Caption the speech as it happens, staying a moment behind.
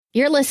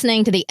You're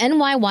listening to the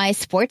NYY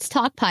Sports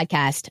Talk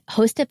podcast,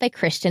 hosted by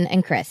Christian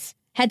and Chris.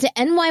 Head to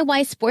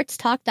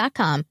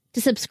NYYSportsTalk.com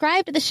to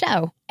subscribe to the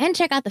show and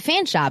check out the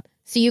fan shop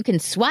so you can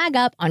swag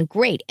up on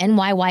great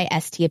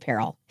NYYST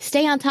apparel.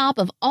 Stay on top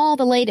of all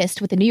the latest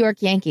with the New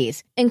York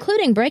Yankees,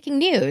 including breaking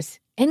news,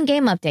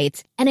 in-game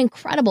updates, and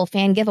incredible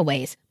fan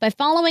giveaways by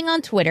following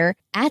on Twitter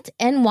at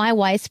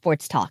NYY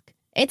Sports Talk.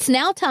 It's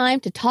now time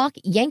to talk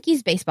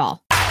Yankees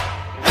baseball.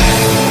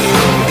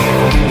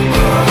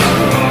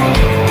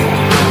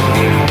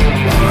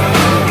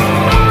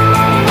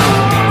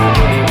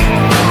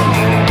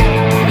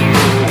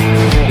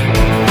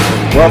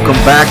 Welcome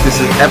back. This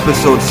is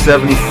episode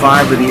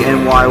 75 of the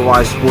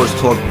NYY Sports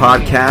Talk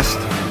podcast.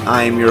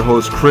 I am your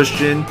host,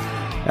 Christian.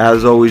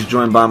 As always,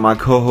 joined by my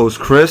co-host,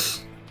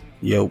 Chris.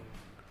 Yo.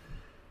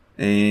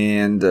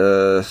 And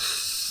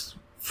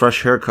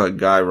fresh haircut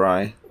guy,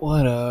 Rye.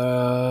 What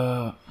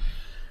up?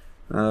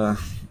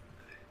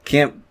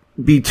 Can't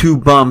be too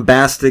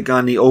bombastic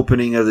on the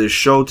opening of this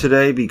show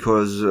today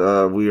because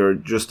we are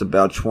just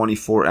about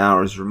 24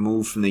 hours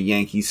removed from the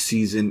Yankees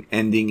season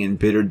ending in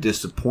bitter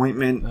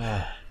disappointment.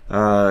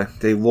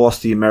 They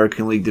lost the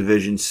American League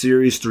Division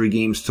Series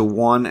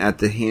 3-1 at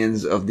the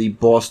hands of the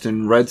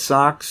Boston Red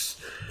Sox.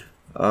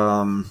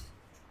 There's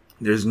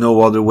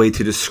no other way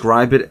to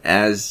describe it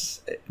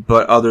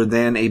but other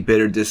than a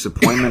bitter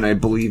disappointment. I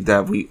believe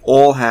that we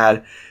all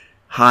had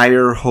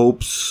higher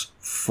hopes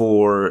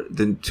for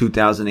the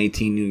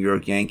 2018 New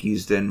York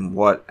Yankees than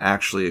what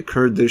actually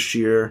occurred this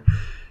year.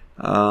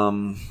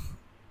 So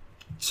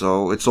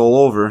it's all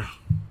over.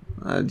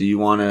 Do you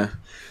want to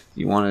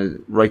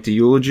write the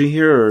eulogy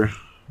here, or?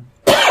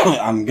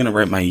 I'm going to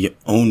write my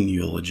own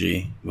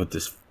eulogy with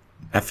this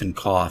effing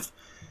cough.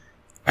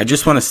 I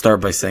just want to start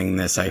by saying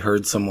this. I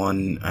was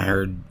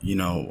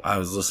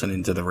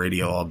listening to the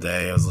radio all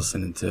day. I was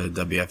listening to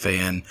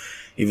WFAN,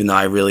 even though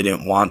I really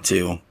didn't want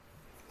to.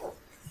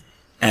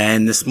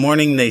 And this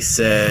morning they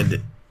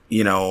said,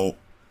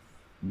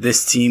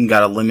 this team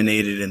got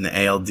eliminated in the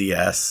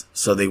ALDS,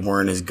 so they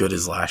weren't as good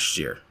as last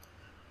year.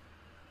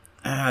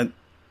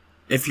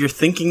 If you're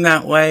thinking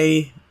that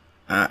way,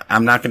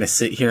 I'm not going to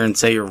sit here and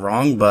say you're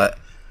wrong, but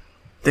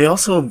they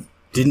also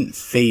didn't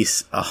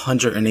face a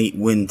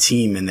 108-win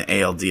team in the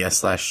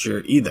ALDS last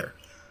year either.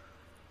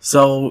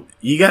 So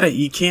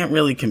you can't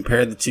really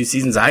compare the two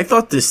seasons. I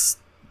thought this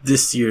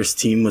year's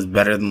team was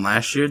better than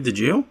last year. Did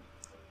you?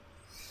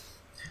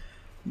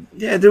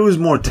 Yeah, there was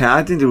more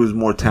talent. I think there was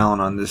more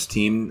talent on this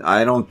team.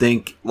 I don't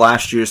think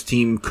last year's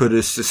team could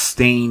have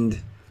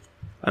sustained.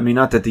 I mean,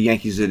 not that the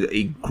Yankees did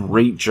a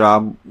great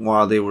job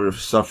while they were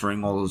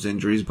suffering all those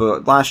injuries,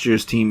 but last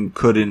year's team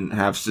couldn't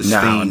have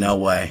sustained. No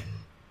way.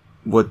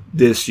 What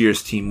this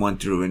year's team went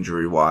through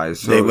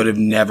injury-wise. So, they would have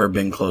never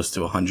been close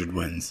to 100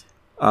 wins.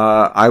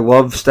 I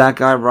love Stat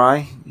Guy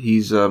Rye.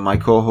 He's my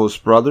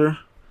co-host brother,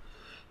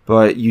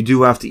 but you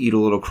do have to eat a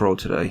little crow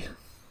today.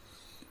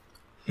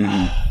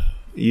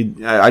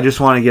 Mm-hmm. I just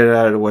want to get it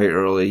out of the way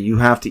early. You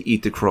have to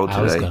eat the crow today.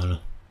 I was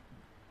gonna.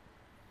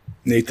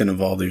 Nathan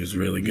Eovaldi was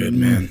really good,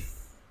 man.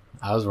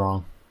 I was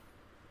wrong.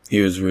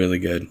 He was really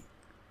good.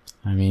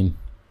 I mean,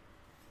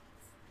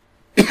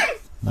 I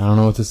don't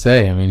know what to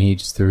say. I mean, he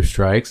just threw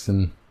strikes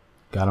and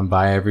got him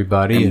by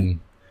everybody.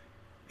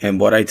 And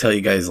what I tell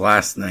you guys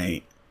last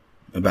night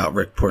about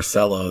Rick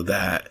Porcello,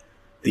 that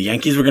the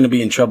Yankees were going to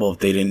be in trouble if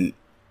they didn't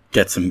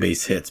get some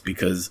base hits,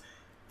 because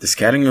the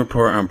scouting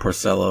report on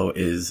Porcello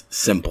is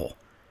simple.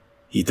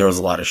 He throws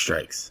a lot of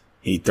strikes.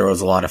 He throws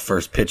a lot of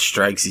first pitch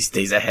strikes. He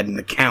stays ahead in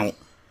the count.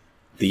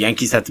 The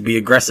Yankees have to be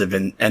aggressive,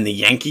 and the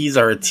Yankees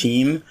are a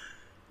team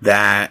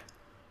that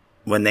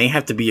when they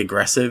have to be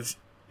aggressive,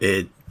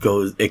 it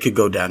could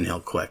go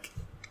downhill quick.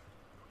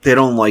 They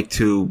don't like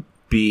to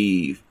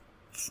be.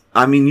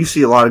 I mean, you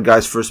see a lot of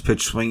guys first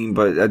pitch swinging,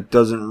 but that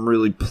doesn't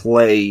really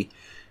play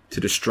to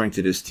the strength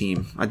of this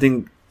team. I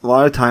think a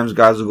lot of times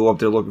guys will go up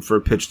there looking for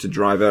a pitch to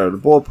drive out of the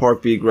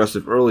ballpark, be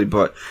aggressive early,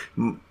 but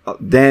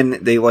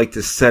then they like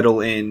to settle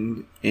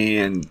in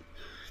and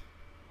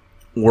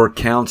work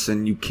counts,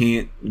 and you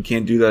can't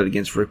do that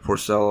against Rick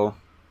Porcello.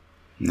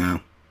 No.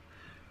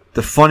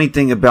 The funny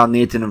thing about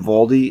Nathan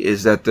Eovaldi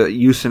is that the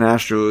Houston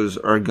Astros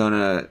are going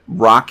to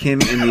rock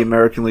him in the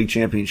American League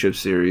Championship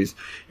Series,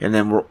 and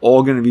then we're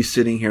all going to be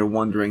sitting here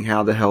wondering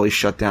how the hell he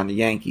shut down the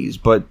Yankees.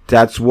 But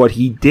that's what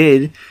he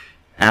did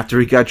after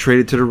he got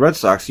traded to the Red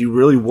Sox. He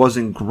really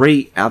wasn't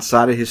great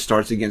outside of his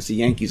starts against the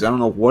Yankees. I don't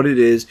know what it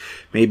is.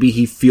 Maybe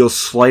he feels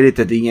slighted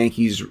that the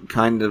Yankees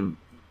kind of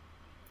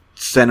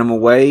sent him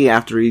away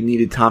after he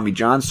needed Tommy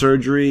John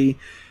surgery,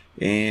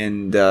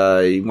 and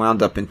he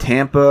wound up in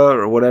Tampa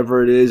or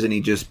whatever it is, and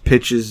he just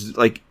pitches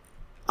like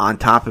on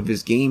top of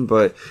his game.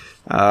 But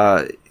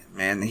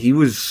man, he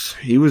was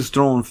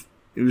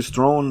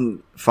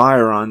throwing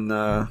fire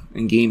on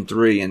in Game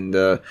 3, and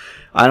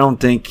I don't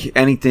think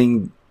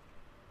anything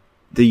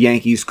the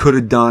Yankees could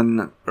have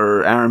done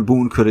or Aaron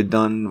Boone could have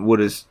done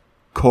would have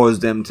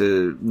caused them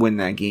to win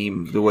that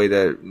game the way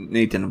that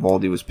Nathan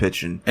Eovaldi was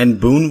pitching.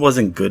 And Boone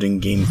wasn't good in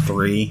Game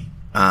 3.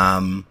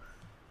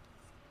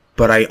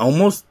 but I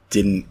almost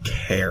didn't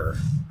care.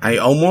 I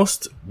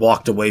almost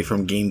walked away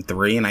from game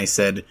 3 and I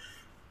said,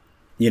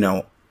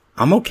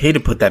 I'm okay to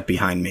put that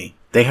behind me.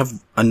 They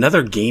have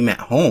another game at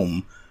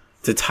home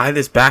to tie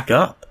this back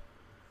up.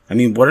 I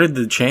mean, what are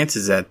the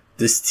chances that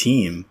this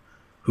team,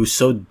 who's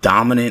so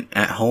dominant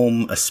at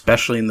home,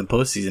 especially in the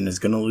postseason, is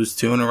going to lose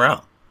 2 in a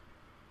row?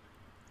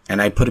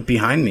 And I put it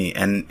behind me.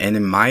 And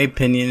in my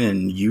opinion,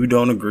 and you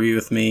don't agree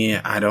with me,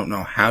 I don't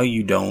know how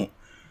you don't,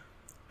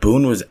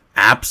 Boone was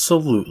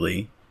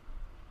absolutely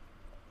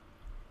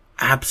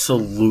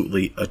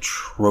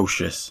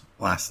atrocious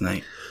last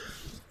night.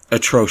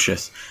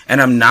 Atrocious.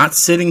 And I'm not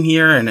sitting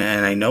here and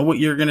I know what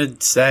you're going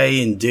to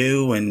say and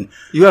do. And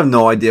you have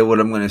no idea what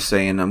I'm going to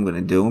say and I'm going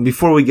to do. And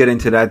before we get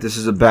into that, this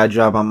is a bad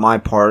job on my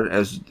part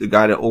as the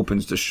guy that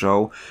opens the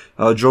show.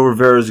 Joe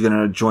Rivera is going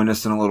to join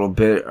us in a little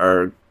bit,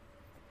 our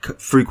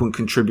frequent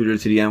contributor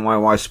to the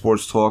NYY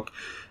Sports Talk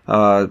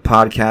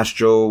podcast.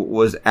 Joe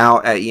was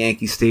out at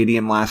Yankee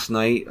Stadium last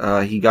night.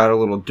 He got a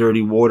little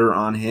dirty water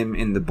on him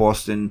in the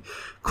Boston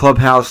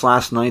clubhouse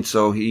last night,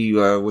 so he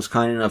was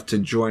kind enough to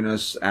join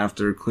us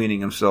after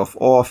cleaning himself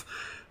off.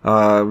 We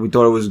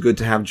thought it was good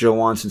to have Joe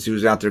on since he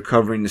was out there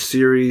covering the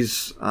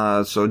series.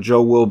 So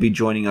Joe will be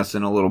joining us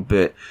in a little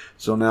bit.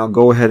 So now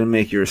go ahead and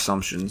make your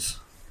assumptions.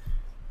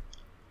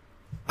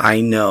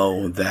 I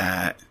know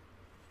that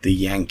the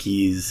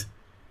Yankees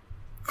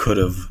could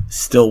have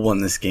still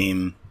won this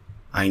game.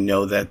 I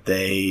know that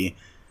the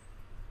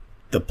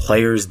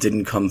players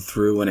didn't come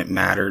through when it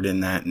mattered in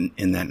that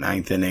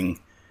 9th inning.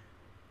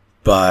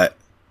 But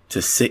to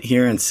sit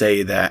here and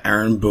say that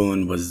Aaron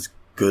Boone was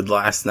good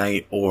last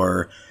night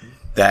or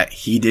that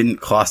he didn't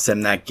cost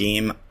them that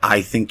game,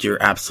 I think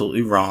you're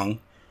absolutely wrong.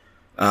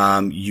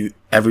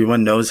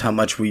 Everyone knows how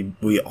much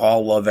we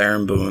all love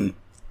Aaron Boone.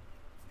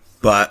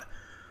 But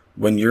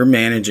when you're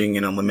managing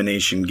an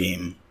elimination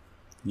game,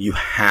 you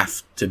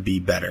have to be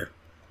better.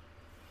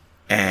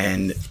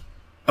 And,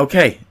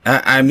 okay,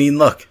 I mean,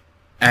 look,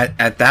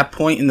 at that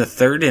point in the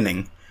 3rd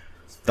inning,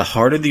 the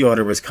heart of the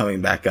order was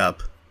coming back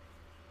up.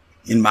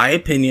 In my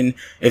opinion,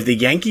 if the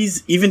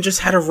Yankees even just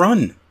had a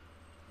run,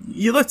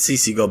 you let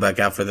CeCe go back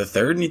out for the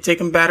 3rd and you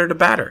take him batter to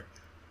batter.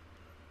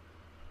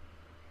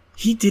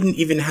 He didn't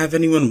even have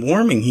anyone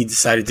warming. He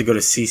decided to go to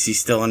CeCe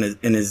still in a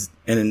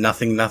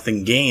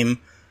 0-0 game.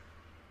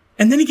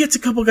 And then he gets a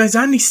couple guys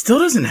on and he still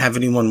doesn't have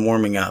anyone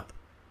warming up.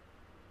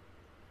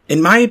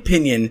 In my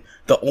opinion,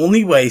 the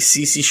only way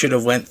CeCe should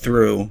have went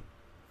through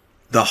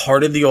the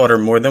heart of the order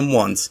more than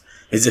once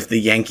is if the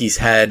Yankees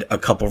had a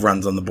couple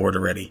runs on the board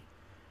already.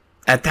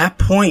 At that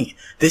point,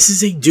 this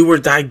is a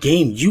do-or-die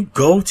game. You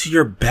go to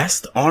your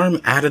best arm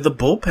out of the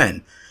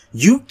bullpen.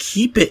 You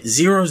keep it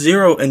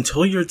 0-0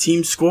 until your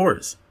team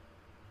scores.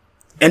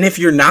 And if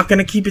you're not going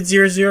to keep it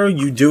 0-0,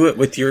 you do it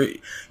with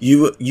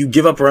you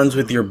give up runs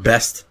with your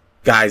best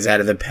guys out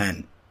of the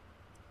pen.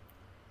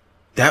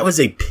 That was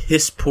a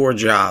piss-poor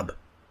job.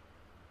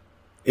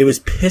 It was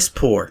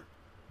piss-poor.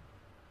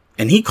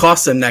 And he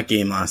cost them that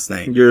game last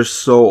night. You're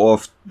so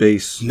off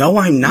base. No,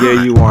 I'm not.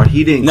 Yeah, you are.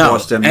 He didn't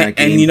cost them that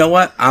game. And you know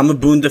what? I'm a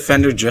Boone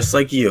defender just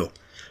like you.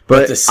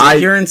 But to sit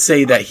here and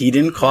say that he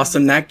didn't cost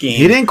them that game.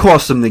 He didn't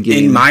cost them the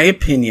game. In my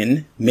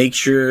opinion, make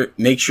sure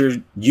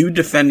you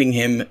defending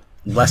him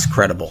less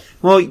credible.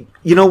 Well,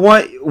 you know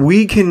what?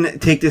 We can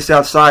take this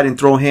outside and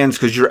throw hands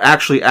because you're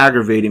actually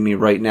aggravating me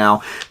right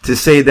now to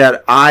say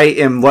that I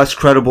am less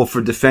credible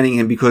for defending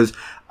him because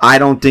I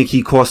don't think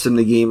he cost him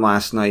the game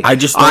last night. I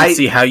just don't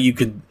see how you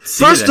could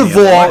see First it of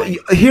all,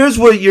 here's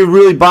what you're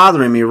really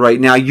bothering me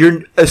right now.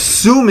 You're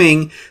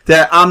assuming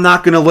that I'm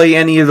not going to lay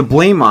any of the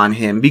blame on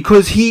him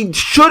because he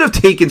should have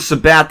taken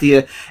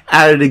Sabathia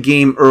out of the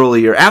game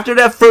earlier. After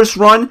that first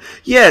run,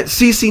 yeah,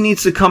 CeCe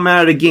needs to come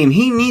out of the game.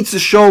 He needs to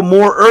show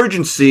more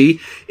urgency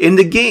in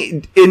the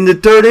game, in the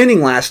 3rd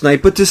inning last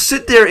night. But to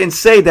sit there and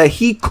say that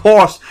he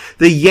cost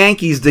the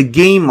Yankees the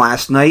game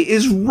last night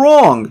is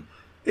wrong.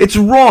 It's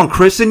wrong,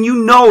 Chris, and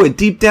you know it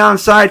deep down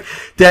inside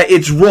that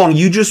it's wrong.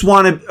 You just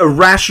want to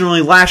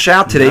irrationally lash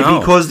out today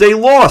because they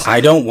lost. I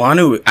don't want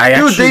to.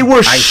 They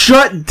were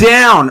shut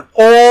down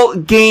all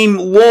game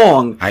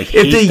long. I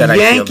hate that I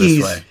feel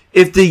this way.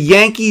 If the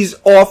Yankees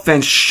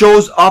offense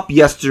shows up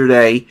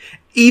yesterday,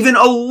 even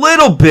a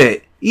little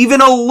bit,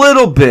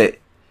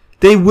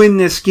 they win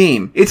this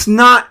game. It's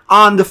not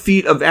on the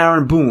feet of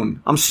Aaron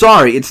Boone. I'm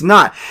sorry, it's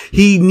not.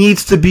 He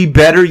needs to be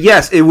better.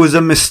 Yes, it was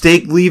a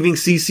mistake leaving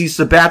CeCe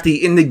Sabathia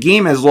in the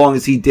game as long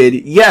as he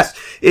did. Yes,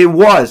 it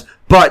was.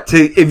 But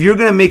if you're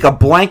going to make a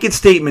blanket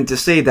statement to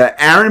say that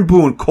Aaron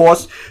Boone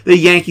cost the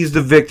Yankees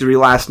the victory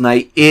last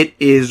night, it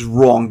is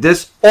wrong.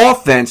 This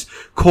offense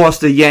cost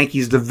the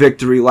Yankees the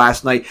victory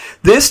last night.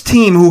 This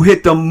team who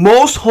hit the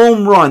most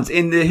home runs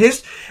in the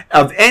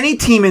of any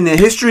team in the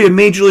history of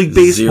Major League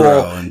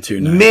Baseball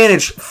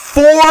managed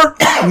 4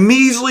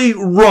 measly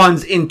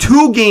runs in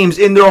 2 games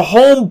in their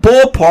home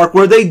ballpark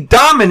where they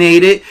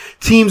dominated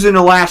teams in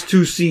the last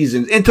 2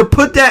 seasons. And to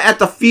put that at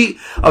the feet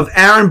of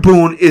Aaron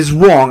Boone is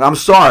wrong. I'm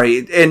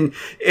sorry. And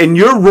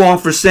you're wrong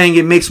for saying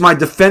it makes my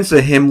defense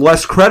of him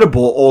less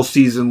credible all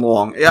season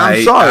long.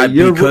 I'm sorry.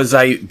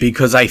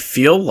 Because I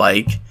feel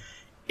like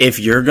if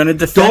you're going to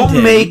defend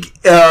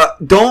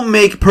don't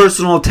make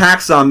personal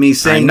attacks on me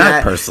saying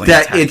that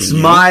it's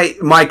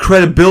my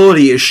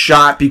credibility is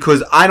shot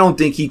because I don't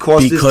think he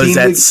cost his team. Because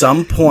at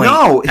some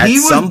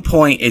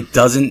point it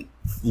doesn't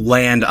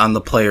land on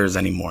the players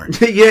anymore.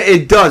 Yeah,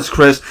 it does,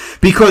 Chris.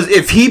 Because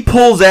if he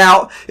pulls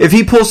CeCe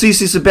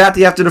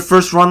Sabathia after the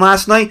first run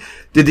last night,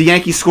 did the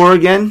Yankees score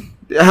again?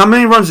 How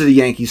many runs did the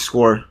Yankees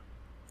score?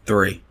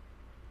 3.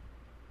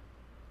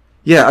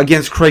 Yeah,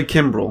 against Craig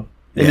Kimbrell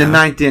in the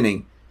 9th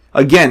inning.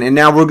 Again, and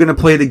now we're going to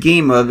play the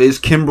game of, is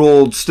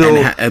Kimbrell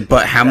still...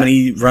 But how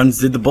many runs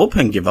did the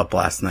bullpen give up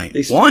last night?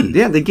 1.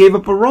 Yeah, they gave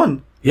up a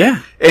run.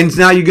 Yeah. And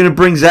now you're going to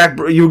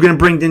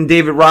bring in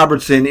David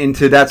Robertson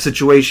into that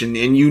situation.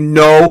 And you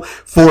know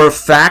for a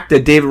fact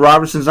that David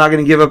Robertson's not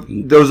going to give up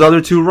those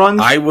other 2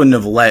 runs? I wouldn't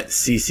have let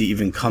CeCe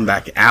even come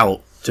back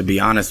out, to be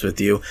honest with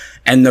you.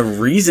 And the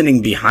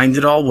reasoning behind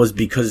it all was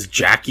because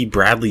Jackie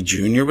Bradley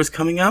Jr. was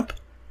coming up.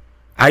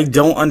 I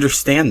don't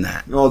understand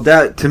that. Well,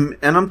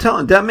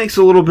 that makes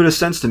a little bit of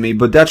sense to me,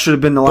 but that should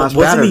have been the last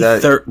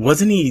batter.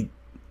 Wasn't he?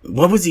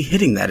 What was he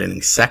hitting that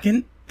inning?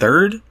 2nd?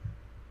 3rd?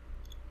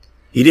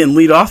 He didn't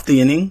lead off the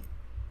inning.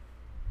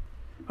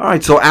 All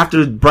right, so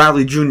after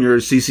Bradley Jr.,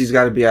 CeCe's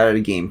got to be out of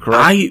the game,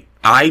 correct?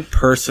 I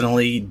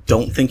personally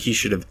don't think he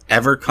should have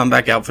ever come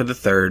back out for the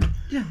 3rd.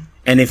 Yeah.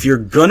 And if you're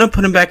gonna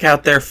put him back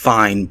out there,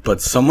 fine,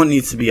 but someone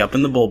needs to be up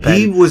in the bullpen.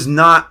 He was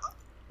not.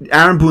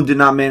 Aaron Boone did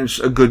not manage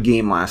a good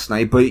game last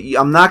night, but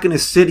I'm not going to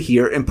sit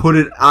here and put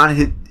it on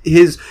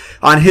his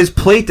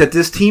plate that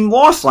this team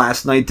lost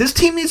last night. This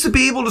team needs to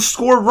be able to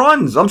score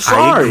runs. I'm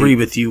sorry. I agree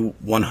with you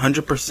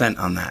 100%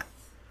 on that.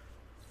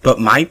 But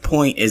my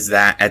point is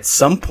that at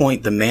some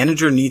point the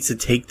manager needs to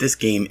take this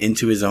game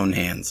into his own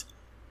hands.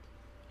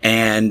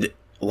 And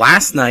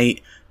last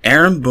night,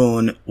 Aaron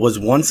Boone was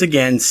once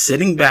again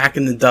sitting back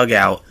in the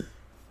dugout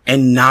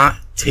and not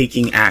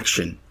taking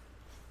action.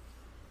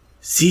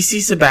 CeCe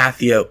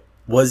Sabathia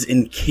was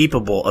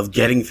incapable of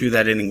getting through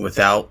that inning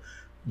without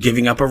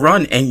giving up a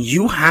run. And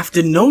you have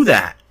to know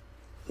that.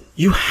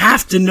 You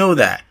have to know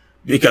that.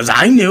 Because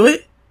I knew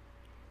it.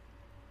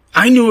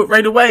 I knew it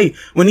right away.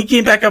 When he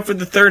came back up for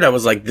the 3rd, I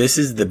was like, this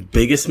is the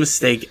biggest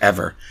mistake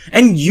ever.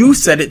 And you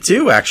said it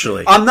too,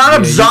 actually. I'm not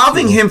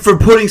absolving him for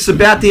putting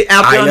Sabathia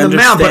out there on the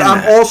mound, but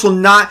I'm also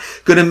not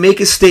going to make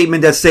a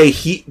statement that say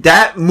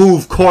that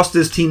move cost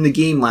this team the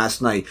game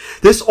last night.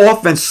 This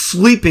offense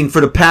sleeping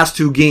for the past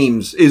 2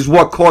 games is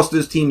what cost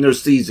this team their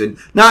season,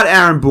 not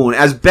Aaron Boone.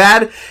 As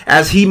bad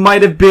as he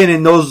might have been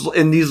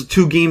in these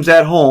 2 games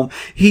at home,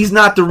 he's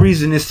not the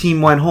reason this team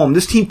went home.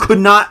 This team could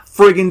not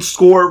friggin'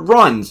 score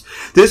runs.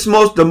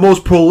 The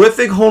most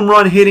prolific home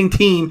run hitting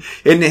team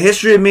in the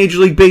history of Major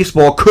League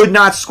Baseball could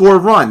not score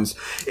runs.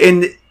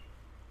 And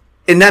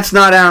that's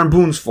not Aaron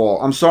Boone's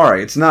fault. I'm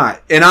sorry, it's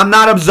not. And I'm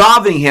not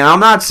absolving him. I'm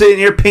not sitting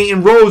here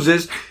painting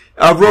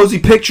a rosy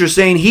picture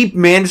saying he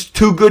managed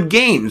 2 good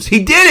games.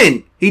 He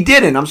didn't.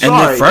 I'm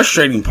sorry. And the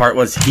frustrating part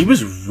was he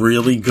was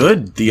really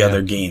good the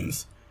other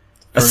games.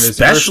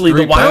 Especially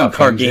the wild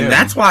card game.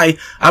 That's why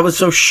I was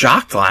so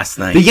shocked last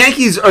night. The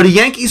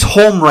Yankees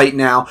home right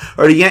now?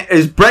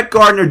 Is Brett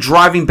Gardner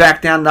driving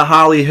back down to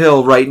Holly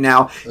Hill right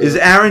now? Is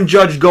Aaron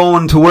Judge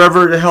going to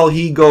wherever the hell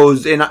he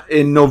goes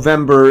in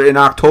November, in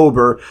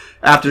October,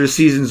 after the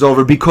season's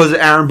over because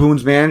Aaron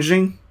Boone's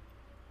managing?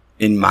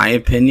 In my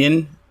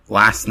opinion,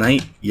 last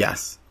night,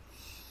 yes.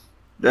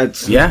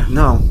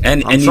 No.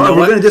 And I'm sorry,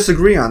 we're going to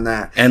disagree on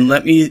that. And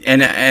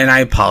I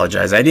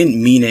apologize. I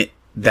didn't mean it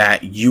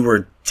that you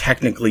were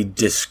technically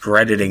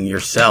discrediting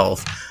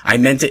yourself. I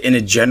meant it in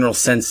a general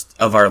sense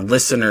of our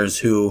listeners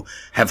who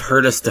have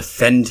heard us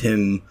defend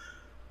him,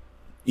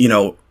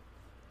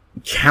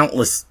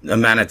 countless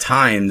amount of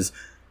times,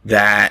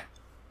 that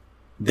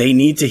they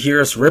need to hear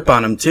us rip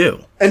on him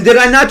too. And did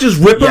I not just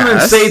rip him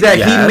and say that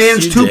he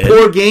managed 2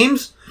 poor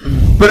games?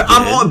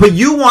 But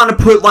you want to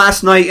put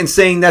last night and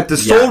saying that the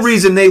sole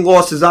reason they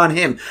lost is on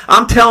him.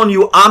 I'm telling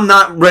you, I'm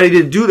not ready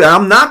to do that.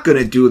 I'm not going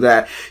to do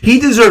that. He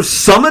deserves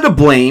some of the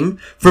blame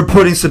for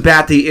putting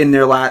Sabathia in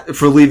there,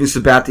 for leaving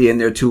Sabathia in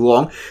there too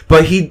long.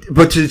 But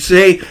to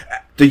say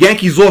the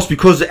Yankees lost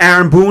because of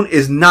Aaron Boone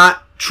is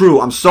not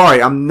true. I'm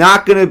sorry. I'm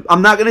not gonna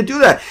do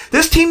that.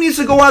 This team needs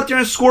to go out there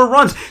and score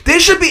runs. They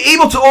should be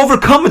able to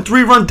overcome a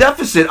 3-run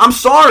deficit. I'm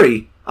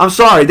sorry.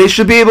 They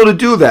should be able to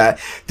do that.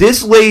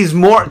 This lays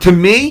more to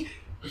me,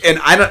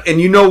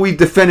 and we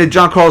defended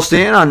John Carlos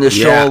Stanton on this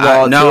show a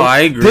lot. No,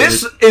 I agree.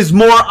 This is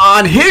more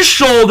on his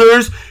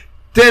shoulders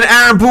than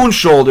Aaron Boone's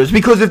shoulders,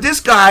 because if this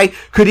guy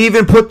could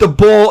even put the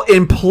ball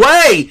in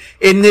play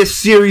in this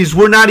series,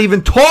 we're not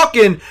even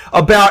talking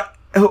about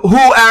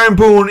who Aaron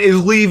Boone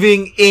is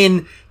leaving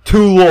in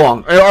too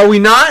long. Are we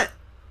not?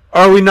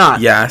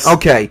 Yes.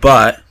 Okay.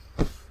 But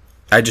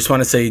I just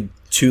want to say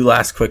 2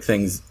 last quick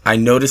things. I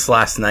noticed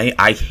last night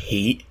I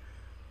hate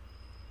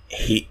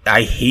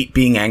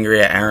being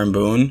angry at Aaron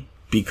Boone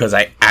because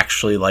I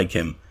actually like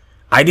him.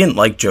 I didn't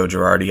like Joe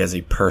Girardi as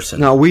a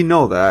person. No, we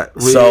know that.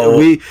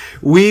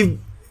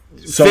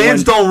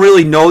 fans don't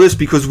really know this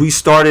because we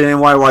started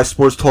NYY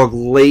Sports Talk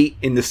late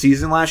in the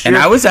season last year.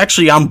 And I was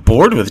actually on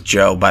board with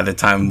Joe by the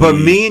time But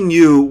me and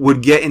you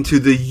would get into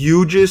the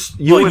hugest...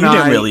 You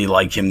didn't really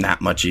like him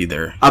that much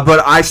either. But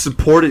I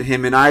supported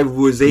him, and I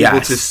was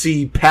able to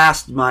see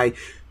past my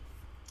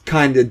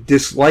kind of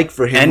dislike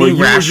for him. Any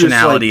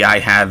rationality I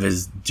have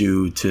is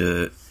due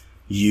to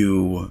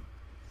you...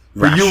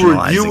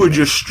 You were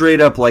just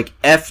straight up like,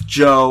 F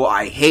Joe,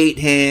 I hate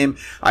him,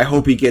 I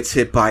hope he gets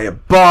hit by a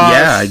bus.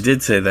 Yeah, I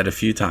did say that a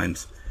few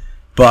times.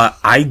 But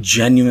I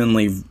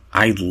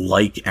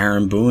like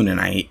Aaron Boone,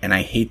 and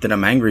I hate that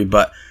I'm angry,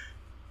 but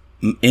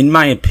in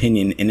my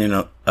opinion,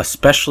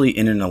 especially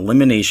in an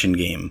elimination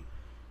game,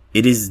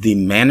 it is the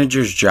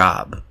manager's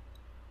job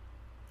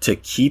to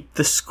keep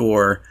the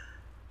score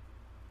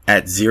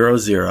at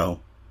 0-0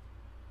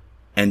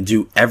 and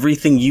do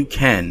everything you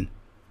can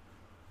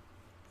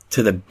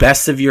to the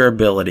best of your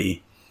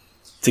ability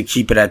to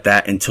keep it at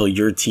that until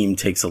your team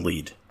takes a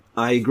lead.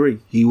 I agree.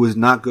 He was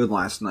not good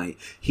last night.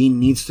 He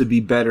needs to be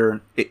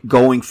better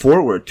going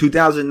forward.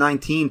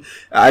 2019,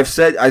 I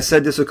said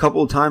this a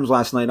couple of times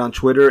last night on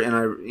Twitter, and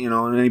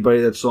and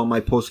anybody that saw my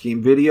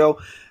post-game video,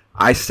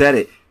 I said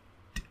it.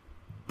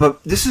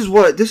 But this is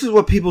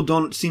what people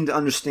don't seem to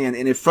understand,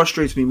 and it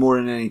frustrates me more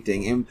than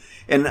anything.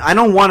 And I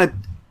don't want to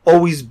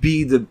always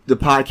be the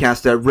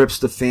podcast that rips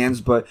the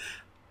fans, but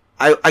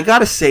I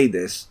gotta say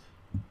this.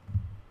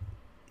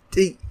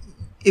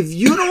 If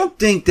you don't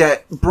think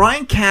that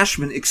Brian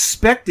Cashman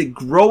expected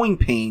growing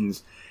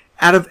pains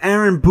out of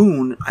Aaron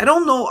Boone, I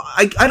don't know.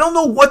 I don't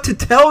know what to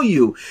tell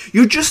you.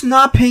 You're just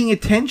not paying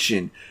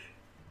attention,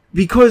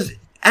 because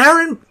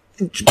Brian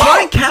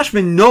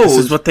Cashman knows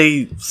this is what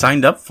they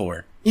signed up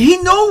for. He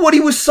knew what he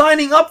was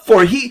signing up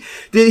for.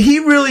 Did he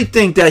really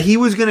think that he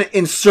was going to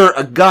insert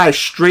a guy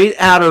straight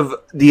out of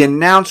the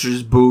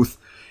announcer's booth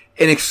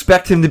and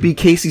expect him to be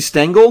Casey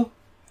Stengel?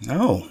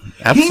 No,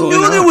 absolutely He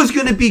knew not. there was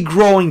going to be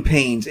growing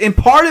pains. And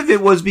part of it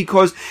was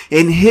because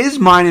in his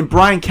mind, in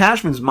Brian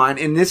Cashman's mind,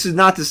 and this is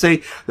not to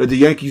say that the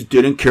Yankees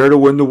didn't care to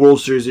win the World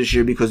Series this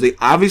year, because they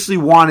obviously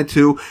wanted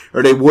to,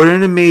 or they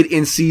wouldn't have made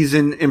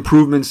in-season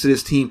improvements to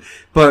this team.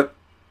 But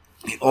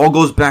it all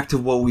goes back to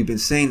what we've been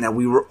saying, that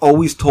we were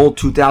always told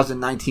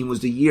 2019 was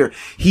the year.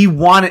 He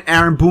wanted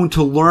Aaron Boone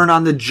to learn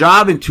on the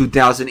job in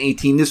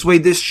 2018. This way,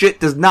 this shit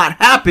does not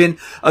happen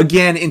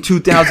again in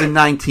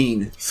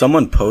 2019.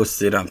 Someone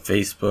posted on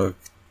Facebook,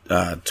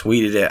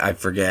 tweeted it, I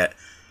forget,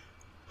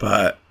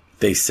 but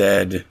they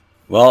said,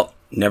 well,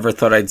 never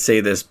thought I'd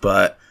say this,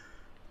 but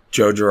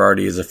Joe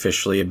Girardi is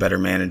officially a better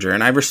manager.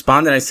 And I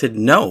responded, I said,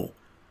 no,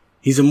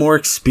 he's a more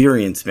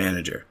experienced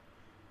manager.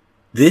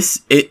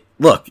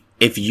 Look,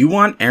 if you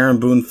want Aaron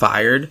Boone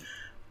fired,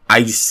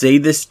 I say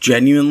this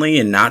genuinely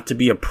and not to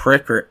be a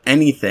prick or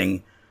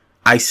anything,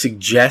 I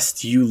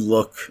suggest you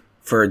look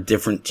for a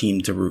different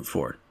team to root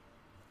for.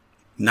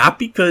 Not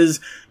because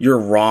you're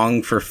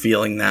wrong for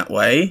feeling that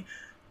way,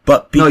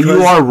 but because... No,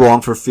 you are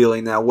wrong for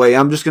feeling that way.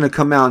 I'm just going to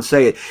come out and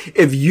say it.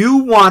 If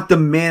you want the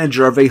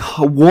manager of a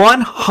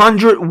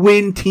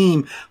 100-win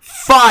team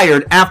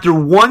fired after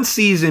one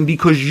season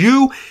because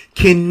you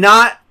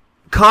cannot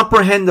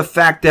comprehend the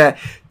fact that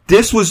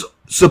this was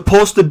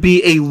supposed to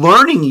be a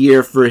learning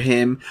year for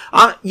him.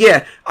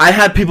 Yeah, I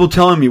had people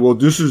telling me, well,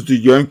 this is the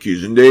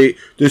Yankees, and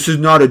this is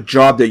not a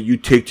job that you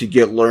take to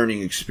get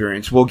learning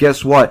experience. Well,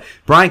 guess what?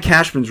 Brian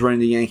Cashman's running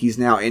the Yankees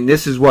now, and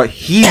this is what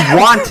he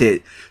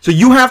wanted. So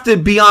you have to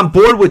be on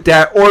board with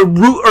that, or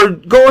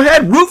go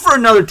ahead, root for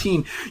another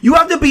team. You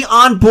have to be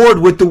on board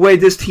with the way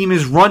this team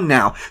is run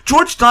now.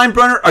 George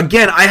Steinbrenner,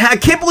 again, I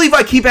can't believe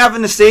I keep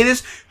having to say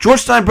this.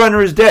 George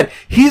Steinbrenner is dead.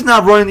 He's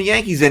not running the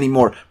Yankees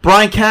anymore.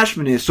 Brian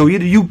Cashman is. So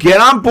either you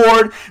get on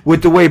board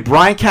with the way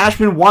Brian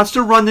Cashman wants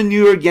to run the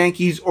New York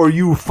Yankees, or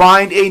you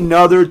find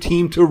another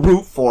team to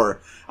root for.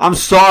 I'm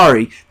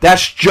sorry.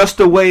 That's just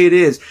the way it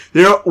is.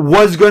 There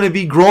was going to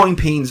be growing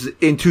pains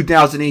in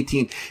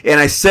 2018. And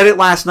I said it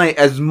last night.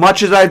 As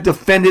much as I've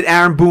defended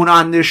Aaron Boone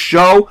on this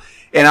show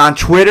and on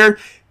Twitter,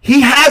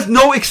 he has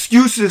no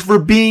excuses for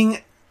being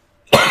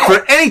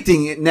for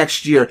anything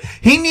next year.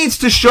 He needs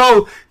to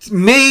show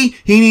me.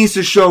 He needs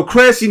to show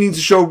Chris. He needs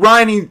to show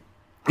Ryan. He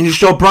needs to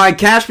show Brian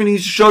Cashman. He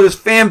needs to show this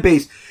fan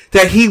base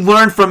that he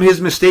learned from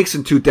his mistakes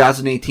in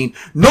 2018.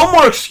 No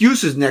more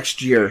excuses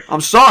next year.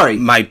 I'm sorry.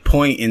 My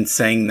point in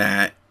saying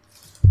that,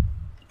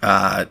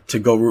 to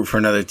go root for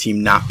another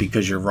team, not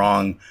because you're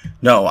wrong.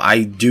 No,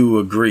 I do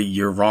agree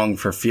you're wrong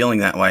for feeling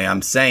that way.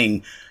 I'm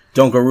saying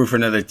don't go root for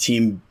another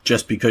team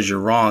just because you're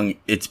wrong.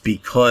 It's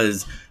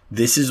because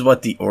this is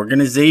what the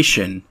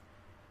organization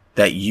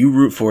that you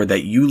root for,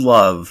 that you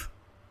love,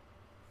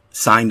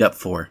 signed up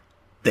for.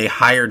 They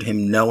hired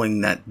him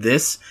knowing that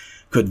this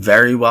could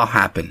very well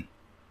happen.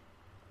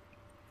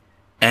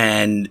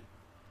 And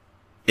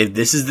if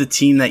this is the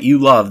team that you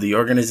love, the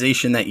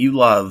organization that you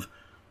love,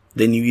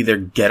 then you either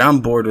get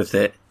on board with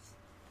it,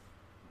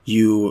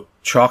 you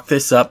chalk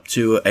this up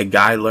to a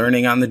guy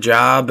learning on the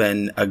job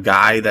and a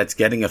guy that's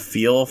getting a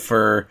feel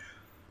for,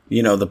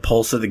 the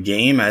pulse of the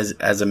game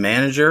as a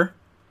manager,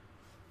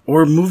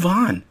 or move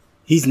on.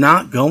 He's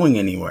not going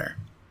anywhere.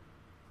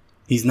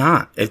 He's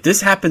not. If this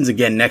happens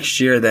again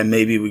next year, then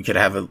maybe we could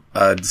have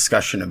a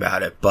discussion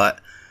about it. But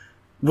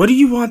what do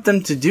you want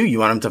them to do? You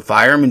want them to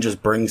fire him and just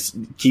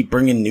keep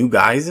bringing new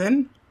guys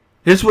in?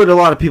 Here's what a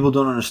lot of people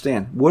don't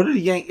understand. What are the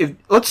Yankees?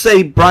 Let's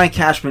say Brian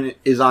Cashman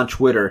is on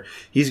Twitter.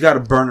 He's got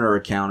a burner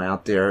account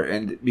out there,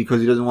 and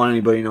because he doesn't want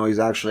anybody to know he's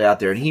actually out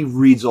there, and he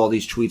reads all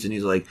these tweets, and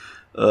he's like,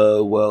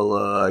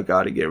 I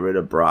got to get rid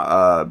of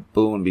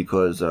Boone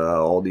because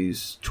all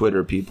these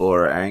Twitter people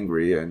are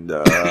angry, and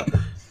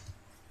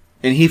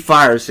and he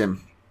fires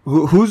him.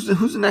 Who's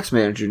the next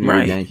manager in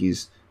the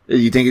Yankees?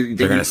 You think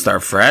they're going to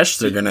start fresh?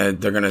 They're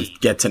gonna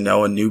get to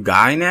know a new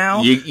guy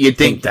now? You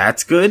think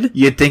that's good?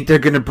 You think they're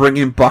going to bring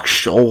in Buck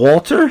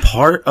Showalter?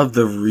 Part of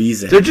the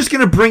reason. They're just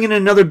going to bring in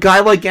another guy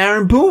like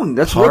Aaron Boone.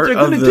 That's what they're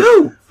going to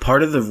do.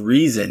 Part of the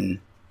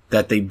reason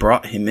that they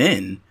brought him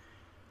in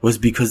was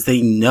because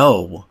they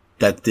know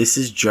that this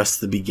is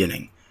just the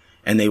beginning.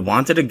 And they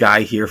wanted a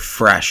guy here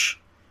fresh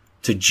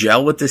to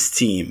gel with this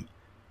team,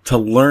 to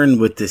learn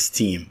with this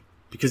team.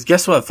 Because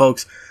guess what,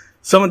 folks?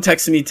 Someone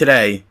texted me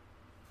today.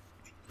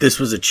 This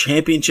was a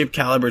championship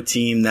caliber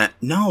team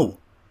no,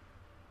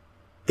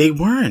 they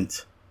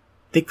weren't.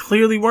 They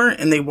clearly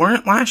weren't, and they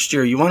weren't last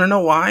year. You want to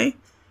know why?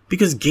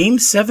 Because Game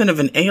 7 of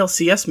an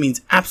ALCS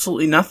means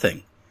absolutely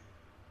nothing.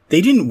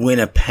 They didn't win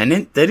a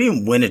pennant. They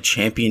didn't win a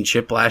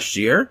championship last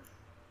year.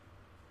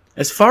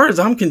 As far as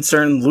I'm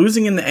concerned,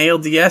 losing in the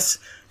ALDS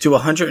to a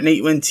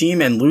 108-win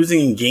team and losing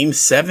in Game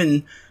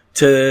 7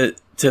 to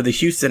the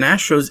Houston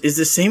Astros is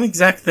the same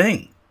exact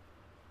thing.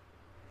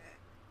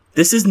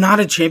 This is not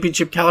a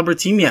championship caliber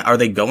team yet. Are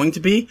they going to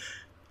be?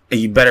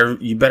 You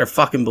better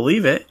fucking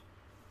believe it.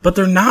 But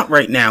they're not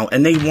right now,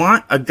 and they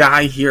want a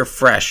guy here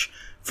fresh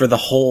for the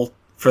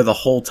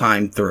whole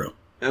time through.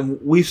 And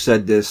we've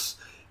said this.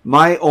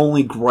 My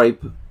only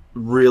gripe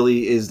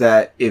really is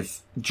that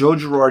if Joe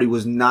Girardi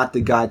was not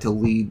the guy to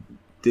lead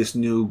this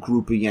new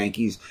group of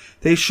Yankees,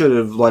 they should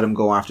have let him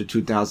go after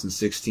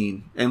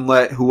 2016 and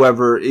let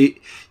whoever it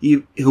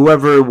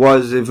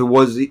was, if it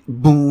was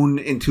Boone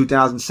in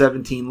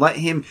 2017, let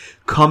him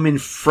come in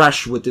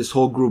fresh with this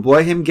whole group.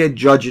 Let him get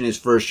Judge in his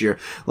first year.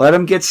 Let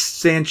him get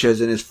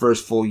Sanchez in his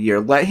first full year.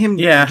 Let him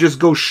just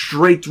go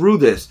straight through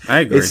this. I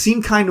agree. It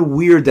seemed kind of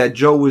weird that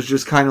Joe was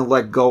just kind of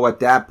let go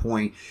at that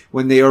point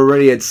when they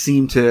already had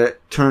seemed to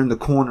turn the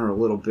corner a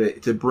little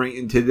bit to bring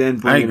in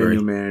a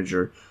new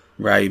manager.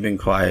 Right, you've been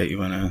quiet. You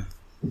want to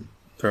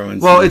throw in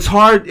Well, it's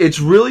hard.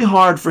 It's really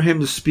hard for him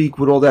to speak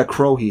with all that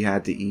crow he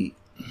had to eat.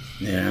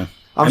 Yeah.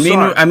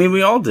 Sorry. I mean,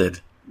 we all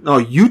did. No,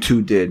 you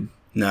two did.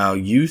 No,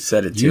 you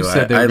said it too. You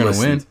said they were going to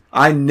win.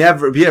 I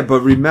never. Yeah,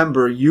 but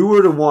remember, you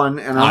were the one,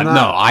 and I'm not.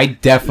 No, I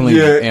definitely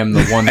am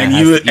the one that and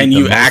has you to eat and the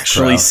you most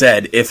actually crow.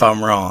 said, if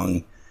I'm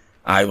wrong,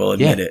 I will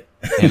admit it.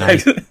 And I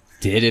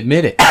did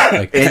admit it.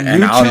 Like,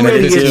 and you two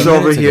idiots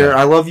over here.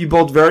 I love you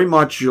both very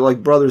much. You're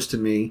like brothers to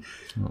me.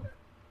 Oh.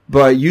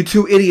 But you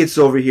two idiots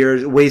over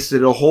here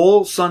wasted a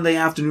whole Sunday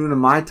afternoon of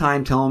my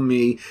time telling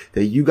me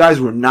that you guys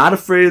were not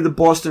afraid of the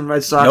Boston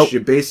Red Sox.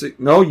 Nope.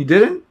 No, you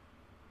didn't?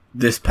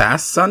 This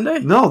past Sunday?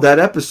 No, that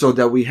episode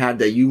that we had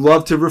that you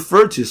love to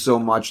refer to so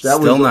much. That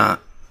Still was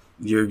not.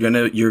 You're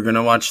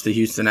gonna watch the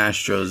Houston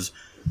Astros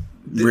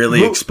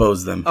really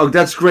expose them. Oh,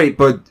 that's great.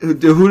 But who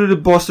did the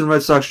Boston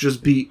Red Sox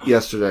just beat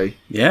yesterday?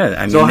 Yeah,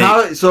 I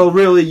mean, so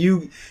really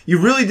you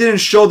really didn't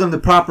show them the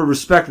proper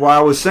respect. While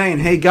I was saying,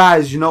 hey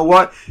guys, you know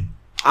what?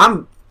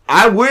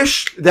 I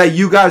wish that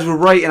you guys were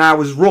right and I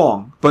was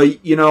wrong. But,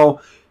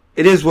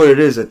 it is what it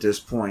is at this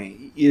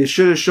point. You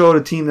should have showed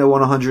a team that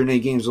won 108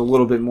 games a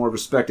little bit more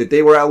respect. That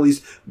they were at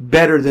least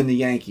better than the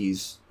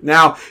Yankees.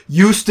 Now,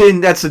 Houston,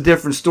 that's a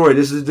different story.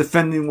 This is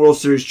defending World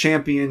Series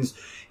champions.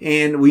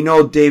 And we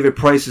know David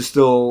Price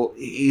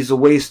he's a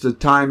waste of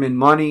time and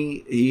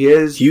money. He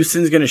is.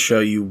 Houston's going to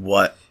show you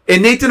what.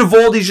 And Nathan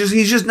Eovaldi's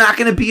he's just not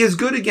going to be as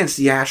good against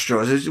the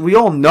Astros. We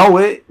all know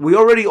it. We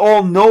already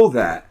all know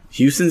that.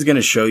 Houston's going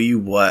to show you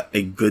what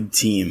a good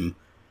team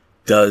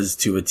does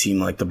to a team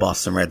like the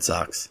Boston Red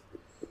Sox.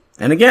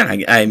 And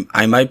again,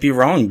 I might be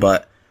wrong,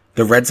 but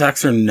the Red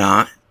Sox are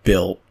not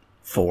built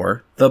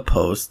for the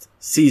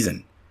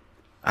postseason.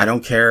 I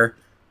don't care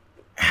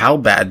how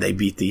bad they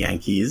beat the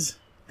Yankees.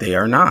 They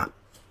are not.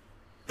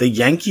 The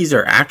Yankees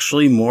are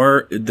actually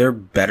they're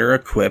better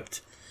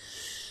equipped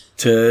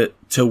to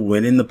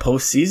win in the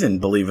postseason,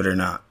 believe it or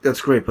not.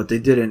 That's great, but they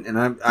didn't. And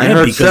I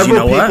heard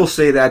several people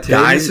say that today.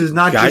 Guys, this is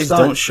not guys just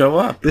don't show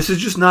up. This is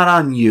just not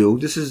on you.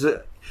 This is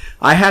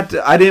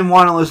I didn't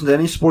want to listen to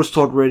any sports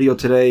talk radio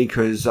today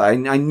because I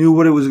knew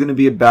what it was going to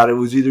be about. It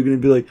was either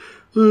going to be like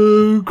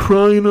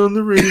crying on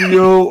the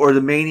radio or the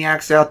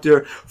maniacs out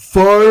there,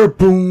 fire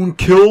Boone,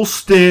 kill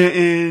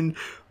Stanton,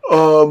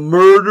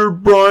 murder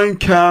Brian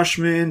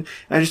Cashman.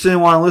 I just didn't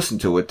want to listen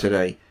to it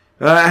today.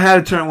 I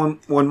had to turn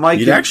when Mike.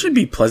 You'd actually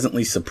be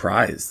pleasantly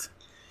surprised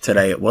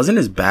today. It wasn't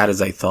as bad as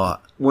I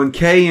thought. When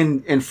Kay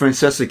and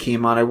Francesa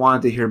came on, I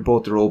wanted to hear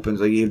both their opens.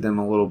 I gave them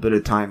a little bit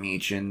of time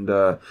each, and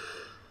I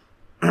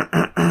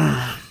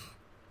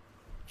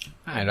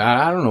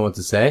don't know what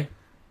to say.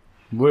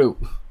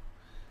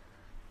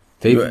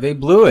 They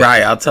blew it.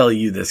 Right, I'll tell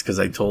you this because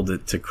I told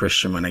it to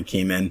Christian when I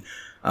came in.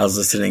 I was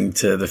listening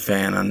to the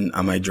fan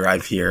on my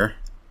drive here,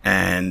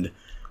 and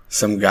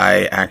some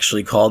guy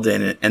actually called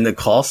in, and the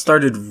call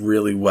started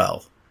really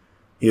well.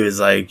 He was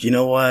like, you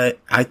know what?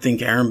 I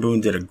think Aaron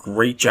Boone did a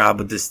great job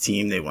with this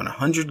team. They won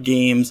 100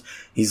 games.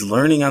 He's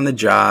learning on the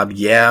job.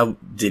 Yeah,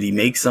 did he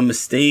make some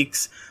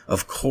mistakes?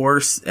 Of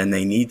course, and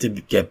they need to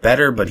get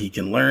better, but he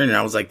can learn. And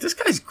I was like, this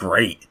guy's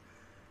great.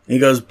 And he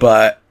goes,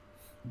 but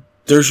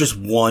there's just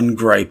one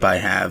gripe I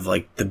have,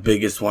 like the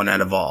biggest one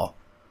out of all.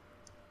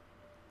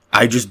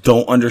 I just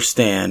don't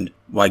understand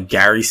why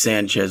Gary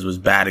Sanchez was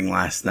batting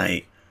last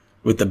night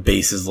with the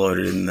bases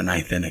loaded in the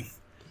 9th inning.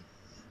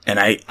 And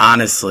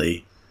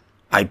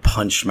I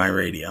punched my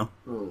radio.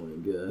 Oh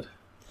my God.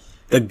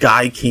 The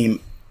guy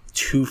came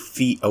 2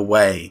 feet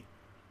away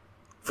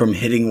from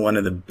hitting one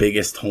of the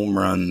biggest home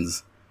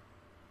runs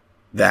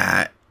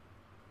that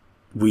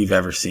we've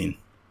ever seen.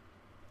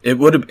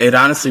 It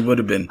honestly would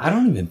have been. I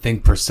don't even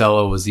think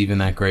Porcello was even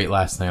that great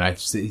last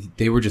night.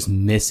 They were just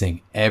missing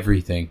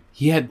everything.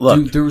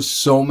 There was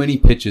so many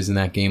pitches in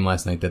that game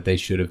last night that they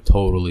should have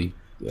totally.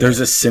 There's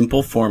a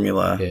simple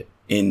formula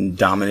in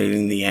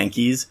dominating the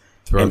Yankees,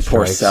 and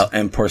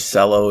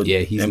Porcello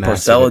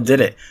did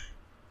it.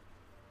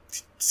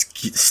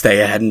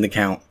 Stay ahead in the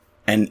count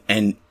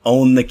and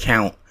own the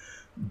count.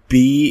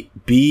 Be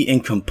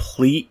in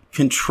complete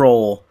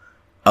control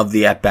of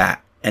the at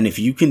bat. And if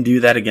you can do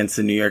that against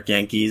the New York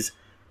Yankees,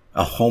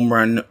 a home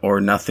run or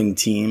nothing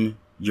team,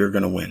 you're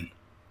going to win.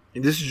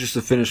 And this is just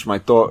to finish my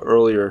thought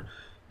earlier,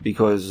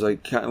 because I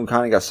kind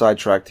of got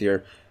sidetracked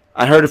here.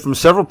 I heard it from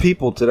several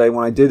people today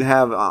when I did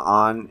have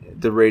on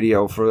the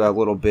radio for that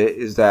little bit,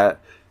 is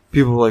that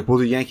people were like, well,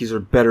 the Yankees are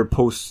better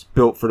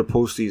built for the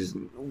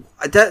postseason.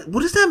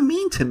 What does that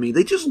mean to me?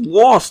 They just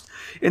lost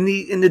in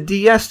the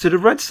DS to the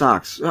Red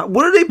Sox.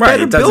 What are they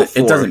better built for?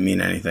 It doesn't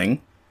mean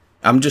anything.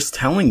 I'm just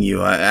telling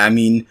you. I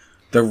mean,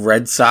 the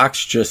Red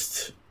Sox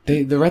just...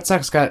 The Red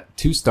Sox got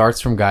 2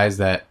 starts from guys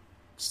that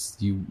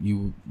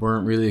you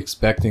weren't really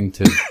expecting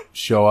to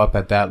show up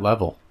at that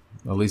level.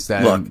 At least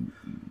that, in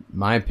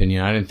my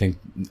opinion. I didn't think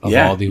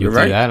Eovaldi would do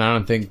that, and I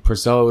don't think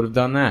Porcello would have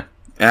done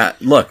that.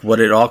 Look,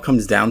 what it all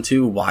comes down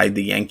to, why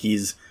the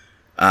Yankees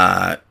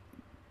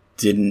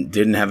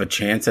didn't have a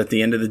chance at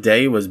the end of the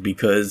day, was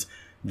because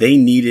they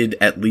needed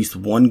at least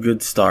one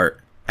good start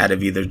out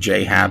of either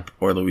J-Happ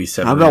or Luis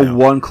Severino. How about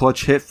one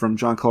clutch hit from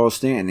Giancarlo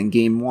Stanton in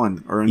Game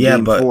 1 or in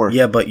Game 4?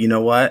 Yeah, but you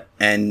know what?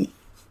 And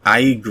I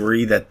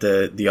agree that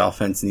the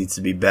offense needs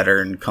to be better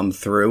and come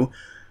through.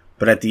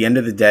 But at the end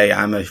of the day,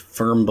 I'm a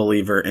firm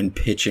believer in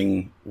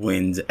pitching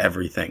wins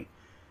everything.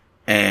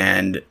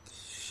 And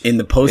in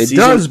the postseason... It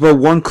does, but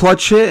one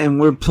clutch hit, and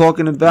we're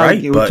talking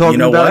about, Game 5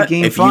 tomorrow night.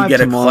 If you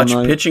get a clutch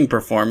pitching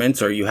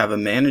performance, or you have a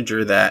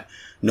manager that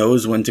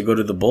knows when to go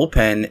to the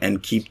bullpen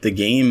and keep the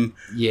game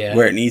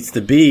where it needs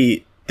to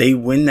be, they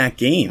win that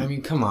game. I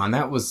mean, come on,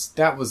 that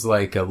was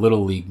like a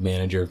little league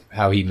manager,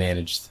 how he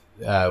managed.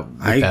 I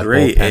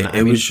agree.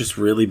 It was just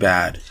really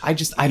bad. I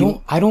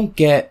don't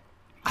get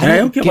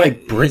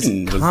like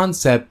Britton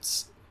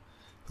concepts.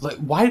 Like,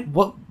 why?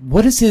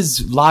 What is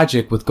his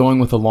logic with going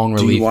with a long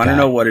relief guy? Do you want to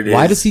know what it is?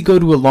 Why does he go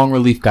to a long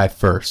relief guy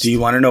first? Do you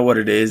want to know what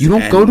it is? You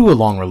don't go to a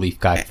long relief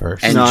guy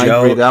first. And I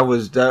agree. That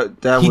was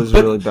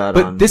really bad.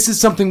 But this is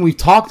something we've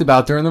talked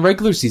about during the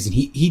regular season.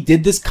 He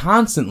did this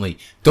constantly.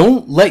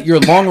 Don't let your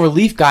long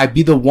relief guy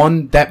be the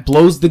one that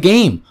blows the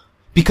game.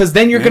 Because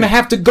then you're going to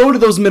have to go to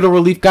those middle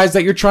relief guys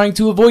that you're trying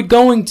to avoid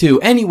going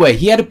to. Anyway,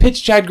 he had to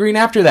pitch Chad Green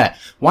after that.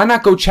 Why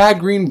not go Chad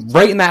Green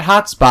right in that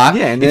hot spot?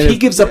 Yeah, and if he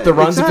gives up the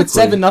runs, if it's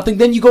 7-0,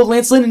 then you go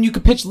Lance Lynn and you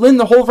can pitch Lynn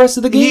the whole rest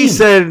of the game. He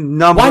said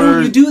numbers. Why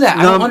don't you do that?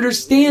 I don't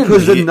understand.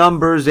 Because the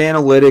numbers,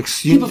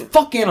 analytics.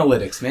 Fuck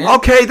analytics, man.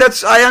 Okay,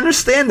 I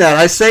understand that.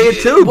 I say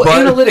it too. But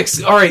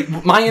analytics. All right,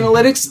 my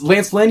analytics,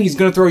 Lance Lynn, he's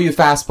going to throw you a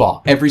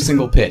fastball every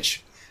single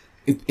pitch.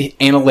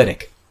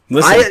 Analytic.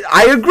 Listen,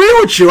 I agree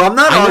with you. I'm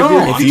not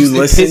arguing.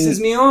 It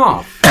pisses me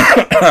off.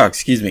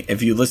 Excuse me.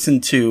 If you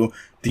listen to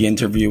the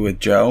interview with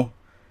Joe,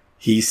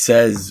 he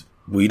says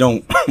we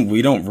don't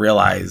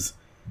realize,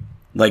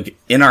 like,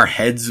 in our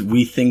heads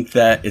we think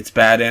that it's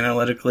bad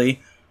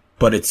analytically,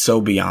 but it's so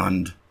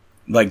beyond.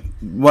 Like,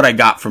 what I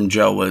got from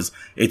Joe was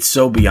it's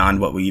so beyond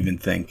what we even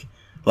think.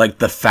 Like,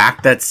 the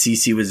fact that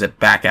CeCe was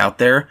back out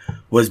there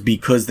was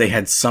because they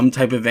had some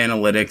type of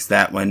analytics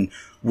that when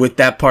with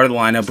that part of the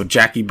lineup with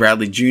Jackie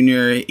Bradley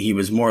Jr., he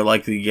was more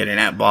likely to get an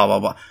at blah,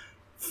 blah, blah.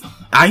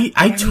 I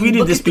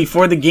tweeted this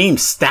before the game.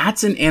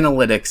 Stats and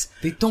analytics.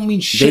 They don't mean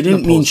shit. They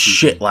didn't mean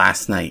shit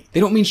last night. They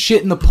don't mean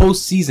shit in the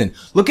postseason.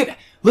 Look at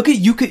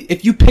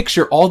if you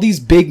picture all these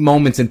big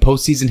moments in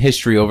postseason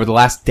history over the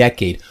last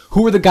decade,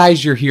 who are the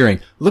guys you're hearing?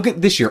 Look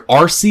at this year.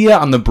 Arcia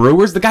on the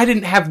Brewers. The guy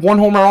didn't have one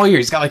home run all year.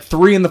 He's got like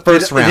 3 in the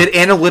first round. Did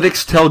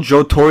analytics tell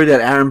Joe Torre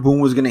that Aaron Boone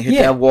was going to hit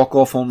that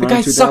walk-off home run? The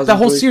guy sucked the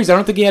whole series. I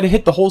don't think he had to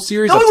hit the whole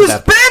series. No, he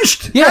was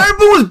benched. Yeah. Aaron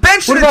Boone was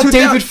benched. What about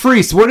David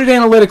Freese? What did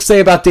analytics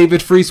say about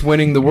David Freese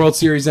winning the World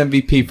Series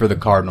MVP for the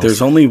Cardinals?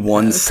 There's only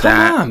one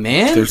stat. Come on,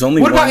 man. There's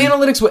only what about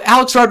analytics with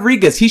Alex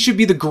Rodriguez? He should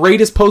be the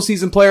greatest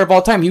postseason player of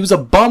all time. He was a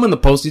bum in the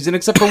postseason. postseason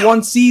except for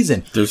one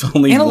season. There's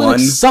only Analytics one.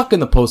 suck in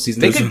the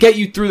postseason. They could get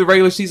you through the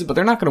regular season, but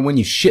they're not going to win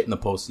you shit in the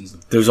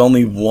postseason. There's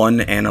only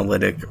one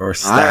analytic or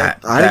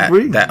stat I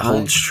agree. that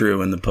holds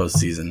true in the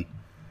postseason.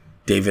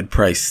 David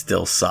Price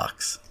still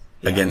sucks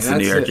against the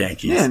New York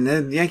Yankees. Yeah, and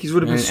the Yankees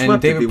would have been swept.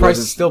 And David Price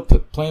is still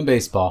playing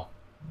baseball.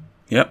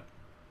 Yep.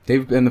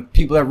 And the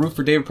people that root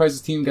for David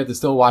Price's team get to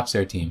still watch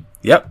their team.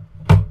 Yep.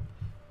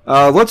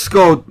 Let's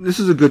go. This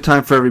is a good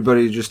time for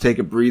everybody to just take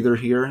a breather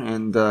here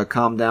and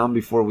calm down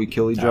before we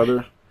kill each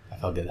other. I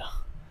felt good.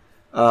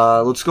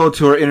 Let's go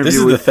to our interview. This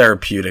is the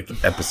therapeutic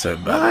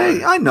episode, by the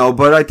way. I know,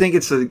 but I think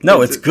it's a...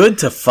 No, it's good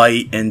to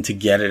fight and to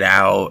get it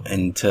out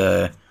and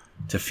to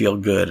feel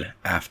good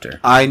after.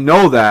 I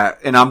know that,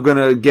 and I'm going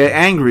to get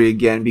angry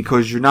again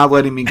because you're not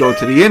letting me go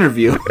to the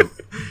interview.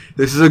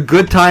 This is a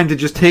good time to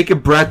just take a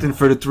breath and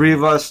for the three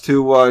of us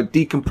to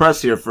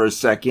decompress here for a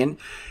second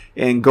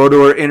and go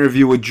to our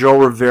interview with Joe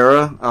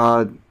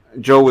Rivera.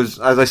 Joe was,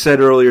 as I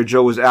said earlier,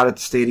 Joe was out at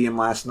the stadium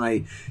last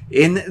night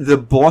in the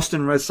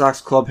Boston Red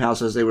Sox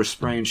clubhouse as they were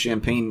spraying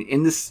champagne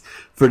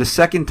for the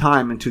second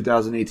time in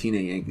 2018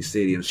 at Yankee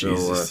Stadium. So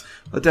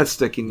let that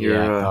stick in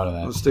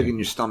your stick in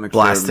your stomach.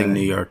 Blasting New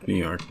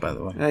York, by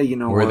the way. Hey, you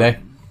know Were what? they?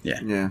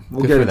 Yeah.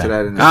 We'll get into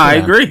that. I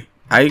agree.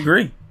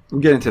 We'll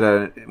get into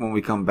that when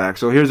we come back.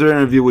 So here's our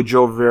interview with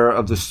Joe Rivera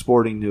of the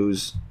Sporting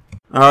News.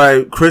 All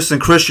right, Chris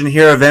and Christian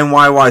here of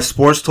NYY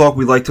Sports Talk.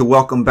 We'd like to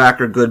welcome back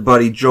our good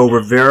buddy Joe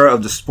Rivera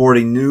of the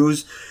Sporting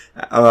News.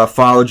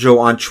 Follow Joe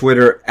on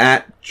Twitter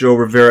at Joe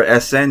Rivera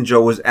SN.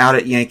 Joe was out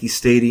at Yankee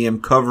Stadium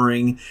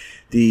covering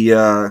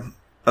the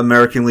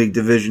American League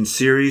Division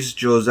Series.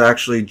 Joe's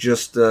actually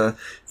just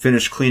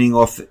finished cleaning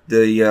off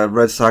the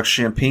Red Sox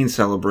champagne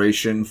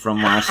celebration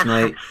from last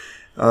night.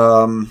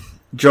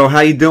 Joe,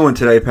 how you doing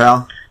today,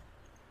 pal?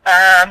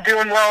 I'm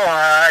doing well.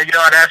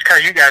 I'd ask how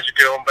you guys are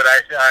doing, but I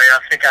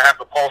think I have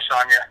the pulse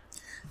on you.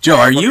 Joe,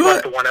 are you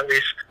the one at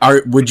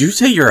least? Would you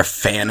say you're a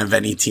fan of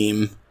any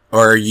team,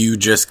 or are you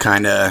just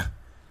kind of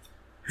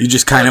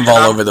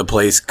all over the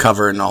place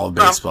covering all of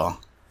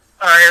baseball?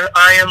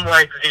 I am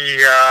like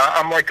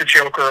I'm like the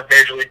Joker of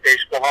Major League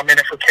Baseball. I'm in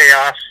it for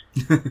chaos.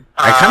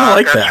 I kind of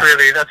like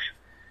that.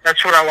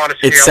 That's what I want to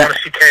see. I want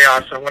to see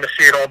chaos. I want to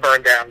see it all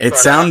burn down. It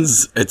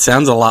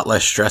sounds a lot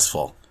less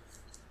stressful.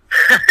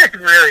 It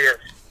really is.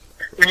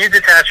 When you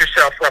detach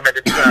yourself from it,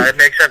 it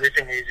makes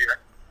everything easier.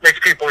 Makes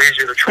people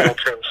easier to troll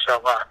too.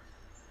 So,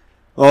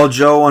 well,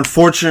 Joe,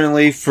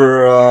 unfortunately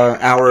for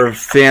our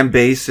fan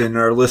base and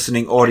our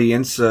listening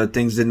audience,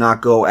 things did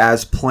not go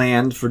as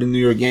planned for the New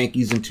York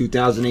Yankees in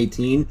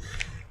 2018.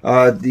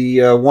 The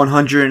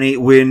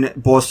 108-win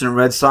Boston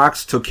Red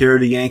Sox took care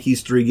of the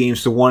Yankees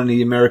 3-1 in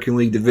the American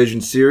League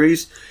Division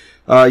Series.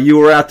 You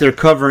were out there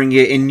covering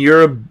it.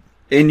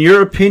 In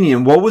your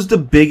opinion, what was the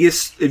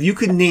biggest, if you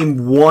could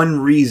name one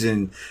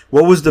reason,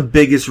 what was the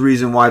biggest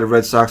reason why the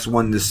Red Sox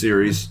won this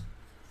series?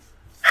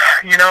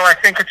 I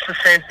think it's the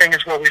same thing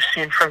as what we've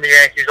seen from the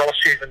Yankees all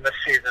season this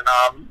season.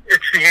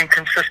 It's the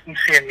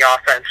inconsistency in the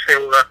offense.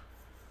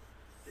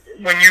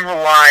 When you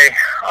rely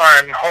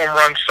on home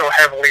runs so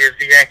heavily as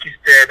the Yankees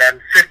did,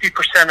 and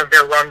 50% of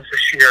their runs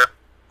this year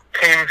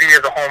came via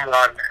the home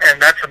run,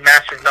 and that's a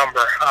massive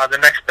number. The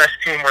next best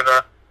team were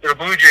the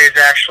Blue Jays,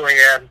 actually,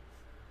 and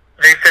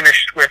they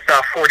finished with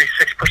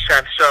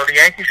 46%. So the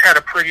Yankees had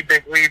a pretty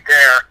big lead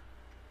there.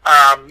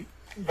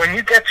 When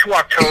you get to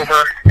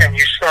October and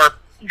you start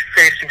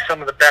facing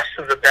some of the best,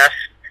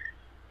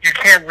 you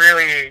can't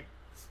really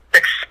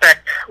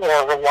expect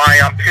or rely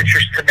on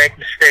pitchers to make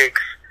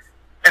mistakes.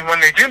 And when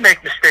they do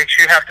make mistakes,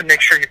 you have to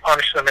make sure you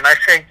punish them. And I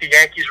think the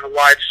Yankees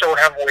relied so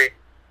heavily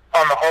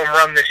on the home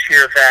run this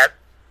year that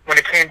when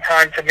it came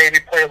time to maybe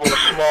play a little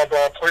small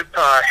ball,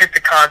 hit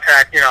the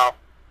contact,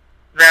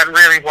 that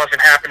really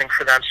wasn't happening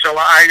for them. So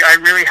I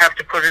really have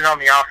to put it on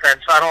the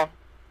offense. I don't,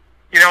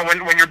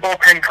 when your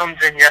bullpen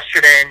comes in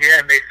yesterday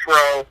and they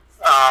throw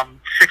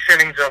 6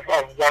 innings of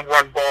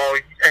one-run ball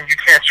and you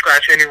can't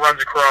scratch any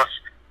runs across,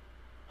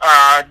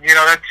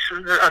 that's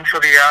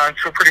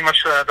until pretty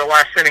much the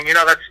last inning.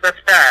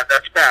 That's bad.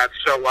 That's bad.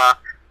 So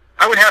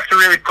I would have to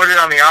really put it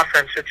on the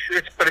offense.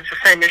 But it's the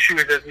same issue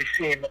as we've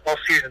seen all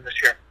season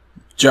this year.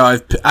 Joe,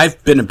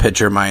 I've been a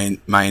pitcher my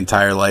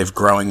entire life,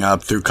 growing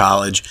up through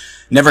college.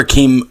 Never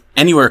came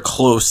anywhere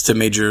close to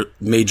major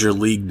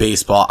league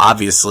baseball,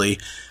 obviously.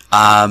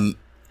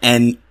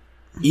 And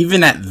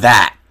even at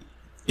that,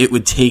 it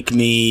would take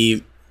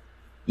me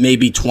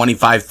maybe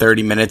 25,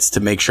 30 minutes to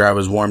make sure I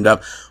was warmed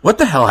up. What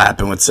the hell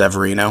happened with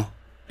Severino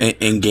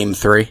in Game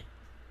 3?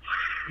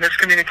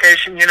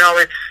 Miscommunication.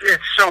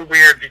 It's so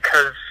weird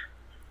because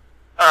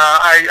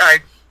I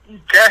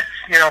guess,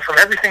 from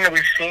everything that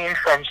we've seen,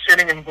 from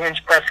sitting in Boone's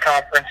press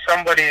conference,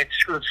 somebody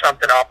screwed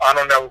something up. I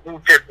don't know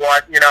who did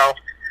what,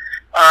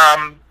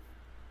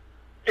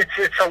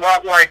 It's a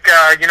lot like,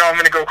 I'm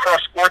going to go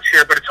cross sports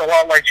here, but it's a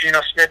lot like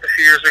Geno Smith a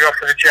few years ago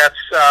for the Jets,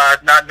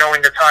 not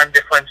knowing the time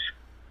difference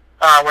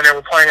when they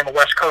were playing on the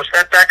West Coast.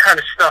 That kind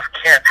of stuff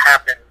can't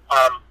happen.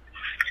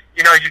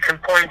 You can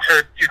point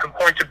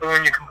to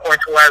Boone, you can point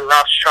to Larry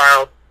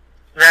Rothschild,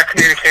 that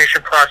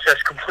communication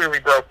process completely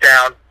broke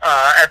down.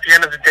 At the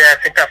end of the day, I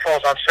think that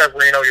falls on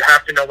Severino. You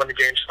have to know when the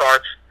game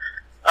starts.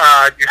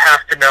 You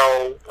have to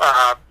know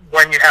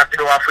when you have to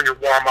go out for your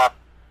warm-up.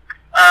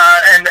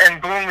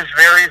 And Boone was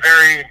very,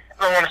 very,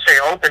 I don't want to say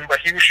open, but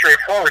he was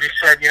straightforward. He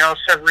said,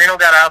 Severino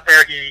got out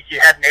there. He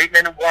had an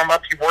 8-minute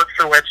warm-up. He worked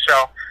through it,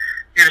 so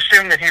you'd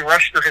assume that he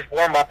rushed through his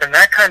warm-up, and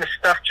that kind of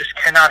stuff just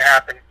cannot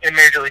happen in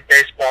Major League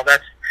Baseball.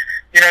 That's,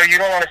 you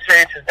don't want to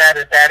say it's as bad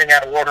as batting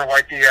out of order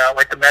like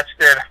the Mets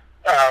did.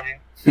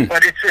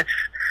 But it's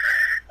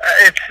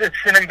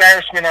an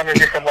embarrassment on a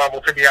different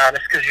level, to be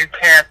honest, because you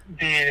can't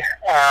be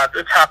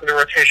the top of the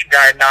rotation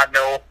guy and not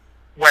know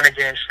when a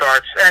game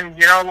starts.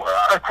 And,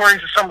 according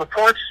to some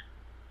reports,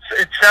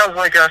 it sounds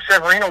like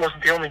Severino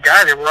wasn't the only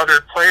guy. There were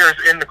other players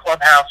in the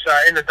clubhouse,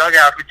 in the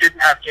dugout, who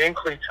didn't have game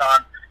cleats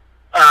on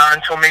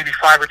until maybe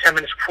 5 or 10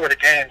 minutes before the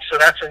game. So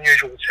that's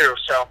unusual, too.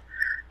 So,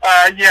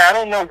 I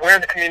don't know where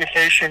the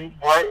communication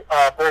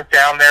broke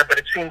down there, but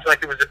it seems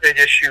like it was a big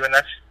issue, and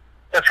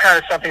that's kind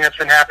of something that's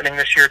been happening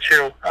this year,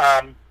 too.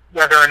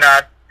 Whether or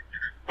not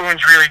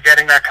Boone's really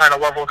getting that kind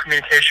of level of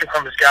communication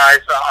from his guys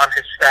on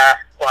his staff.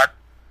 But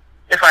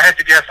if I had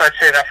to guess, I'd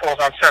say that falls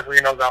on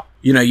Severino, though.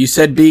 You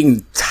said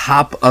being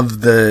top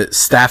of the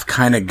staff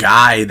kind of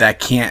guy that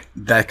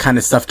kind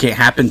of stuff can't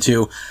happen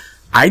to.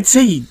 I'd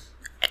say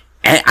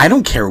I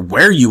don't care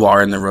where you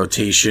are in the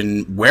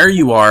rotation, where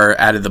you are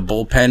out of the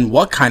bullpen,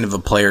 what kind of a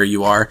player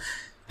you are.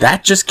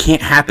 That just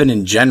can't happen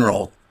in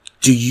general.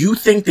 Do you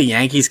think the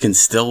Yankees can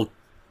still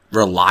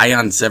rely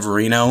on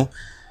Severino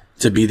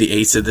to be the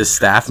ace of this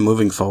staff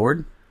moving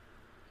forward?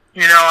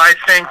 I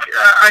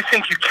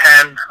think you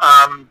can.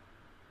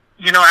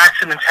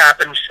 Accidents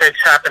happen, mistakes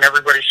happen.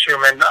 Everybody's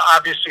human.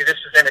 Obviously, this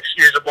is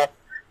inexcusable.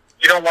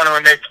 You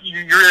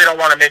really don't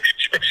want to make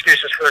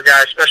excuses for a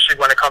guy, especially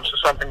when it comes to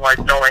something like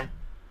knowing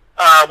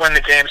when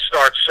the game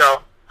starts.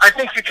 So I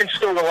think you can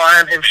still rely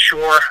on him,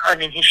 sure. I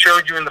mean, he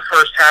showed you in the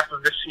first half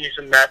of this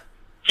season that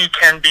he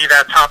can be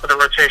that top of the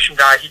rotation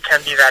guy. He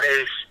can be that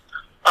ace.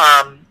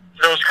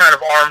 Those kind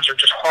of arms are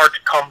just hard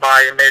to come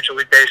by in Major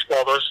League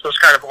Baseball. Those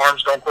kind of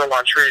arms don't grow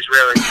on trees,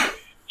 really.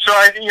 So,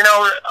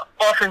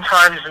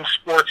 oftentimes in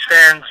sports,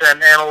 fans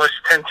and analysts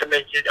tend to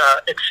make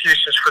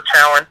excuses for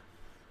talent.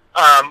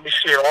 We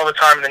see it all the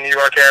time in the New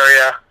York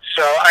area.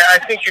 So I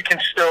think you can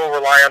still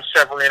rely on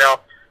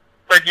Severino.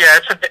 But, yeah,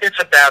 it's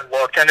a bad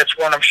look, and it's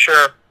one I'm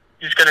sure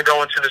he's going to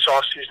go into this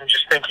offseason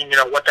just thinking,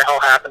 what the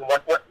hell happened,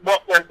 what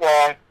went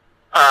wrong.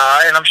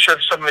 And I'm sure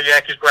some of the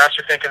Yankees brass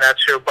are thinking that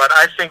too, but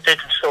I think they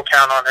can still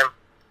count on him,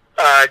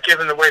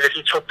 given the way that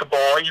he took the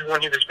ball, even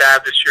when he was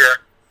bad this year.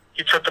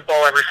 He took the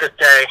ball every fifth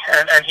day,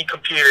 and he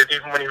competed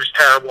even when he was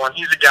terrible. And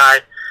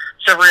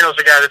Severino's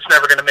a guy that's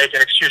never going to make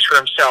an excuse for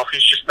himself.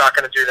 He's just not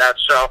going to do that.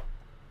 So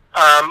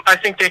I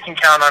think they can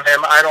count on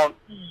him.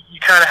 You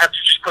kind of have to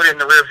just put it in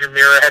the rearview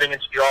mirror heading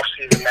into the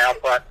offseason now.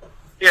 But,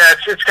 yeah,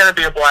 it's going to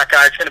be a black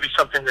eye. It's going to be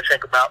something to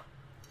think about.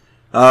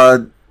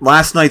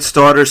 Last night's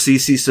starter,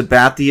 CC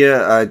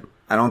Sabathia,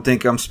 I don't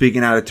think I'm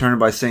speaking out of turn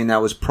by saying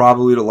that was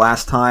probably the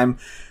last time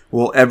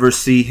we'll ever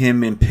see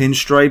him in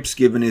pinstripes,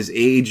 given his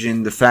age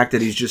and the fact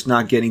that he's just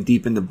not getting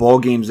deep into ball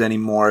games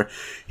anymore.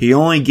 He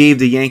only gave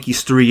the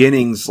Yankees 3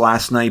 innings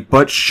last night,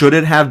 but should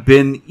it have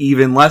been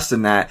even less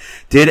than that?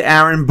 Did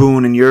Aaron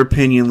Boone, in your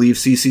opinion, leave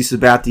CC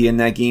Sabathia in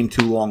that game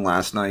too long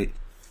last night?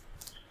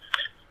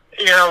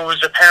 It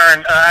was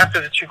apparent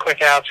after the 2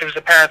 quick outs. It was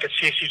apparent that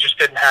CC just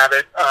didn't have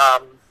it. I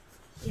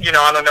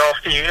don't know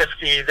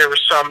if there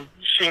was some,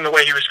 seeing the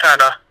way he was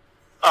kind of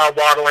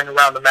waddling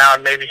around the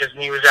mound, maybe his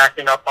knee was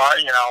acting up on,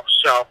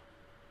 so,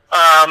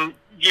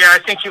 I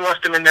think he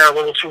left him in there a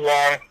little too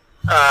long,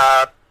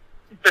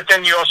 but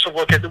then you also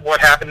look at what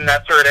happened in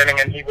that 3rd inning,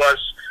 and he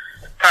was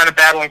kind of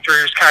battling through,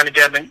 he was kind of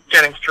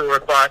getting through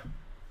it, but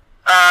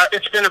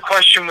it's been a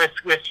question with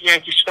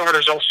Yankee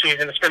starters all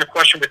season, it's been a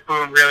question with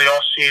Boone really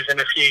all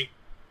season,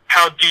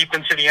 how deep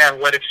into the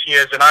analytics he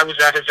is, and I was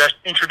at his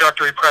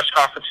introductory press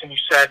conference, and he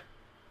said,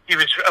 he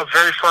was a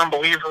very firm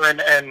believer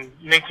in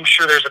making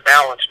sure there's a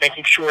balance,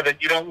 making sure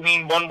that you don't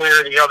lean one way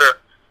or the other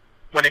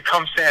when it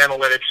comes to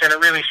analytics. And it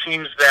really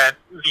seems that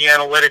the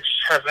analytics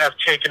have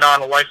taken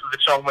on a life of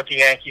its own with the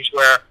Yankees,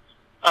 where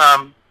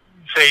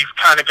they've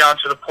kind of gone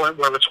to the point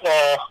where it's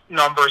all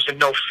numbers and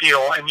no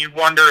feel. And you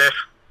wonder if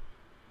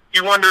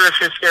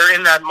they're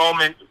in that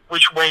moment,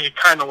 which way it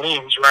kind of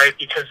leans, right?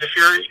 Because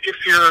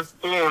if you're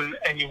Boone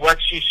and you let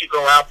CC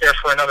go out there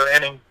for another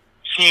inning,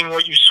 seeing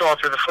what you saw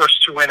through the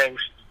first 2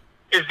 innings,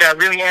 is that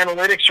really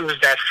analytics, or is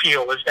that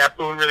feel? Is that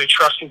Boone really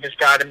trusting his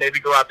guy to maybe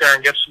go out there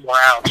and get some more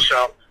outs?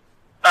 So,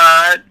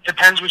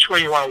 depends which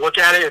way you want to look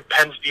at it. It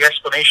depends the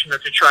explanation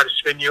that they try to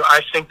spin you.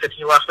 I think that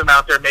he left them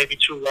out there maybe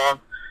too long.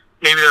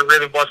 Maybe there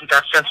really wasn't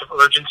that sense of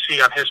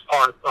urgency on his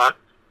part. But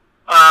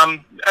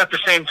at the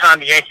same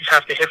time, the Yankees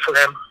have to hit for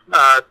him.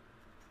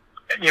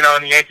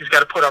 And the Yankees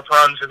got to put up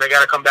runs, and they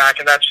got to come back,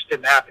 and that just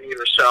didn't happen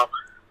either. So,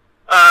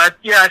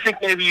 I think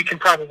maybe you can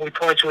probably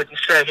point to it and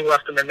say he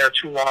left them in there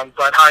too long,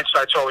 but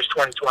hindsight's always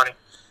 20/20.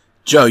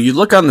 Joe, you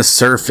look on the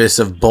surface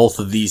of both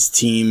of these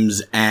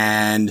teams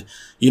and,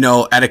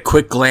 at a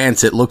quick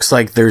glance, it looks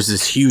like there's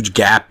this huge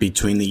gap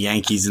between the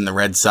Yankees and the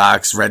Red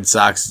Sox. Red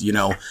Sox,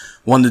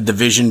 won the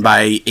division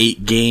by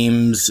 8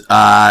 games.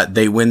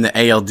 They win the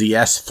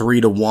ALDS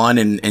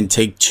 3-1 and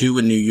take 2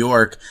 in New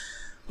York.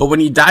 But when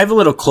you dive a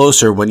little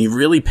closer, when you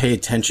really pay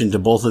attention to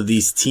both of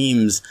these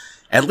teams,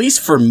 at least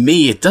for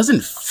me, it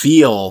doesn't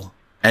feel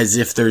as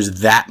if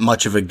there's that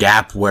much of a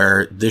gap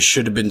where this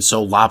should have been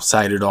so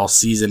lopsided all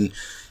season.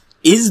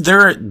 Is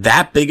there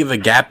that big of a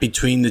gap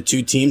between the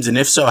two teams? And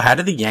if so, how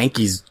do the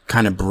Yankees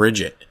kind of bridge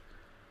it?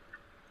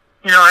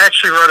 I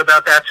actually wrote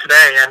about that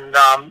today, and,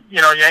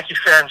 Yankee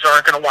fans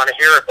aren't going to want to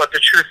hear it, but the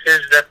truth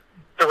is that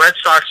the Red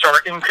Sox are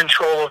in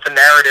control of the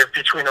narrative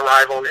between the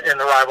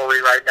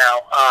rivalry right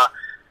now.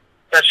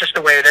 That's just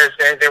the way it is.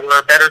 They were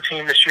a better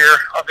team this year,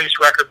 at least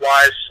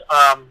record-wise.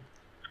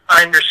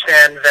 I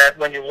understand that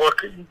when you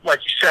look, like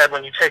you said,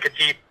 when you take a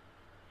deep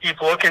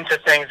look into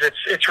things,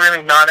 it's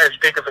really not as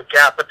big of a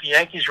gap. But the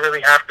Yankees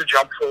really have to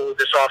jump forward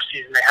this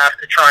offseason. They have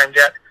to try and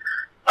get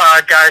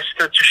guys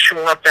to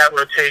shore up that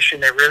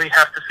rotation. They really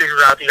have to figure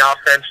out the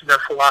offense and their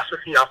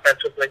philosophy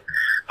offensively.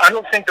 I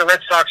don't think the Red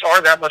Sox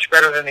are that much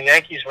better than the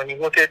Yankees. When you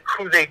look at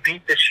who they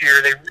beat this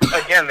year, they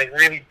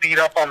really beat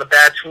up on the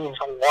bad teams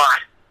a lot.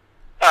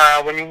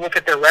 When you look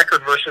at their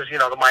record versus,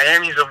 the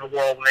Miamis of the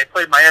world, when they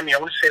played Miami, I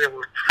want to say they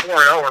were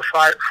 4-0 or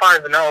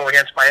 5-0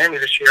 against Miami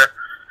this year.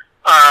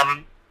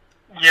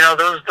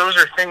 Those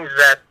are things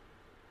that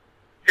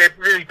they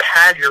really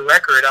pad your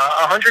record.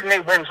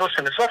 108 wins,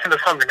 listen, it's nothing to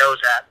thumb your nose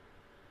at.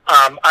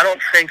 I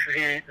don't think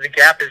the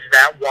gap is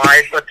that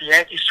wide, but the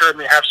Yankees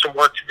certainly have some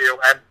work to do.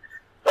 And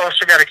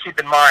also got to keep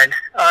in mind,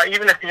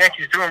 even if the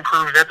Yankees do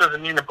improve, that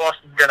doesn't mean that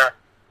Boston's gonna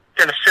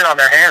sit on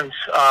their hands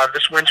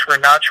this winter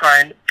and not try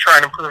and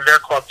improve their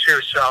club too.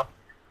 So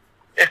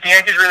if the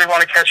Yankees really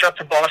want to catch up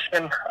to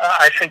Boston,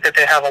 I think that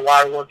they have a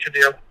lot of work to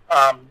do.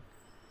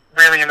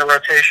 Really in the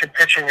rotation,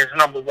 pitching is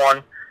number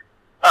one.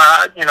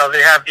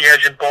 They have the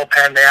edge in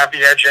bullpen, they have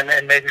the edge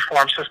in maybe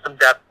farm system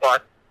depth,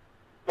 but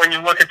when you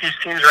look at these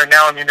teams right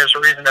now, there's a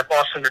reason that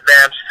Boston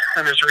advanced,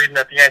 and there's a reason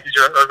that the Yankees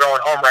are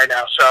going home right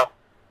now. So,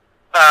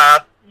 I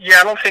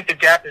don't think the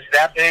gap is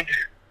that big,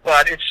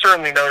 but it's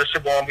certainly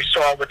noticeable, and we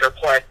saw it with their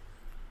play.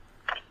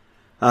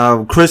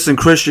 Chris and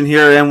Christian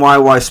here at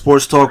NYY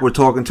Sports Talk. We're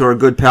talking to our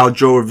good pal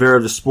Joe Rivera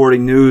of the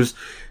Sporting News,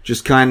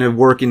 just kind of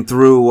working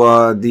through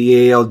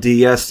the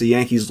ALDS. The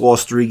Yankees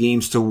lost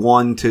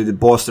 3-1 to the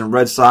Boston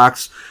Red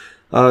Sox.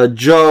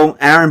 Joe,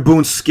 Aaron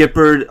Boone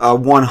skippered a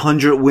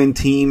 100-win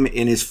team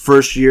in his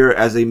first year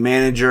as a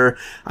manager.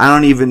 I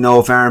don't even know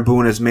if Aaron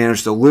Boone has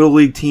managed a Little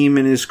League team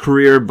in his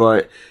career,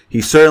 but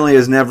he certainly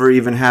has never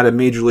even had a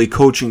major league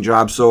coaching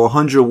job. So a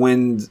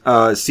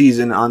 100-win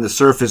season on the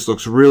surface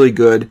looks really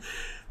good.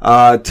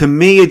 To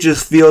me, it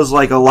just feels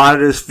like a lot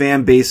of this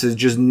fan base has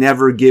just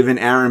never given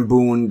Aaron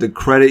Boone the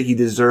credit he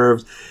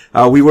deserved.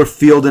 We were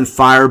fielding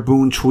fire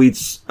Boone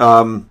tweets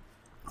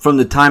from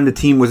the time the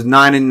team was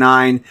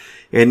 9-9.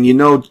 And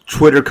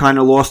Twitter kind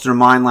of lost their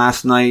mind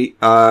last night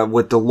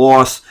with the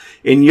loss.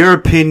 In your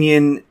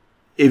opinion,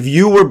 if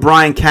you were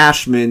Brian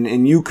Cashman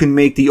and you can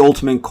make the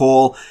ultimate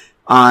call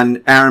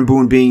on Aaron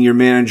Boone being your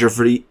manager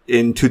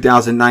in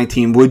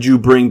 2019, would you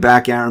bring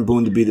back Aaron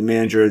Boone to be the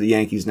manager of the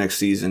Yankees next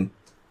season?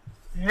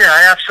 Yeah,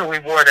 I absolutely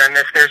would. And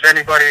if there's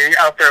anybody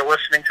out there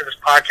listening to this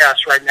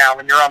podcast right now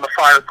and you're on the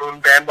Fire Boone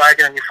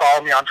bandwagon and you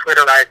follow me on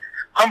Twitter, I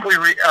humbly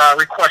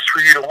request for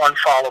you to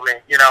unfollow me.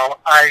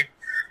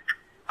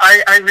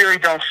 I really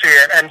don't see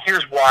it, and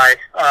here's why.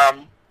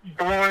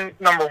 Boone,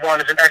 number one,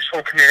 is an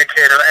excellent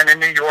communicator, and in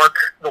New York,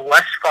 the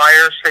less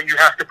fires that you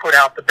have to put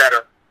out, the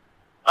better.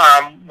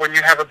 When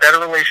you have a better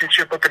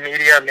relationship with the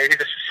media, maybe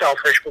this is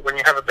selfish, but when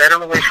you have a better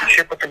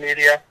relationship with the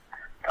media,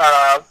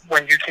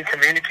 when you can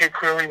communicate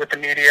clearly with the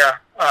media,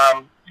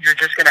 you're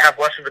just going to have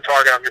less of a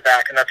target on your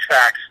back, and that's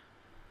facts.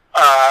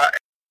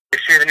 You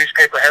see the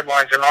newspaper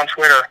headlines and on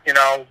Twitter,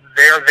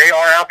 they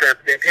are out there.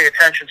 They pay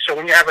attention. So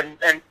when you have a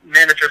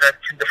manager that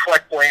can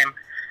deflect blame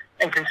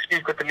and can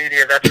speak with the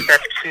media, that's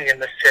key in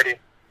this city.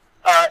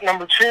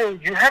 Number two,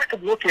 you have to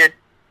look at,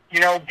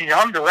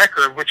 beyond the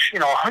record, which,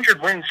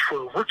 100 wins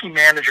for a rookie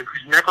manager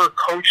who's never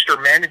coached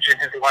or managed in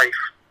his life.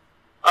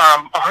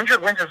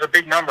 100 wins is a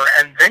big number.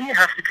 And then you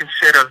have to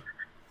consider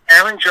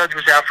Aaron Judge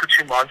was out for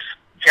 2 months.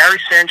 Gary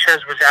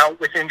Sanchez was out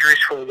with injuries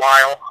for a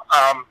while.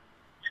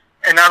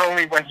 And not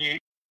only when he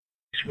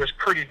was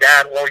pretty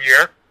bad all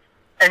year,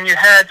 and you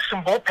had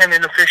some bullpen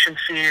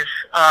inefficiencies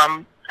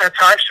at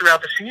times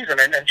throughout the season,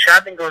 and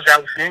Chapman goes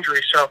out with an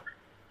injury. So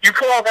you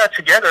put all that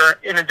together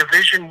in a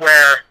division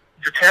where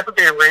the Tampa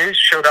Bay Rays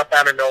showed up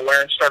out of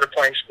nowhere and started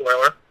playing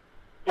spoiler,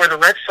 where the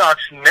Red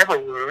Sox never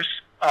lose.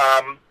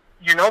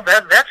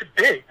 That's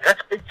big.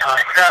 That's big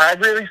time. I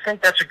really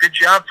think that's a good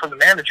job from the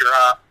manager.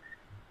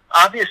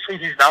 Obviously,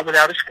 he's not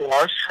without his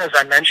flaws. As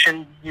I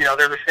mentioned,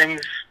 there were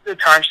things at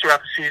times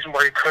throughout the season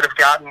where he could have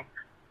gotten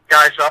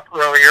guys up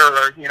earlier,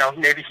 or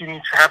maybe he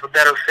needs to have a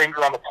better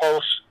finger on the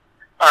pulse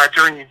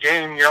during the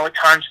game. At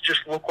times it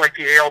just looked like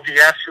the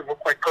ALDS, it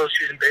looked like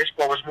postseason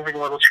baseball was moving a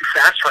little too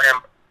fast for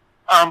him.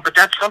 But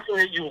that's something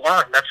that you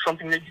learn. That's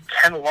something that you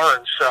can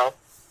learn. So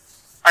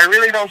I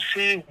really don't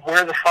see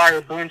where the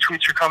fire Boone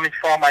tweets are coming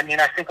from. I mean,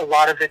 I think a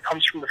lot of it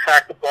comes from the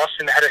fact that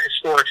Boston had a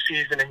historic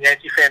season and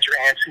Yankee fans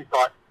are antsy,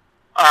 but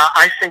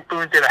I think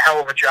Boone did a hell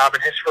of a job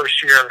in his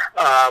first year.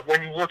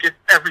 When you look at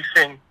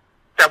everything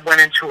that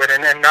went into it,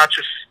 and not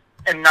just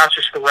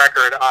the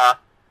record,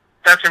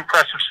 that's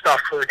impressive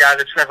stuff for a guy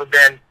that's never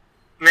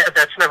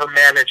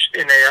managed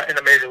in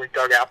a major league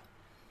dugout.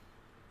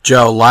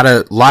 Joe, a lot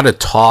of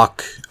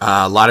talk,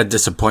 a lot of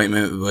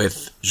disappointment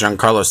with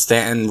Giancarlo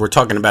Stanton. We're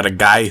talking about a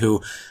guy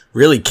who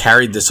really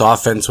carried this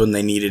offense when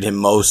they needed him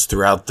most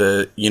throughout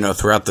the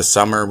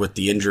summer with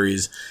the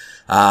injuries.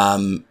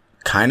 He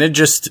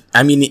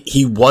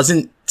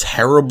wasn't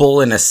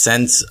terrible in a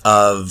sense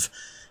of,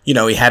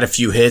 he had a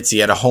few hits, he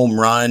had a home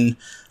run.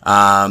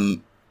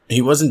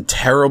 He wasn't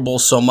terrible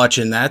so much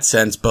in that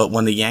sense, but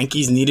when the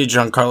Yankees needed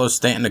Giancarlo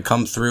Stanton to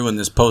come through in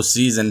this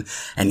postseason,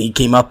 and he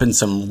came up in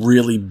some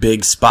really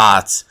big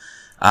spots,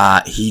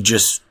 he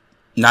just,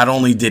 not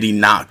only did he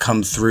not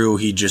come through,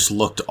 he just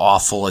looked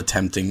awful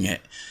attempting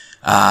it.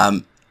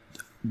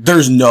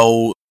 There's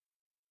no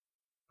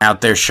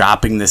out there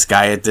shopping this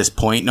guy at this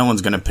point. No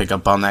one's going to pick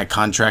up on that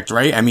contract,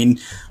 right? I mean,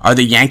 are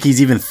the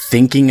Yankees even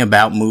thinking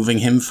about moving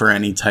him for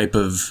any type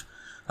of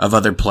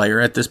other player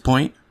at this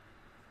point?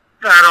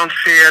 I don't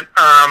see it,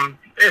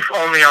 if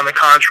only on the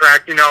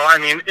contract. I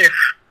mean, if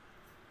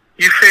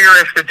you figure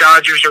if the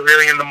Dodgers are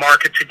really in the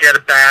market to get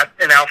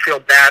an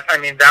outfield bat, I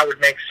mean, that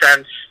would make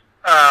sense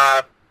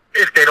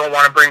if they don't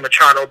want to bring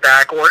Machado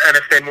back, and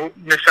if they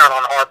miss out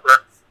on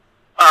Harper.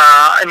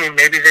 I mean,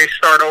 maybe they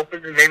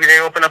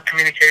open up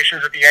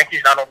communications with the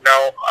Yankees. I don't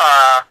know.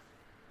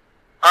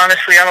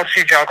 Honestly, I don't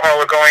see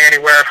Giancarlo going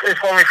anywhere,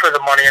 if only for the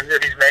money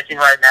that he's making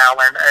right now,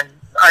 and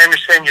I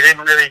understand you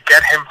didn't really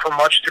get him for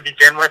much to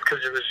begin with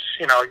because it was,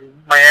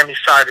 Miami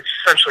side. It's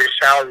essentially a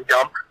salary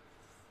dump.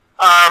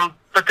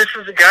 But this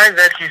is a guy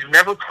that he's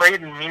never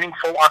played in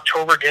meaningful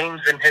October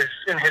games in his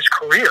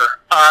career,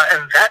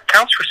 and that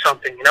counts for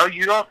something.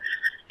 You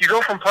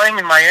go from playing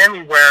in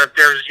Miami where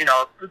there's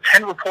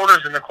 10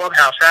 reporters in the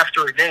clubhouse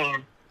after a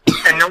game,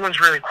 and no one's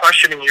really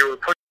questioning you.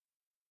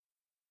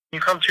 You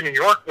come to New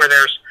York where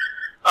there's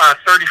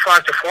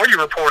 35 to 40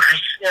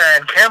 reporters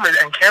and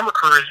camera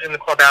crews in the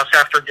clubhouse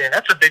after a game.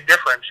 That's a big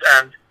difference.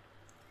 And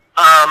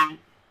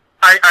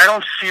I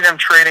don't see them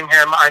trading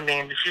him. I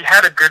mean, he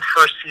had a good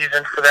first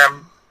season for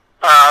them.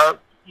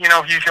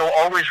 He'll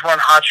always run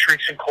hot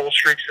streaks and cold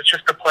streaks. It's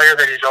just the player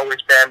that he's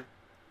always been.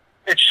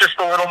 It's just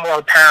a little more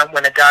apparent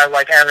when a guy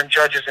like Aaron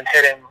Judge isn't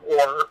hitting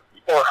or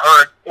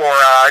hurt or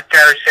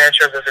Gary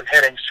Sanchez isn't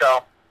hitting.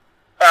 So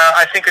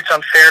I think it's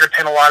unfair to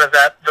pin a lot of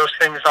those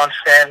things on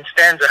Stan.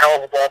 Stan's a hell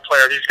of a ball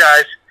player. These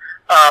guys,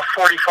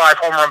 45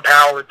 home run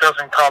power,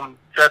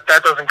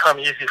 that doesn't come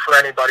easy for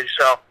anybody.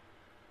 So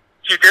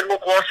he did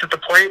look lost at the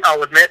plate.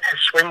 I'll admit his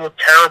swing looked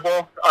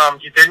terrible.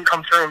 He didn't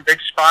come through in big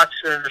spots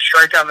in the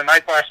strikeout in the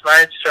night last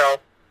night. So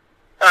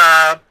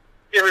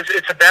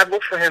it's a bad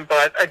look for him.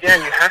 But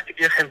again, you have to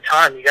give him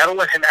time. You got to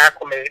let him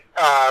acclimate.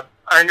 I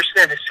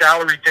understand his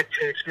salary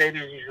dictates maybe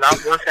he's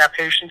not worth that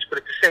patience, but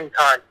at the same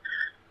time,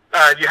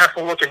 you have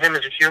to look at him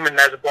as a human,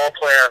 as a ball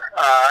player,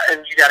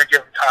 and you got to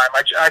give him time.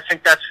 I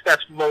think that's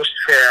most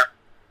fair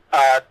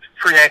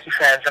for Yankee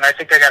fans, and I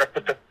think they got to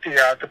put the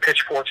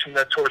pitchforks and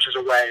the torches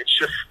away. It's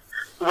just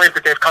the way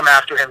that they've come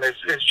after him is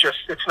just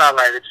it's not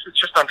right. It's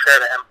just unfair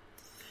to him.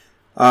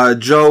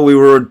 Joe, we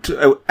were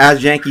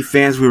as Yankee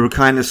fans, we were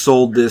kind of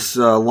sold this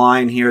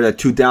line here that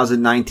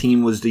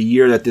 2019 was the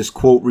year that this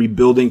quote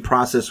rebuilding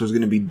process was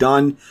going to be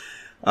done.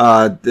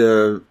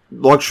 The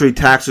luxury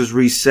tax was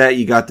reset.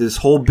 You got this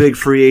whole big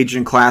free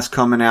agent class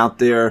coming out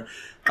there,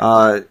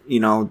 that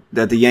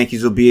the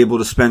Yankees will be able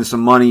to spend some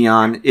money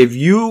on. If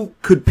you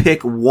could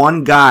pick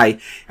one guy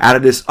out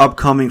of this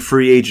upcoming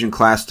free agent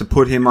class to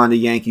put him on the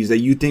Yankees that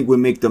you think would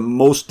make the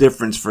most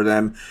difference for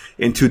them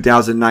in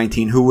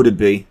 2019, who would it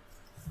be?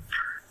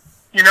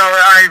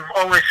 I've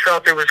always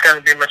felt it was going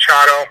to be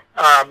Machado.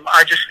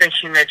 I just think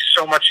he makes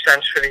so much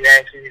sense for the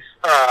Yankees.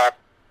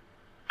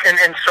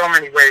 In so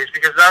many ways,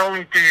 because not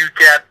only do you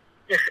get,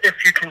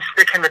 if you can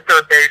stick him at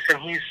third base, and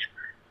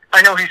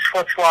I know he's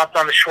flip-flopped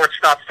on the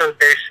shortstop third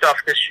base stuff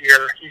this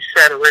year. He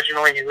said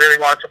originally he really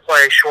wanted to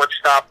play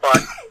shortstop,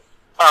 but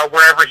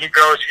wherever he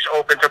goes, he's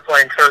open to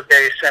playing third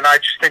base, and I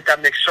just think that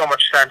makes so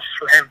much sense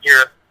for him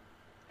here.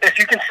 If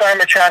you can sign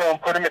Machado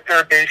and put him at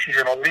third base, he's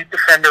an elite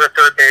defender at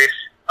third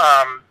base.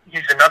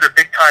 He's another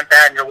big-time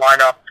bat in your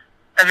lineup.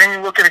 And then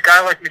you look at a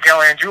guy like Miguel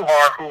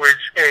Andujar, who is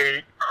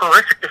a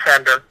horrific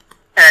defender,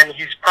 and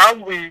he's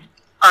probably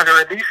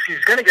at least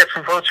he's going to get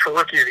some votes for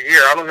Rookie of the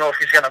Year. I don't know if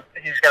he's going to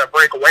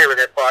break away with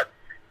it, but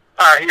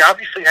he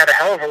obviously had a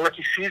hell of a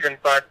rookie season.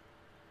 But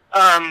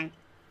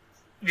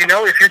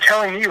if you're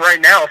telling me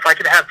right now, if I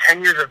could have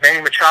 10 years of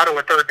Manny Machado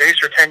at third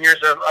base or 10 years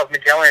of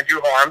Miguel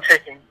Andujar, I'm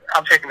taking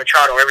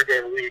Machado every day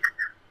of the week.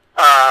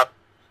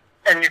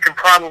 And you can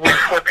probably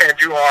flip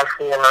Andujar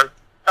for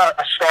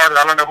a starter.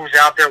 I don't know who's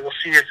out there. We'll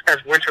see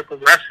as winter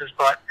progresses,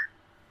 but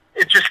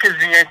it just gives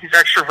the Yankees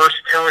extra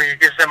versatility. It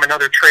gives them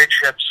another trade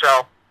chip.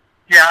 So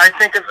Yeah, I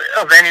think of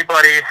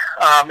anybody,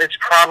 it's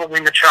probably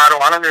Machado.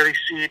 I don't really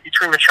see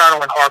between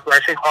Machado and Harper. I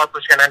think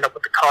Harper's going to end up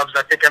with the Cubs.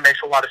 I think that makes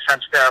a lot of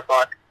sense there.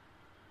 But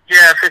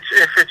yeah,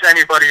 if it's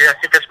anybody, I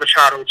think it's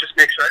Machado. It just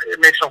makes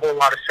a whole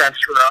lot of sense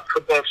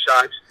for both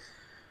sides.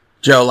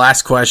 Joe,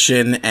 last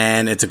question,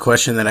 and it's a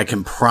question that I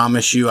can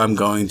promise you I'm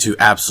going to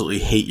absolutely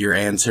hate your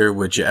answer,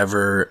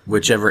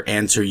 whichever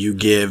answer you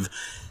give.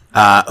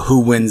 Who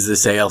wins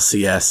this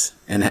ALCS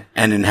and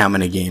in how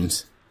many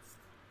games?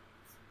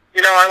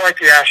 You know, I like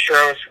the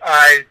Astros.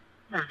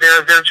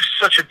 They're just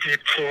such a deep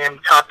team,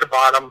 top to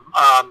bottom.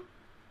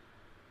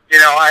 You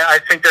know, I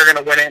think they're going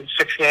to win it in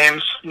 6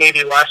 games,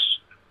 maybe less.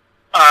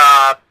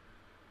 I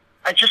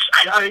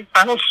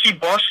don't see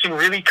Boston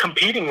really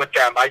competing with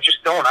them. I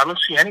just don't. I don't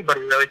see anybody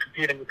really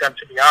competing with them,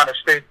 to be honest.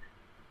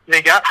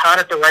 They got hot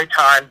at the right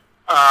time.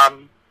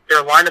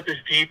 Their lineup is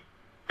deep.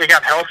 They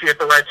got healthy at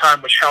the right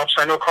time, which helps.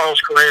 I know Carlos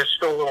Correa is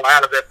still a little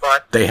out of it,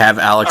 but they have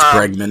Alex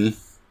Bregman.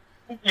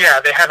 Yeah,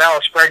 they have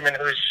Alex Bregman,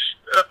 who's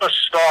a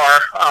star.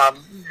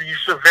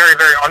 He's a very,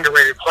 very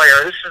underrated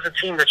player. This is a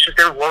team that's just,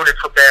 they're loaded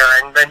for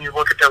bear. And then you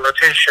look at their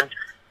rotation,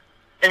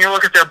 and you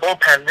look at their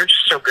bullpen. They're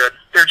just so good.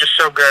 They're just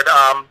so good.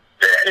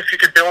 If you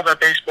could build a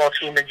baseball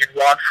team that you'd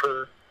want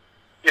for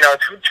a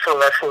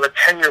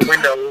 10-year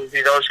window, it would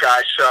be those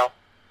guys. So,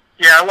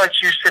 yeah, I like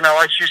Houston. I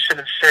like Houston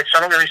in 6. I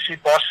don't really see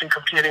Boston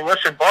competing.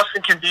 Listen,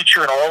 Boston can beat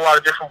you in a whole lot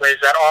of different ways.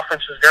 That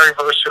offense is very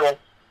versatile.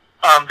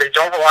 They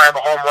don't rely on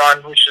the home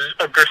run, which is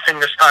a good thing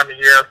this time of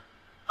year.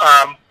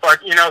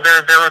 But, you know,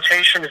 their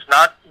rotation is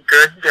not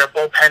good. Their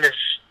bullpen is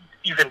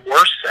even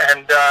worse.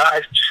 And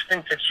I just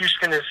think that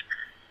Houston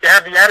they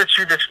have the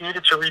attitude that's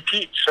needed to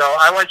repeat. So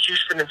I like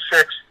Houston in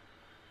 6.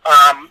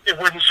 It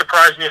wouldn't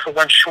surprise me if it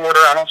went shorter.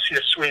 I don't see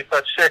a sweep,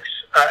 but 6,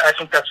 I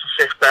think that's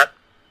a safe bet.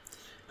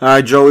 All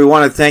right, Joe, we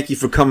want to thank you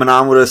for coming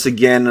on with us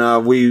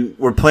again. We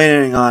were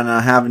planning on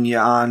having you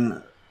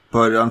on,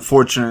 but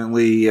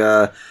unfortunately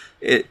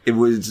it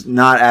was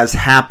not as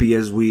happy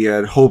as we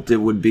had hoped it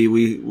would be.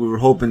 We were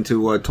hoping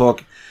to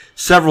talk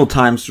several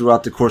times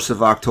throughout the course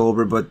of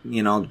October, but,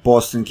 you know,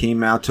 Boston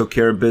came out, took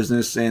care of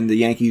business, and the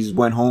Yankees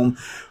went home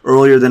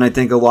earlier than I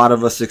think a lot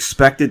of us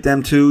expected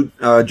them to.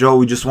 Joe,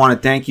 we just want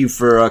to thank you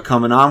for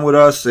coming on with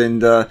us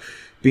and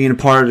being a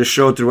part of the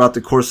show throughout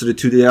the course of the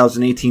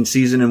 2018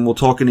 season, and we'll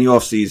talk in the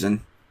off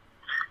season.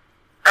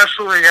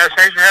 Absolutely, guys.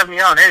 Thanks for having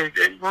me on. Hey,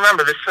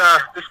 remember, this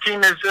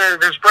team is,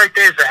 there's bright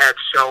days ahead,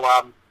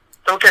 so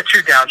don't get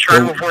too down. Try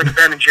to avoid the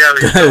Ben and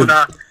Jerry's.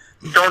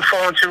 Don't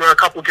fall into a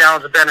couple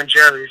gallons of Ben and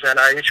Jerry's and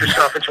get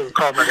yourself into a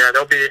coma there.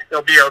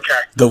 They'll be okay.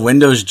 The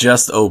window's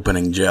just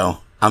opening,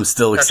 Joe. I'm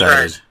still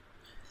excited. Right.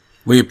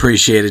 We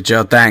appreciate it,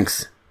 Joe.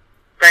 Thanks.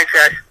 Thanks,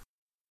 guys.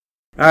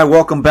 All right,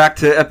 welcome back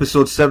to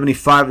episode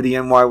 75 of the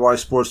NYY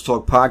Sports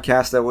Talk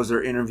podcast. That was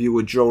our interview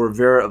with Joe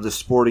Rivera of the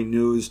Sporting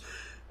News.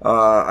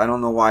 I don't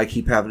know why I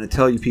keep having to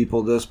tell you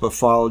people this, but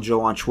follow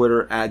Joe on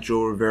Twitter at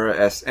Joe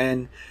Rivera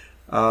SN.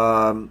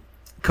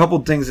 Couple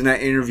things in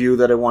that interview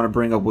that I want to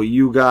bring up with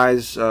you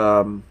guys.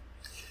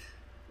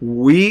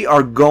 We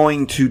are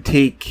going to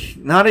take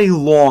not a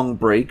long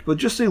break, but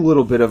just a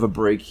little bit of a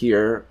break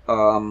here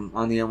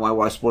on the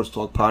NYY Sports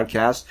Talk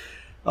podcast.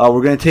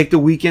 We're going to take the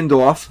weekend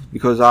off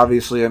because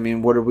obviously, I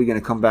mean, what are we going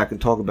to come back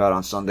and talk about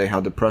on Sunday? How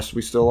depressed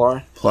we still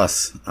are?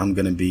 Plus, I'm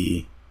going to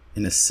be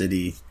in a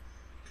city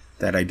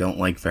that I don't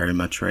like very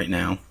much right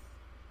now,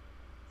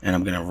 and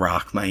I'm going to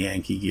rock my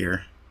Yankee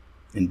gear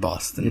in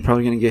Boston. You're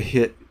probably going to get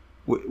hit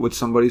with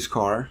somebody's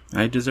car.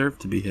 I deserve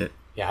to be hit.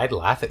 Yeah, I'd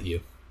laugh at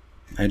you.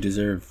 I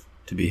deserve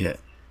to be hit.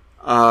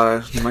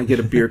 You might get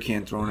a beer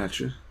can thrown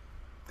at you.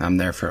 I'm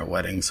there for a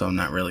wedding, so I'm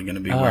not really going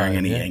to be wearing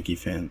any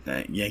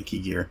Yankee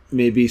gear.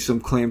 Maybe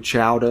some clam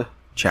chowder.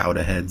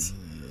 Chowder heads.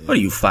 What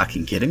are you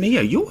fucking kidding me?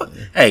 Are you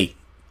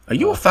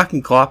a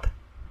fucking cop?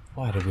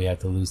 Why did we have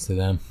to lose to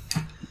them?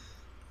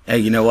 Hey,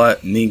 you know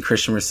what? Me and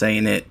Christian were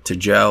saying it to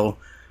Joe.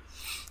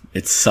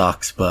 It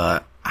sucks,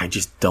 but I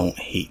just don't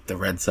hate the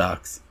Red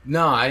Sox.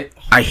 No, I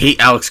hate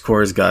Alex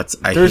Cora's guts.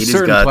 I hate his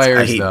guts.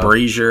 I hate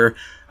Brazier.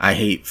 I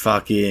hate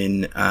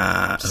fucking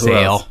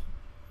Sale.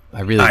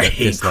 I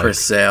hate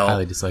Chris Sale. I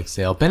really dislike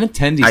Sale.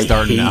 Benintendi's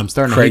starting. I'm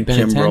starting Craig to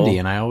hate Benintendi, Kimbrell.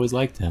 and I always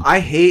liked him. I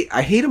hate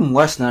him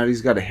less now that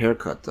he's got a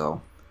haircut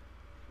though.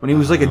 When he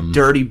was like a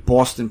dirty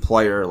Boston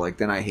player, like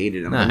then I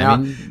hated him.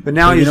 But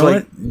now he's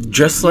like,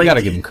 just like,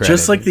 gotta give him credit.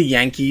 Just like the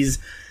Yankees.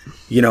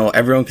 You know,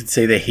 everyone could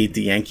say they hate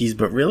the Yankees,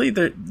 but really,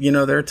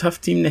 they're a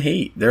tough team to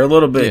hate. They're a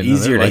little bit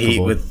easier to hate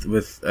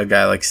with a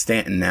guy like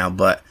Stanton now,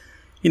 but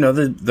you know,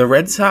 the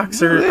Red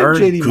Sox are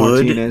good.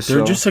 Martinez,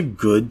 they're just a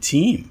good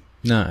team.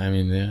 No, I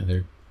mean,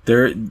 yeah,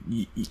 they're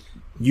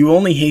you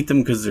only hate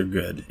them because they're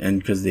good and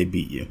because they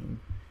beat you.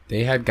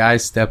 They had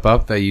guys step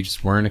up that you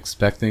just weren't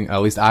expecting.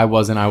 At least I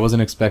wasn't. I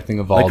wasn't expecting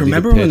Evaldi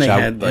remember to pitch. when they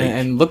had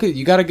and look at,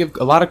 you got to give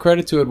a lot of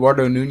credit to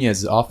Eduardo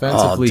Nunez.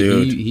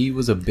 Offensively, he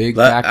was a big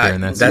factor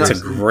in that. That's a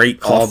great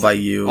call by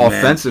you.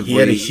 Offensively,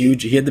 man.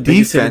 He had the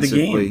biggest hit of the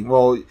game.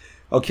 Well,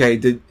 okay,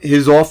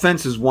 his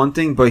offense is one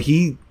thing, but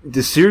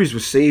the series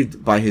was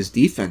saved by his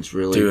defense,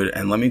 really, dude.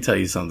 And let me tell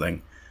you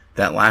something.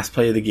 That last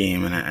play of the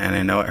game, and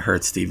I know it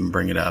hurts to even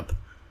bring it up,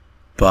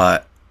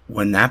 But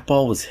when that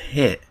ball was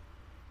hit,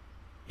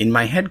 in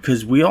my head,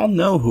 because we all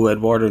know who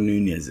Eduardo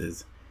Nunez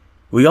is.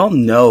 We all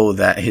know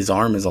that his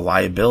arm is a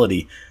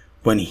liability.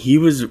 When he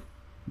was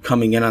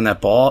coming in on that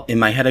ball, in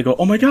my head I go,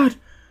 oh my God,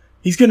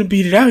 he's going to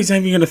beat it out. He's not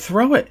even going to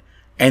throw it.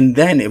 And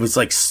then it was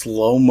like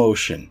slow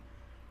motion.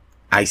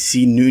 I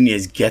see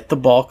Nunez get the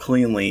ball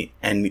cleanly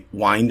and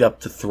wind up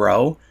to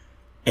throw.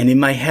 And in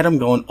my head I'm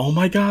going, oh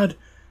my God,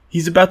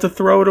 he's about to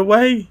throw it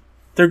away.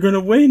 They're going to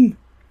win.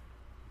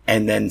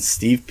 And then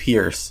Steve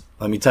Pierce,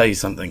 let me tell you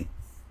something.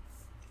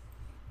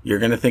 You're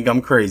going to think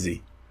I'm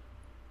crazy.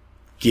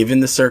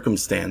 Given the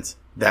circumstance,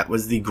 that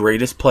was the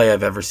greatest play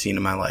I've ever seen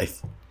in my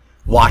life.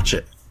 Watch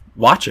it.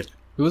 Watch it.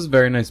 It was a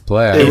very nice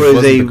play. It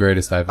wasn't the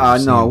greatest I've ever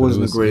seen. No, it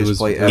wasn't the greatest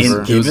play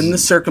ever. Given the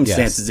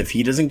circumstances, if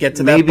he doesn't get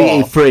to that maybe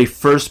ball... for a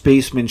first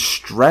baseman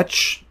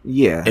stretch,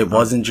 yeah. It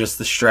wasn't just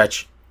the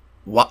stretch.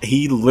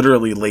 He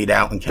literally laid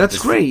out and kept That's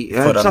his great.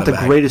 foot That's on not the the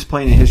bag. greatest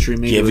play in the history of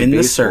Major League Given the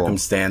Baseball.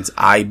 circumstance,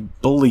 I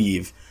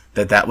believe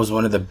that was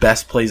one of the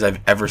best plays I've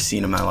ever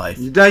seen in my life.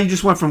 Now you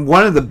just went from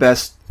one of the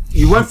best.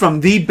 You went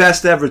from the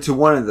best ever to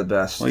one of the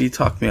best. Well, you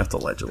talked me off the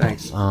ledge a little.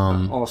 Thanks.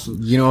 Awesome.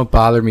 You know what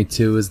bothered me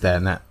too is that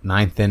in that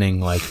ninth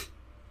inning, like,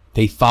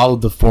 they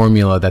followed the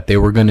formula that they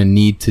were going to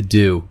need to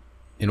do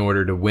in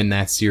order to win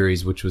that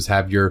series, which was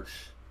have your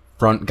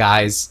front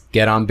guys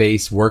get on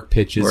base, work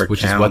pitches,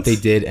 which is what they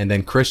did. And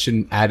then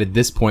Christian added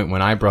this point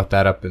when I brought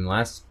that up in the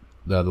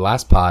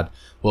last pod.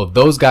 Well, if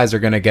those guys are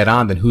going to get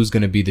on, then who's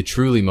going to be the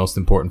truly most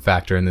important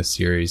factor in this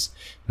series?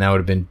 And that would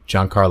have been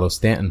Giancarlo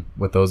Stanton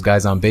with those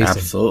guys on base.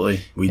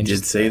 Absolutely. We And did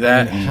just- say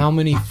that. I mean, how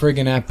many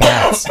friggin'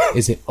 at-bats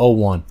is it?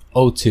 0-1,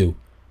 0-2,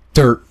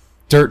 dirt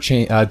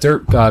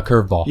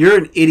curveball. You're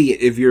an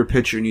idiot if you're a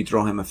pitcher and you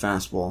throw him a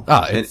fastball.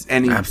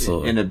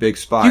 Absolutely. In a big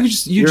spot.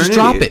 You just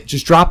drop it.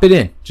 Just drop it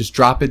in. Just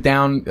drop it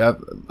down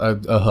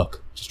a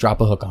hook. Just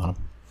drop a hook on him.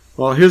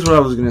 Well, here's what I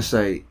was going to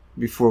say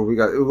before we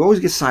always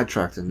get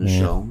sidetracked in this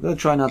show. We're going to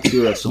try not to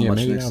do that so much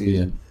maybe next that'll be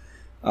season.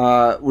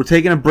 We're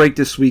taking a break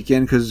this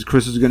weekend because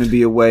Chris is going to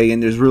be away,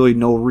 and there's really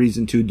no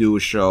reason to do a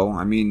show.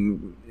 I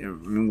mean,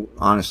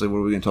 honestly, what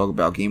are we going to talk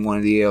about? Game 1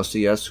 of the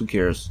ALCS? Who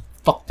cares?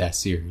 Fuck that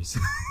series.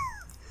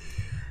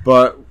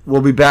 But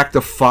we'll be back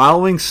the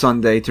following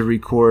Sunday to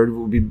record.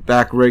 We'll be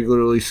back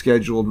regularly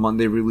scheduled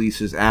Monday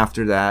releases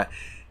after that.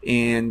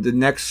 And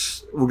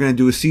we're going to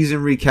do a season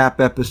recap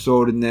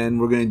episode, and then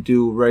we're going to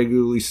do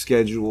regularly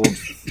scheduled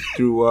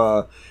through,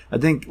 I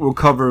think we'll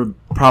cover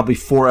probably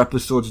 4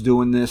 episodes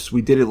doing this.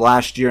 We did it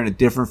last year in a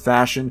different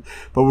fashion,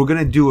 but we're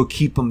going to do a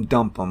keep 'em,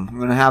 dump 'em. I'm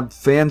going to have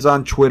fans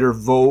on Twitter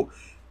vote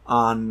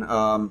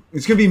on,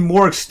 it's going to be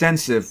more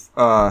extensive,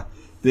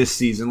 this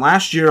season.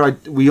 Last year,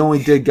 we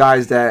only did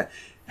guys that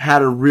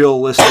had a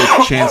realistic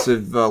chance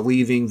of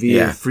leaving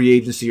via free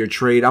agency or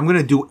trade. I'm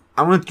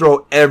gonna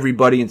throw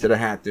everybody into the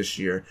hat this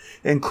year,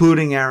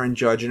 including Aaron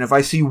Judge. And if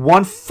I see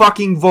one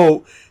fucking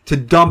vote to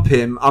dump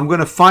him, I'm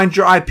gonna find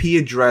your IP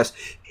address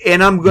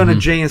and I'm gonna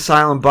Jay and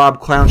Silent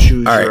Bob clown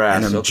shoes All right, your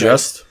ass. and I'm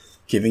just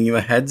giving you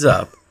a heads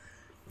up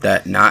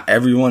that not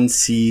everyone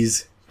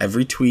sees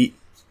every tweet.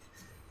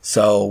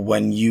 So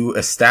when you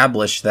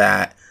establish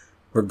that,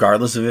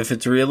 regardless of if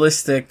it's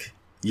realistic,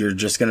 you're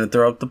just gonna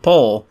throw up the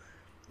poll.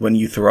 When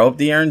you throw up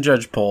the Aaron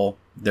Judge poll,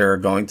 there are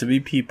going to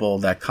be people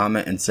that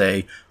comment and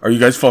say, are you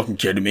guys fucking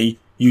kidding me?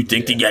 You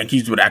think the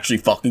Yankees would actually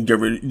fucking get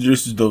rid of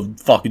this? Is the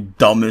fucking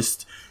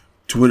dumbest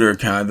Twitter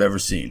account I've ever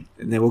seen.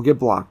 And they will get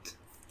blocked.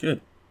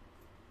 Good.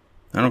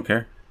 I don't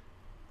care.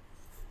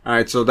 All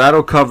right, so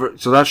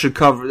that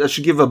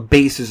should give a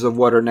basis of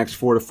what our next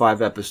 4 to 5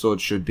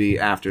 episodes should be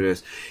after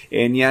this.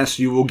 And yes,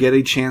 you will get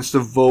a chance to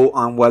vote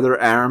on whether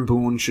Aaron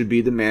Boone should be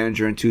the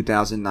manager in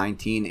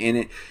 2019.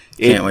 And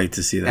Can't wait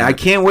to see that. I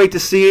can't wait to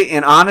see it.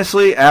 And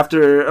honestly,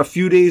 after a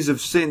few days of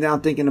sitting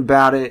down thinking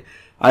about it,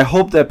 I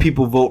hope that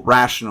people vote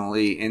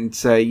rationally and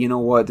say, you know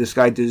what, this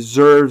guy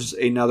deserves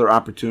another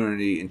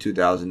opportunity in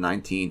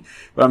 2019.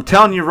 But I'm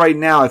telling you right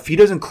now, if he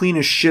doesn't clean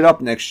his shit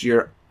up next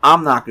year,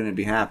 I'm not going to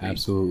be happy.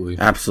 Absolutely.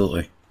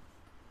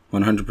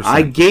 100%.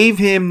 I gave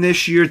him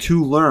this year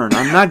to learn.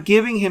 I'm not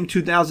giving him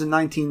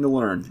 2019 to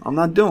learn. I'm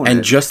not doing it.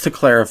 And just to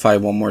clarify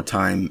one more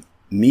time,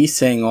 me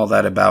saying all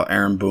that about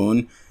Aaron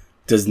Boone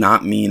does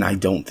not mean I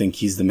don't think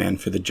he's the man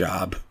for the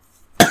job.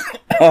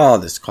 Oh,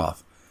 this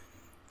cough.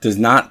 Does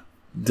not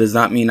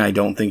mean I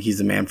don't think he's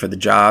the man for the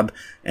job,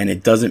 and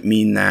it doesn't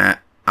mean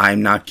that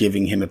I'm not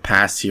giving him a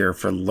pass here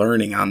for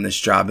learning on this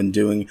job and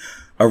doing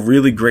a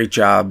really great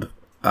job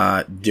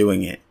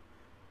doing it.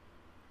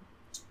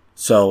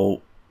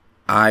 So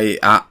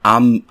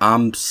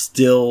I'm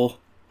still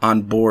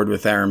on board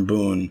with Aaron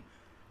Boone,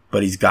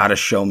 but he's got to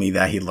show me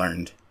that he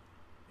learned.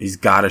 He's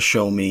got to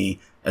show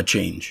me a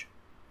change.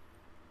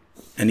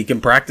 And he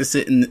can practice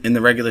it in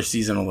the regular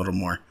season a little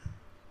more.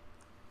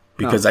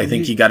 Because I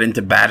think he got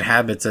into bad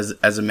habits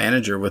as a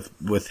manager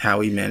with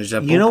how he managed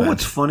that bullpen. You know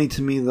what's funny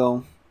to me,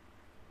 though?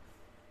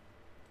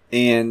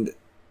 And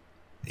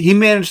he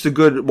managed a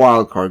good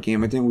wild card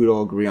game. I think we'd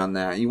all agree on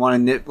that. You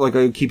want to like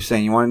I keep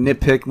saying, you want to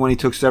nitpick when he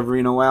took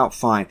Severino out?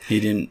 Fine. He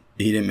didn't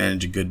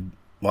manage a good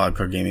wild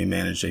card game. He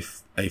managed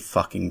a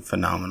fucking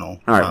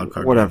phenomenal All right, wild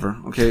card whatever.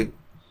 game. Okay.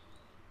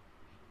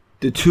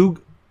 The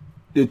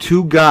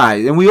two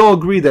guys, and we all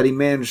agree that he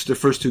managed the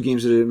first 2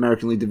 games of the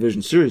American League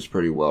Division Series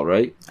pretty well,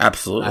 right?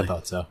 Absolutely. I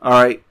thought so.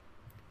 All right.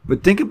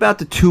 But think about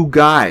the 2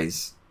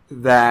 guys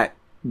that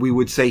we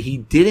would say he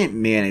didn't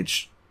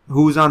manage.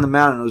 Who was on the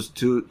mound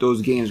in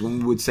those games when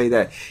we would say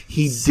that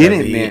he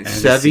didn't manage?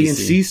 Sevy and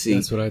CeCe.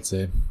 That's what I'd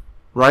say.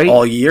 Right?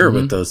 All year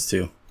with those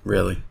 2,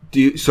 really.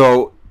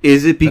 So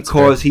is it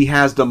because he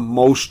has the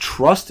most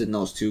trust in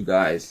those 2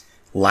 guys?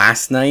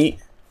 Last night,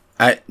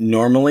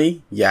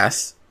 normally,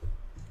 yes.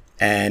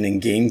 And in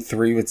game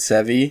 3 with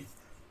Sevy,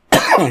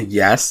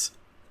 yes.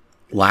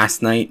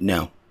 Last night,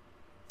 no.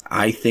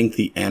 I think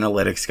the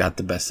analytics got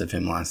the best of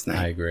him last night.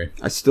 I agree.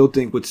 I still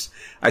think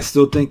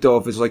though,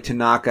 if it's like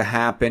Tanaka,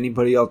 Happ,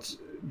 anybody else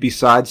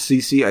besides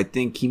CeCe, I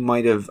think he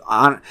might have.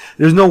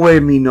 There's no way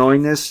of me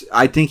knowing this.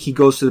 I think he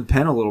goes to the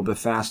pen a little bit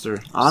faster.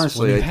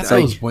 Honestly,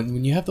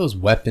 when you have those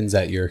weapons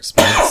at your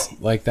expense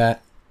like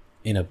that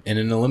in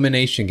an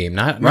elimination game,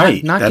 not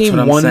game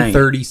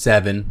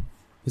 137.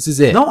 This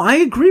is it. No, I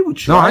agree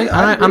with you. No,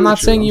 I'm not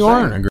saying you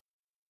aren't agree.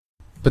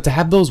 But to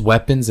have those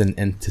weapons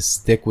and to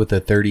stick with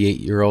a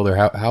 38-year-old, or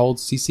how old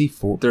is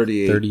CeCe?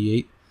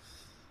 38.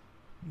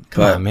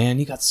 Come on, man.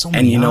 You got so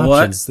many options. You know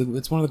what?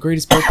 It's one of the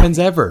greatest bullpens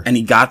ever. And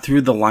he got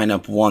through the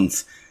lineup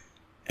once,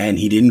 and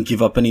he didn't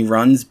give up any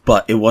runs,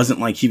 but it wasn't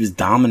like he was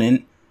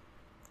dominant.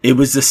 It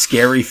was a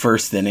scary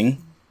first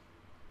inning,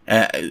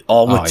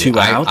 all with 2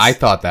 outs. I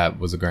thought that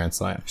was a grand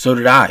slam. So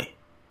did I.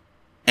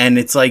 And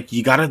it's like,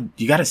 you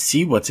gotta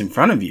see what's in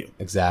front of you.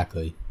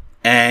 Exactly.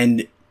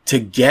 And to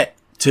get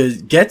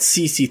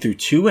CeCe through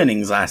 2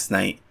 innings last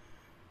night,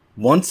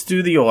 once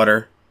through the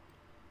order,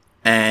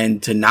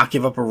 and to not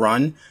give up a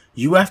run,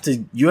 you have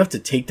to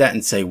take that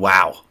and say,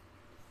 wow,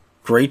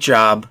 great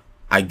job.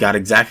 I got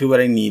exactly what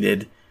I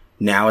needed.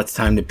 Now it's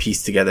time to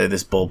piece together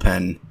this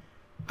bullpen,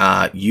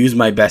 use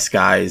my best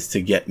guys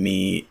to get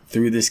me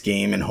through this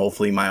game, and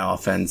hopefully my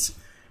offense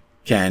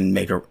can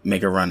make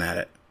a run at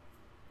it.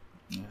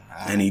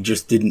 And he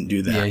just didn't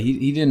do that. Yeah,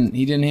 he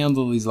didn't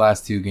handle these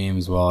last 2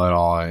 games well at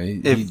all.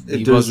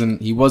 He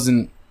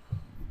wasn't,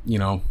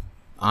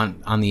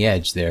 on the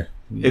edge there.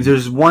 If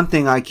there's one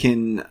thing I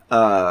can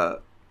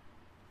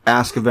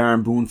ask of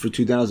Aaron Boone for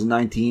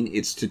 2019,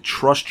 it's to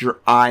trust your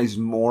eyes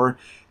more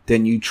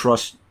than you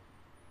trust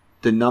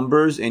the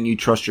numbers, and you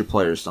trust your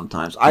players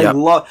sometimes. This is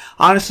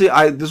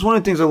one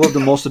of the things I love the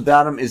most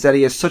about him, is that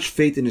he has such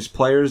faith in his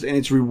players, and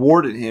it's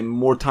rewarded him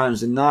more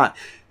times than not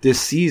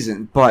this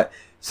season. But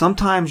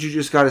sometimes you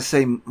just got to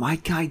say, my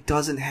guy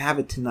doesn't have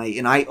it tonight,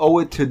 and I owe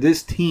it to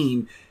this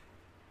team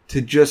to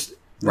just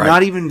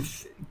not even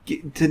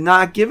to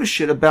not give a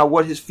shit about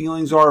what his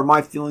feelings are or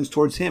my feelings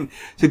towards him,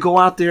 to go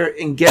out there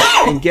and get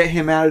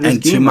him out of this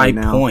game. And to my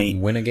now.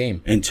 point, win a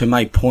game. And to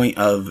my point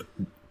of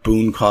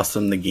Boone cost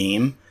him the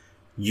game,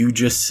 you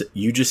just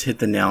hit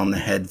the nail on the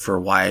head for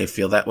why I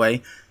feel that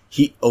way.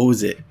 He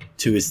owes it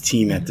to his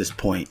team at this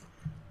point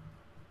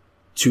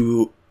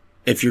to,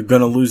 if you're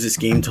going to lose this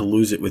game, to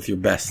lose it with your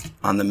best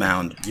on the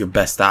mound, your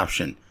best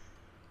option.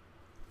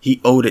 He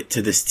owed it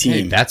to this team.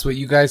 Hey, that's what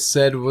you guys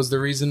said was the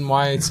reason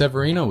why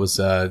Severino was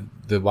the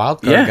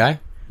wild card guy.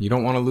 You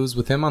don't want to lose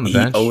with him on the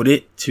bench. He owed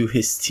it to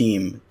his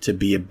team to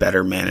be a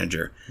better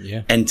manager.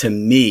 Yeah. And to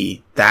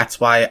me, that's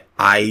why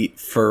I,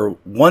 for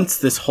once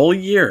this whole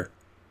year,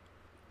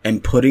 am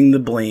putting the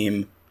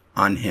blame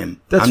on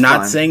him. I'm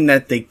not saying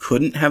that they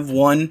couldn't have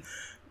won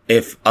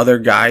if other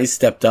guys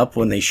stepped up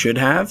when they should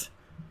have.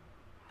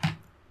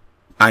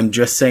 I'm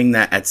just saying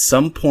that at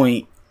some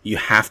point, you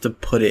have to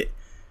put it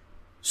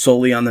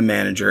solely on the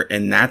manager,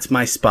 and that's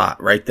my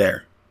spot right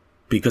there,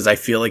 because I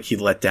feel like he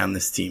let down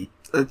this team.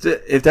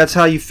 If that's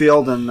how you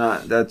feel, then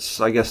I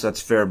guess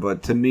that's fair.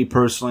 But to me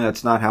personally,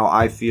 that's not how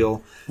I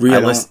feel.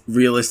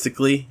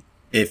 Realistically,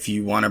 if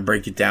you want to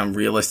break it down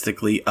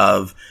realistically,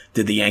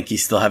 did the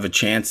Yankees still have a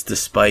chance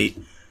despite,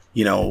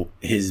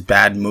 his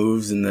bad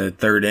moves in the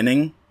third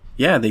inning?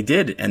 Yeah, they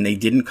did, and they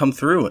didn't come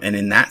through. And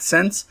in that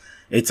sense,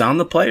 it's on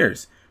the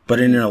players. But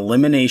in an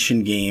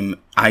elimination game,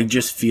 I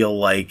just feel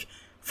like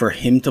for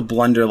him to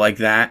blunder like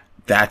that,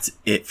 that's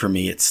it for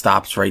me. It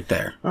stops right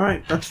there. All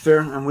right, that's fair,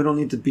 and we don't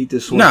need to beat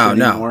this horse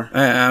anymore. No.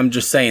 I'm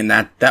just saying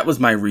that was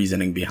my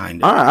reasoning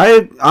behind it. All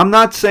right, I'm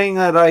not saying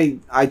that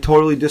I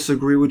totally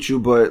disagree with you,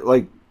 but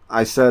like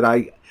I said,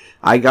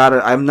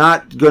 I'm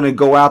not going to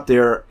go out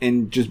there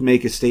and just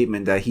make a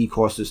statement that he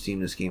cost his team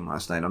this game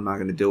last night. I'm not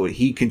going to do it.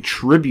 He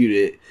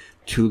contributed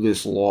to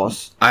this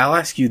loss. I'll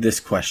ask you this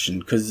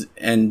question,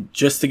 and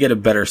just to get a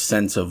better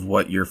sense of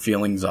what your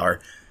feelings are.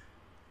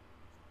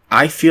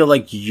 I feel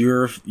like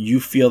you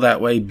feel that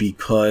way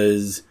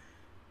because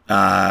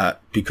of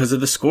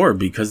the score,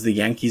 because the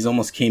Yankees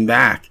almost came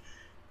back.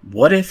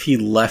 What if he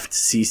left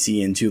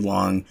CeCe in too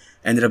long,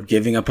 ended up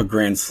giving up a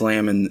grand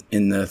slam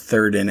in the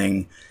third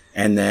inning,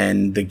 and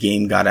then the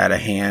game got out of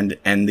hand,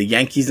 and the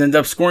Yankees ended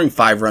up scoring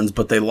 5 runs,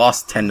 but they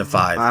lost 10-5?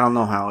 I don't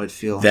know how I'd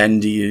feel. Then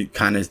do you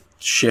kind of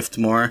shift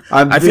more?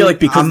 I feel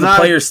like because the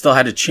players still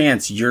had a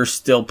chance, you're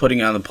still putting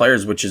it on the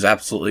players, which is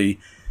absolutely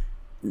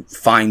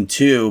fine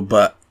too,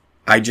 but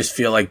I just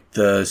feel like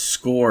the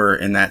score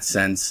in that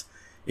sense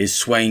is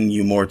swaying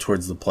you more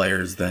towards the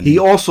players than... He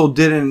also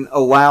didn't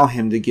allow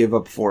him to give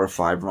up 4 or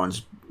 5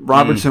 runs.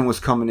 Robertson was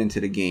coming into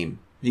the game.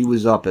 He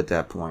was up at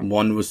that point.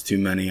 1 was too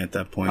many at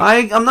that point.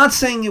 I'm not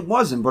saying it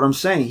wasn't, but I'm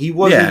saying he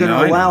wasn't going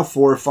to allow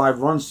 4 or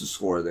 5 runs to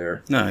score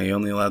there. No, he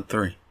only allowed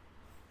 3.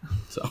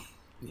 So...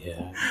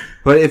 Yeah,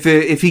 but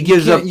if he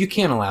gives up, you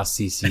can't allow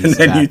CC. And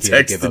then you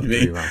texted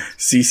me,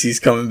 CC's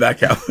coming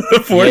back out for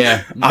the 4th.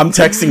 Yeah, I'm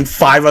texting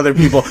 5 other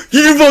people. Can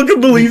you fucking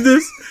believe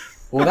this?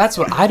 Well, that's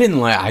what I didn't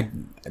like.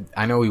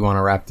 I know we want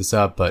to wrap this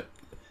up, but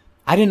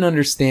I didn't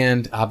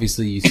understand.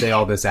 Obviously, you say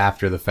all this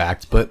after the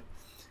fact, but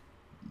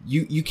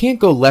you can't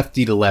go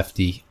lefty to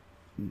lefty.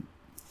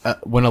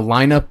 When a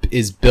lineup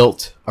is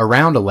built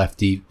around a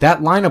lefty, that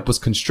lineup was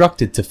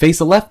constructed to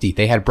face a lefty.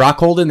 They had Brock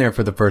Holt in there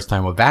for the first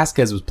time. When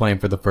Vasquez was playing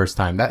for the first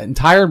time. That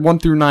entire 1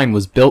 through 9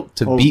 was built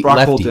to beat Brock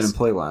lefties. Holt didn't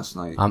play last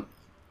night.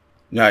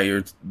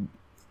 No,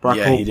 Brock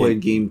Holt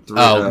played game 3.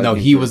 Oh, no,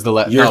 he was the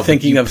left. You're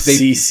thinking of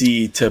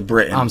CC to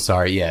Britton. I'm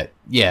sorry,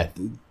 yeah.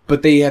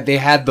 But they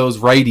had those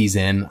righties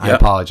in. Yep. I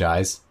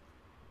apologize.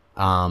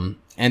 And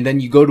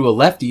then you go to a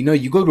lefty.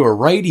 You go to a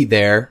righty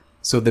there,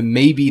 so then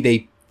maybe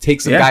they take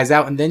some guys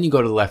out, and then you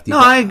go to the lefty. No,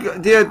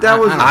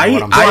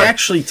 I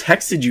actually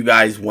texted you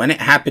guys when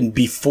it happened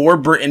before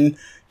Britton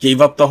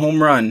gave up the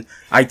home run.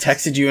 I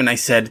texted you and I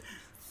said,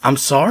 I'm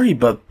sorry,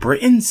 but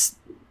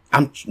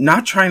I'm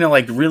not trying to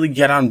like really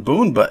get on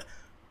Boone, but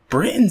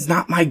Britton's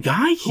not my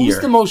guy here.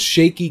 Who's the most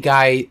shaky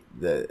guy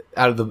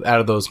out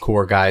of those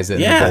core guys in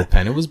the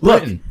bullpen? It was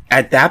Britton. Look,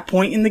 at that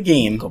point in the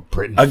game,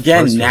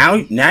 again, now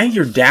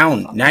you're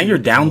down. Now you're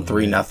down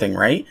 3-0,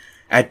 right?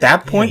 At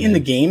that point in the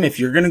game, if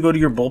you're going to go to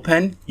your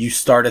bullpen, you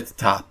start at the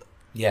top.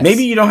 Yes.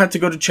 Maybe you don't have to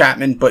go to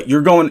Chapman, but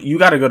you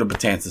got to go to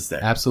Betances there.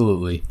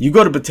 Absolutely. You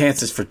go to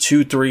Betances for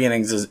 2-3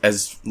 innings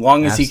as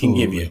long as he can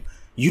give you.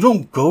 You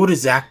don't go to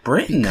Zach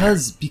Britton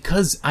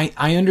because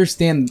I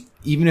understand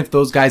even if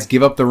those guys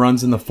give up the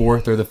runs in the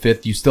 4th or the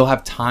 5th, you still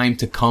have time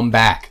to come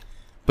back.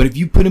 But if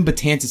you put in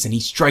Betances and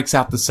he strikes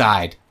out the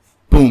side,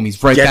 boom,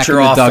 he's right back in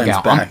the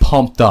dugout. I'm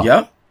pumped up.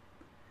 Yep.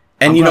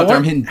 And you know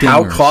what?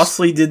 How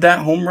costly did that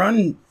home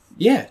run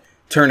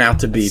turn out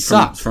to be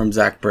from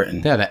Zach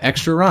Britton? Yeah, that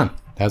extra run.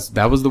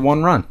 That was the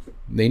 1 run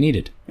they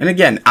needed. And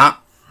again,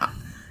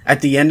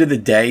 at the end of the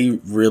day,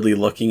 really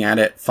looking at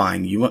it,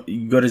 fine. You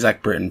go to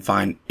Zach Britton,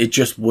 fine. It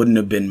just wouldn't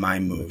have been my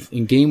move.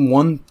 In game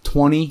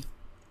 120,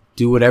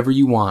 do whatever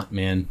you want,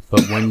 man.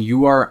 But when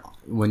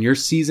your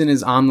season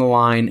is on the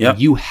line and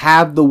you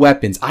have the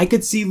weapons, I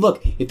could see,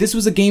 look, if this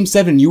was a game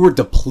 7, you were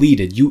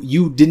depleted.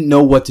 You didn't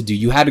know what to do.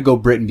 You had to go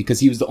Britton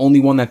because he was the only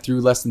one that threw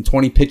less than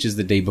 20 pitches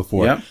the day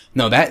before. Yep.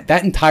 No, that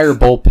entire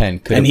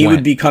bullpen could have he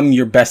would become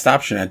your best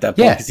option at that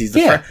point because he's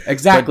the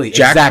exactly.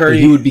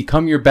 He would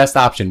become your best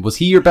option. Was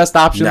he your best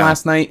option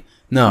last night?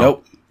 No.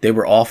 Nope. They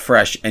were all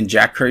fresh. And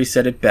Jack Curry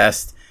said it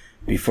best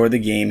before the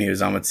game. He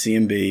was on with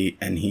CMB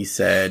and he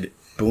said,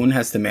 Boone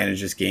has to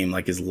manage this game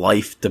like his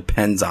life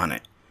depends on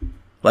it.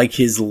 Like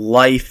his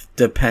life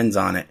depends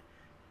on it.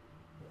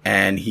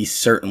 And he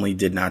certainly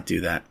did not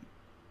do that.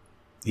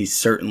 He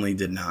certainly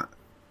did not.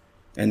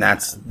 And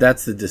that's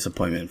the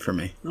disappointment for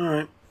me. All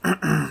right.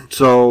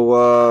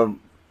 So,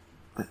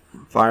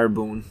 fire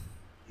Boone.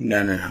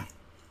 No,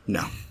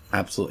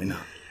 absolutely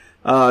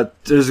not.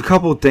 There's a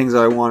couple of things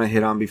I want to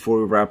hit on before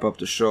we wrap up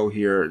the show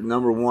here.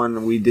 Number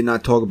one, we did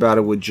not talk about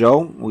it with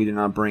Joe. We did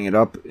not bring it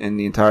up in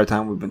the entire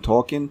time we've been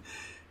talking.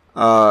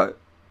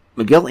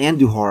 Miguel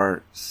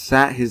Andujar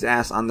sat his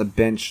ass on the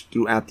bench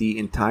throughout the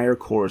entire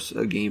course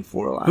of Game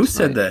 4 last night. Who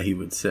said that he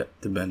would sit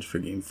the bench for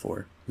Game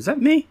 4? Was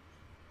that me?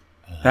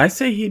 Did I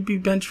say he'd be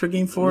benched for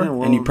Game 4? Yeah,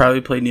 and he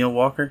probably played Neil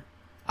Walker?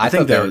 I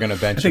think they were going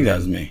to bench him. I think that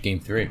was me. Game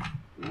 3.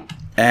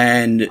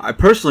 And I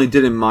personally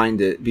didn't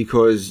mind it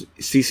because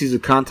CC's a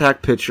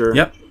contact pitcher.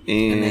 Yep.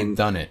 And they've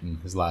done it in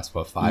his last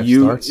 5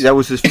 starts. That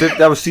was his fifth.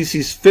 That was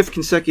CC's 5th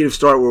consecutive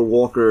start where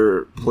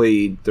Walker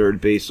played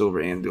third base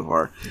over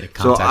Andujar.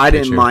 So I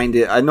didn't mind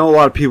it. I know a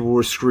lot of people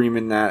were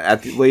screaming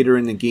that later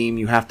in the game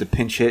you have to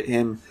pinch hit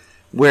him.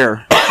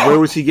 Where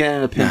was he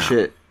getting a pinch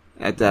hit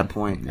at that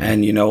point?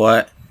 And you know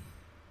what?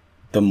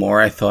 The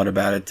more I thought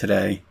about it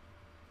today,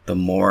 the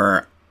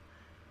more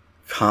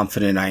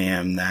confident I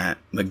am that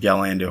Miguel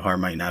Andujar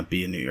might not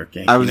be a New York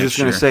Yankee. I was just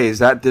going to say,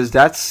 does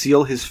that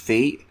seal his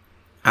fate?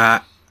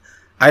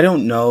 I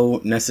don't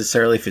know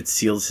necessarily if it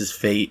seals his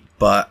fate,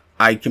 but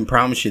I can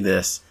promise you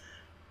this.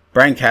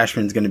 Brian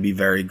Cashman's going to be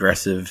very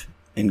aggressive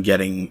in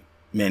getting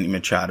Manny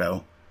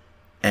Machado.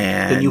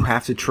 And then you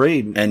have to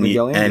trade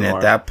Miguel Andujar. And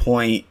at that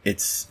point,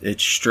 it's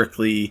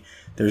strictly,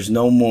 there's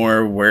no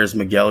more where's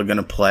Miguel going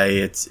to play.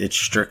 It's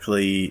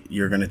strictly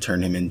you're going to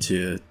turn him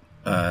into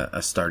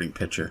a starting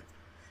pitcher.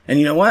 And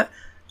you know what?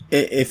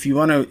 If you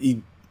want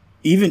to,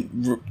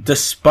 even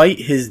despite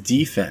his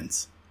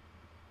defense,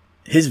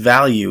 his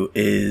value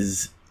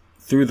is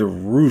through the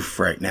roof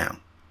right now.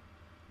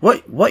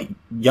 What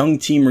young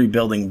team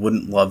rebuilding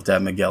wouldn't love to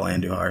have Miguel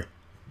Andujar?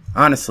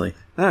 Honestly.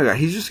 No,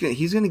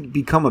 he's gonna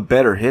become a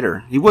better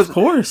hitter. He was, of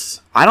course.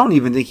 I don't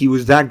even think he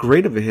was that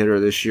great of a hitter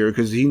this year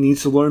because he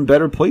needs to learn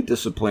better plate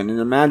discipline. And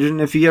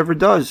imagine if he ever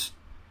does.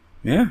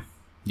 Yeah.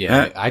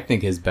 Yeah, I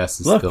think his best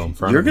is still in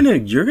front of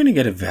him. You're gonna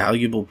get a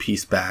valuable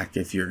piece back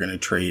if you're gonna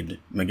trade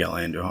Miguel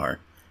Andujar.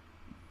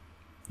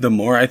 The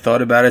more I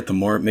thought about it, the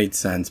more it made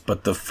sense.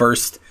 But the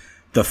first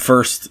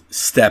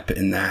step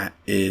in that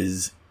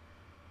is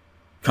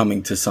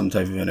coming to some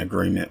type of an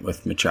agreement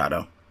with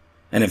Machado.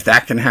 And if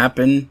that can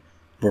happen,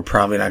 we're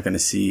probably not going to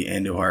see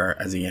Andujar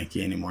as a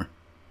Yankee anymore.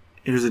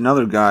 Here's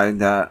another guy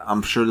that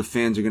I'm sure the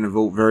fans are going to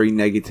vote very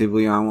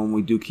negatively on when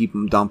we do keep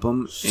him, dump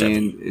him,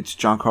 and it's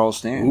Giancarlo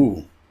Stanton.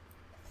 Ooh.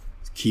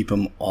 Keep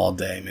him all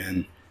day,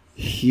 man.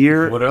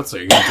 What else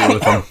are you going to do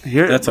with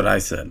him? That's what I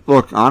said.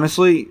 Look,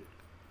 honestly,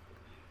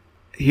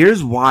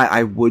 here's why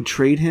I would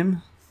trade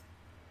him.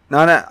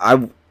 Not that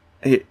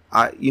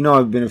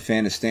I've been a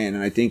fan of Stan,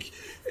 and I think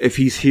if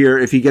he's here,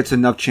 if he gets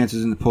enough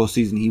chances in the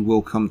postseason, he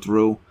will come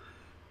through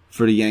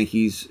for the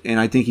Yankees. And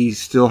I think he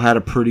still had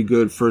a pretty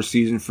good first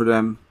season for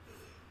them.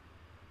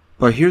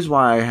 But here's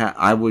why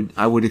I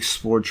would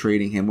explore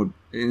trading him.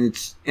 I'm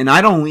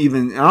not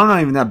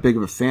even that big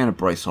of a fan of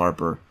Bryce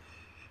Harper,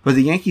 but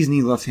the Yankees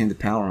need left-handed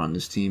power on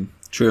this team.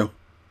 True.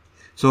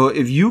 So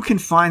if you can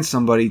find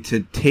somebody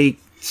to take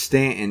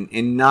Stanton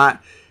and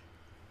not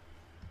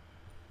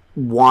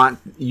want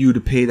you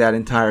to pay that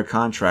entire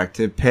contract,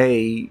 to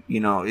pay,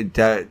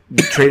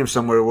 trade him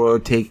somewhere where it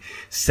would take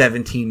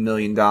 $17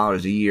 million a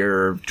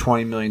year or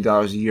 $20 million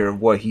a year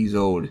of what he's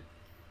owed.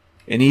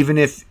 And even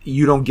if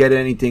you don't get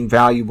anything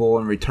valuable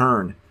in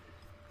return,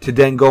 to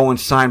then go and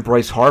sign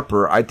Bryce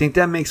Harper, I think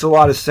that makes a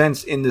lot of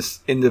sense in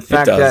the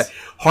fact that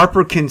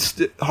Harper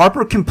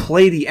can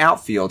play the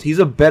outfield. He's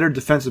a better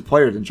defensive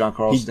player than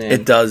Giancarlo Stanton.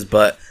 It does,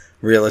 but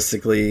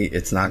realistically,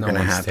 it's not going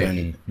to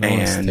happen. No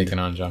one's taking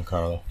on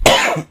Giancarlo.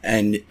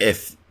 And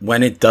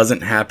when it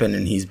doesn't happen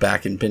and he's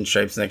back in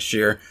pinstripes next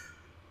year,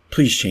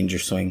 please change your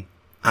swing.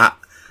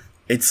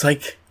 It's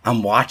like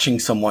I'm watching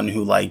someone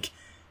who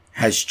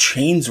has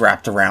chains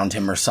wrapped around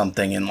him or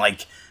something, and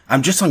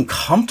I'm just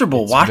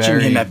uncomfortable watching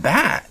him at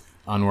bat.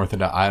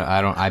 Unorthodox.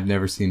 I've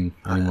never seen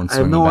anyone. I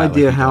have no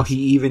idea how he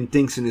even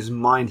thinks in his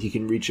mind he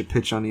can reach a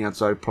pitch on the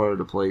outside part of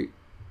the plate.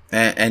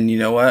 And you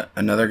know what?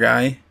 Another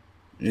guy,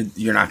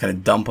 you're not going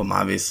to dump him,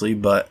 obviously,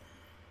 but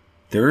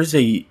there is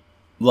the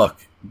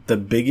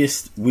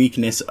biggest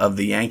weakness of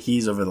the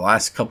Yankees over the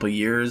last couple of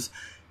years,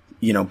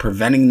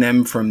 preventing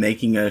them from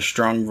making a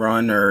strong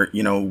run or,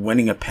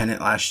 winning a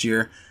pennant last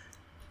year,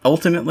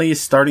 ultimately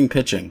is starting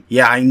pitching.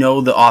 Yeah, I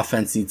know the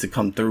offense needs to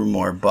come through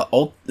more, but,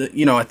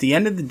 at the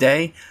end of the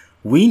day,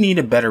 we need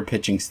a better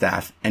pitching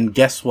staff. And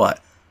guess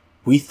what?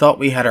 We thought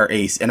we had our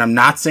ace, and I'm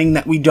not saying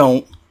that we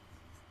don't.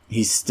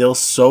 He's still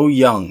so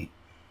young,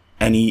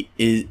 and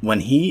when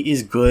he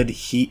is good,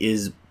 he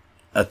is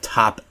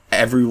atop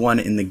everyone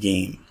in the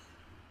game.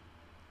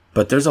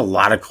 But there's a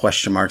lot of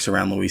question marks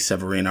around Luis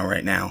Severino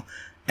right now,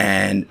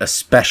 and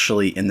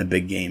especially in the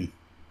big game.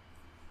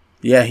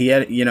 Yeah, he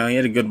had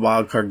a good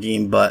wild card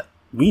game, but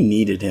we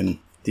needed him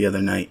the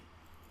other night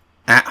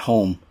at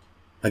home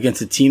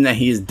against a team that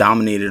he has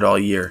dominated all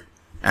year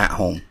at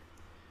home.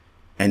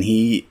 And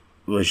he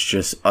was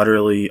just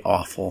utterly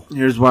awful.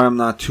 Here's why I'm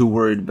not too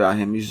worried about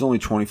him. He's only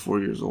 24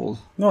 years old.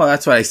 Well,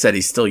 that's why I said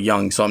he's still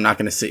young, so I'm not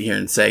going to sit here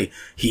and say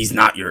he's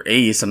not your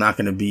ace. I'm not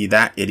going to be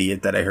that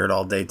idiot that I heard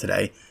all day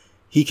today.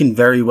 He can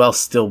very well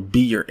still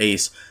be your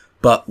ace.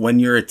 But when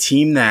you're a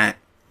team that,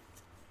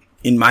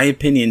 in my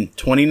opinion,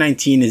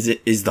 2019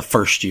 is the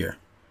first year.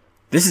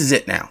 This is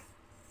it now.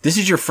 This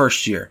is your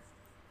first year.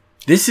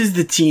 This is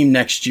the team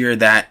next year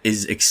that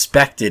is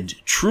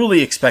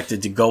truly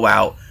expected to go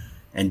out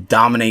and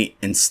dominate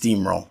and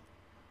steamroll.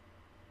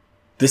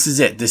 This is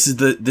it. This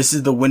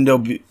is the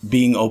window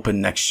being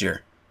open next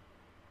year.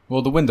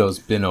 Well, the window's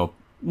been open.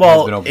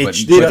 Well,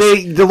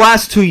 the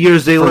last 2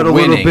 years they let a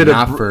little bit of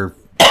not for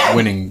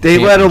winning. They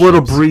let a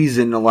little breeze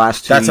in the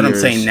last 2 years. That's what I'm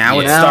saying. Now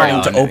it's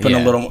starting to open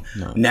a little.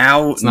 No,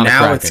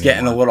 now it's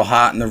getting a little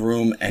hot in the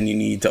room, and you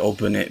need to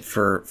open it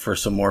for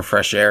some more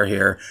fresh air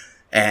here.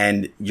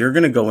 And you're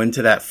gonna go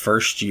into that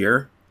first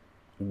year,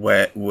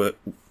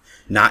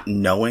 not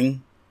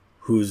knowing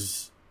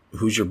who's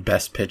your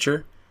best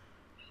pitcher,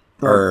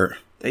 or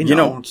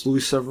it's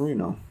Luis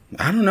Severino.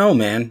 I don't know,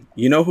 man.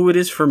 You know who it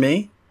is for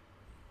me?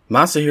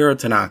 Masahiro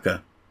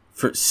Tanaka.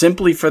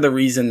 Simply for the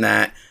reason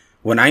that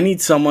when I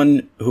need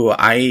someone who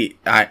I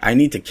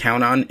need to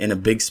count on in a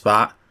big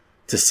spot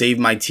to save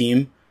my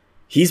team,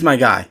 he's my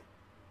guy.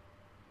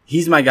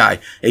 He's my guy.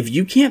 If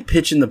you can't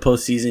pitch in the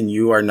postseason,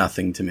 you are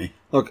nothing to me.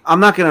 Look, I'm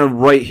not going to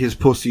write his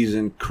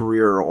postseason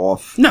career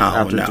off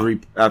after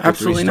three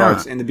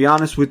starts. And to be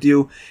honest with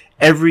you,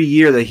 every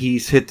year that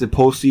he's hit the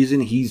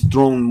postseason, he's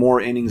thrown more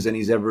innings than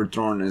he's ever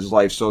thrown in his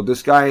life. So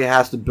this guy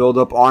has to build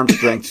up arm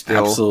strength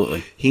still.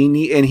 Absolutely.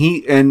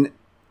 And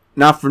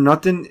not for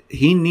nothing,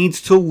 he needs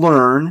to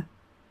learn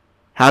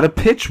how to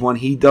pitch when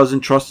he doesn't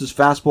trust his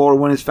fastball or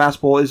when his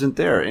fastball isn't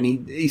there. And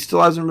he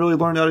still hasn't really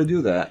learned how to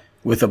do that.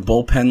 With a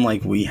bullpen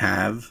like we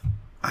have,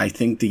 I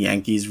think the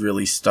Yankees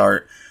really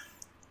start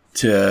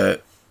to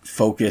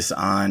focus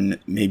on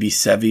maybe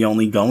Sevy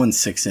only going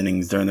 6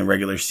 innings during the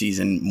regular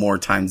season more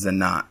times than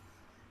not,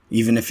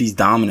 even if he's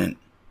dominant.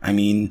 I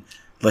mean,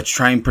 let's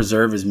try and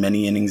preserve as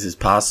many innings as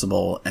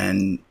possible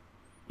and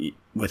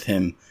with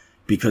him,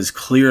 because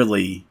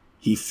clearly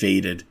he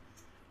faded.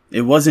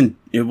 It wasn't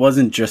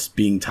just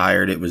being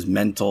tired. It was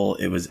mental.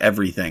 It was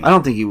everything. I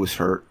don't think he was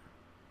hurt.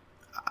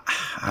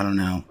 I don't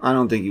know. I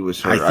don't think he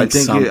was hurt. I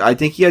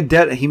think he had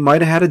dead. He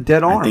might have had a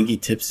dead arm. I think he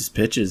tips his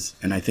pitches,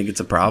 and I think it's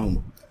a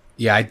problem.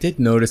 Yeah, I did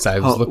notice. I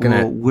was looking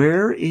at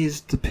where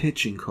is the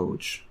pitching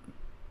coach?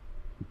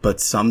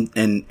 But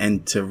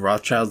and to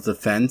Rothschild's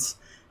defense,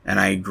 and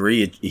I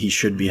agree, he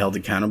should be held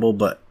accountable.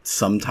 But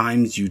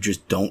sometimes you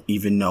just don't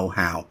even know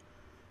how.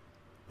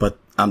 But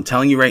I'm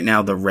telling you right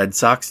now, the Red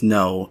Sox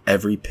know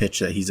every pitch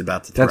that he's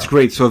about to throw. That's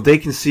great. So if they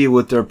can see it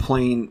with their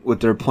plain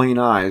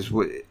eyes,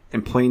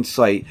 in plain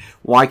sight,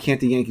 why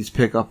can't the Yankees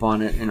pick up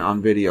on it and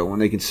on video when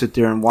they can sit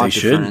there and watch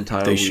it for an entire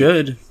week? They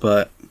should,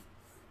 but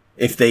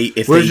if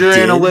where's your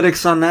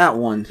analytics on that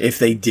one? If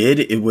they did,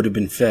 it would have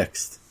been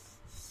fixed.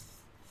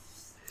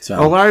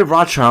 So Larry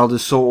Rothschild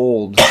is so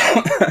old.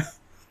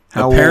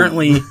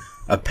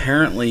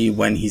 Apparently,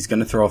 when he's going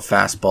to throw a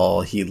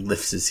fastball, he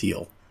lifts his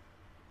heel.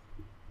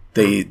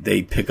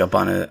 They pick up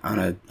on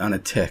a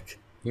tick.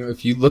 You know,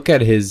 if you look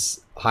at his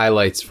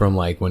highlights from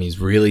like when he's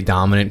really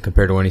dominant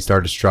compared to when he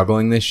started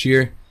struggling this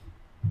year,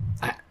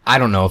 I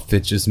don't know if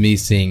it's just me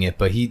seeing it,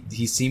 but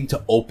he seemed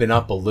to open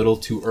up a little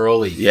too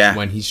early. Yeah.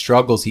 When he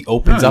struggles, he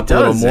opens up a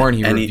little more and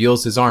he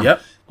reveals his arm.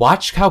 Yep.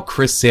 Watch how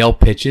Chris Sale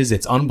pitches.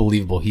 It's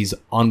unbelievable. He's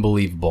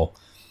unbelievable.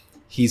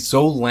 He's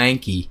so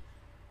lanky,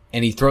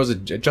 and he throws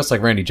it just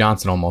like Randy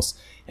Johnson almost.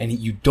 And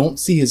you don't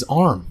see his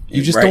arm.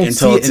 You just don't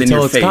see it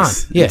until it's gone.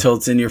 Yeah. Until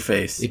it's in your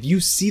face. If you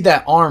see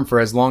that arm for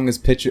as long as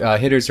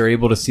hitters are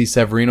able to see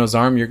Severino's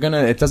arm,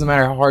 it doesn't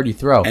matter how hard you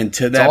throw. And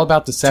it's all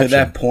about deception. To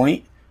that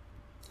point,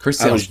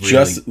 Chris I was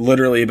just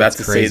literally about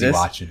to say this.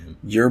 Watching him.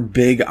 You're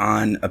big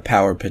on a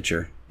power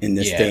pitcher in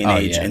this day and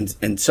age,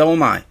 and so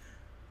am I.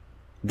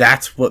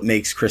 That's what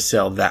makes Chris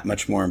Sale that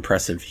much more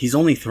impressive. He's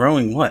only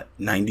throwing,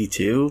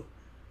 92?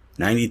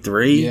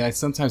 93? Yeah,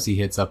 sometimes he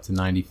hits up to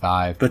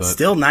 95. But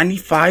still,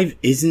 95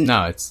 isn't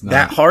it's not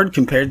that hard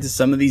compared to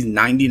some of these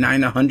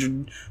 99,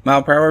 100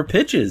 mile per hour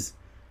pitches.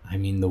 I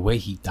mean, the way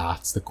he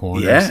dots the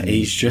corners. Yeah,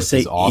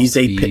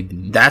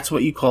 that's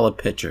what you call a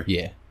pitcher.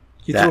 Yeah.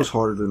 He throws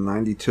harder than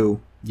 92.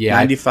 Yeah,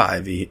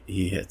 95 he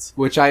hits.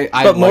 Which I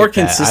but like more that.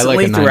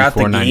 consistently like throughout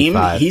the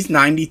 95. game, he's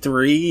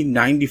 93,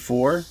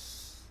 94.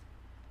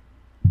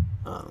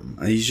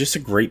 He's just a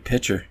great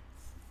pitcher.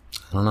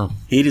 I don't know.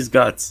 Hate his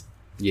guts.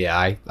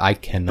 Yeah, I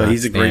cannot. But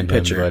he's a great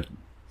pitcher. But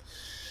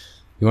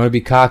you want to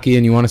be cocky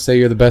and you want to say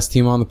you're the best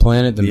team on the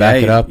planet, then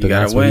back it up. You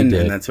got to win,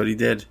 and that's what he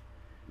did.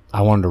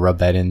 I wanted to rub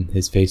that in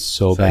his face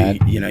so bad.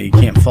 You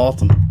can't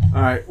fault him.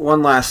 All right,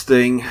 one last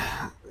thing.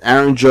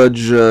 Aaron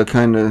Judge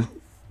kind of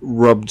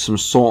rubbed some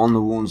salt on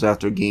the wounds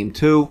after Game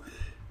 2.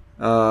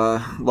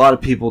 A lot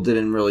of people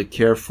didn't really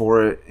care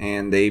for it,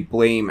 and they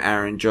blame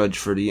Aaron Judge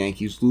for the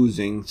Yankees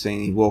losing,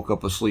 saying he woke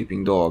up a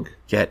sleeping dog.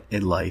 Get a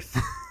life.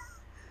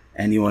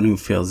 Anyone who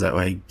feels that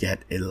way, get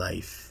a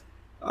life.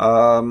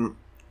 And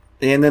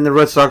then the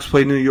Red Sox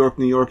played New York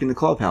in the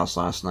clubhouse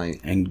last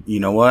night. And you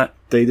know what?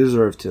 They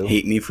deserve to.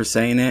 Hate me for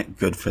saying it.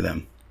 Good for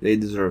them. They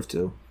deserve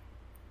to.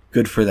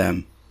 Good for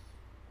them.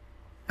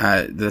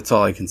 That's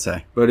all I can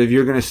say. But if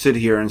you're going to sit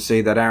here and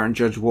say that Aaron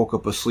Judge woke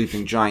up a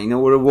sleeping giant, you know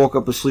what woke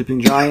up a sleeping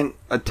giant?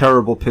 A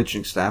terrible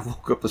pitching staff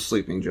woke up a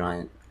sleeping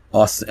giant.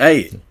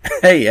 Austin,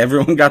 hey,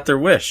 everyone got their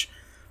wish.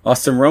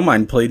 Austin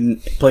Romine played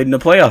in a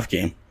playoff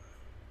game.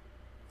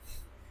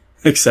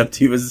 Except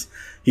he was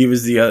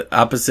the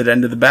opposite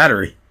end of the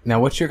battery.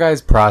 Now, what's your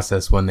guys'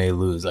 process when they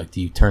lose? Like,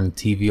 do you turn the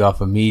TV off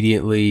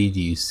immediately?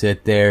 Do you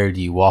sit there?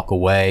 Do you walk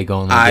away,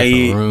 go in a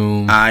different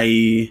room?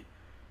 I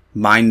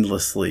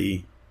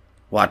mindlessly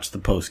watch the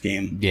post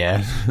game.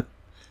 Yeah.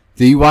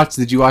 Did you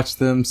watch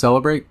them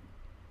celebrate?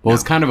 Well,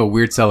 it's kind of a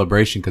weird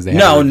celebration because they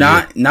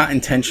not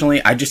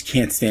intentionally. I just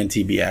can't stand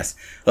TBS.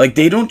 Like,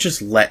 they don't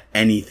just let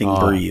anything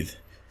breathe.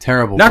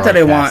 Terrible. Not that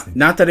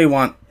I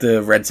want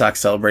the Red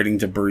Sox celebrating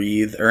to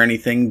breathe or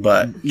anything,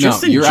 but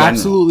just in you're general.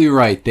 Absolutely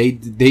right. They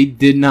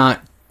did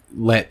not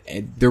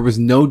there was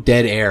no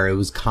dead air. It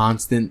was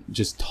constant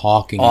just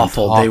talking.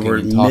 Awful. They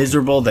were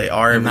miserable. They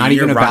are every not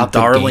year. Even Ron about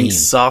Darling the game.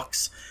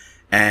 Sucks,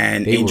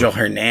 and Angel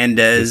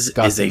Hernandez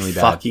is a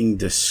fucking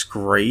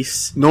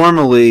disgrace.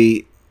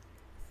 Normally,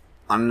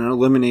 on an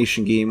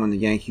elimination game when the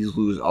Yankees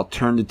lose, I'll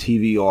turn the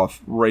TV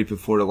off right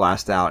before the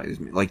last out is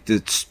made. Like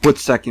the split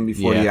second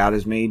before the out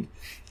is made.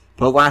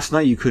 But last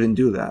night you couldn't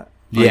do that.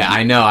 Yeah,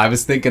 I know. I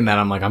was thinking that.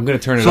 I'm like, I'm going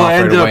to turn it off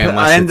right away.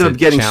 I ended up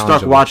getting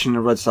stuck watching the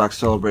Red Sox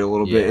celebrate a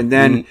little bit, and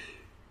then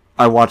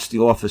I watched The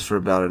Office for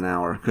about an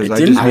hour because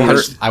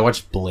I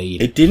watched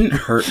Blade. It didn't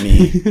hurt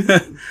me.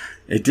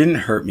 It didn't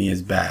hurt me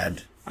as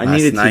bad. I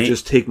needed to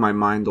just take my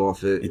mind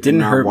off it. It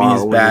didn't hurt me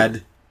as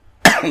bad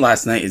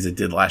last night as it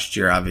did last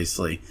year,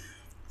 obviously,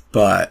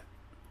 but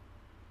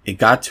it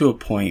got to a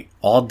point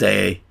all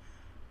day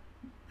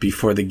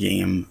before the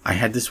game. I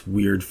had this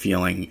weird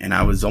feeling, and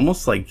I was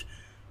almost like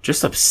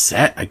just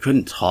upset. I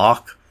couldn't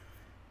talk.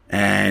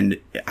 And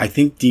I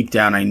think deep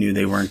down I knew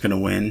they weren't going to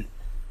win.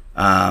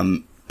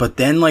 But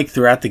then, like,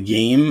 throughout the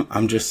game,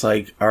 I'm just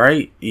like, all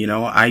right, you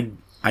know, I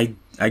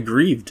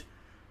grieved.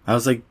 I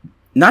was like,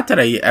 not that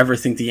I ever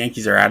think the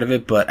Yankees are out of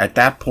it, but at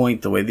that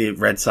point, the way the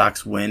Red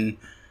Sox win,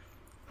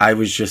 I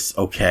was just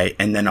okay.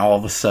 And then all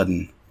of a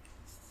sudden,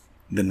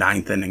 the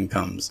 9th inning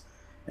comes,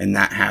 and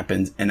that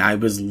happens. And I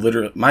was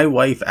literally, my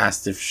wife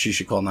asked if she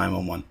should call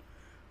 911.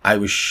 I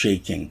was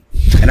shaking.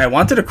 And I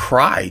wanted to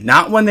cry.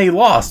 Not when they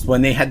lost,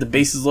 when they had the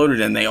bases loaded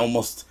and they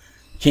almost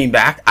came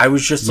back. I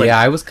was just like,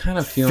 I was kind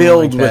of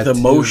filled like with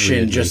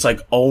emotion, too, just like,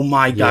 oh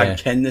my God,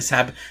 can this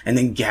happen? And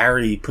then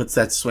Gary puts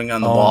that swing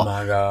on the ball. Oh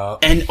my God.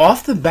 And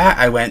off the bat,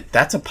 I went,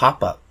 that's a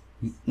pop-up.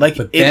 Like,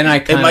 but then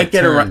it might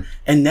get a run.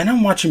 And then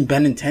I'm watching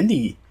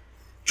Benintendi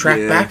track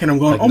back, and I'm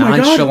going, like, oh my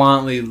God.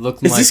 Nonchalantly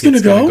looking is like this gonna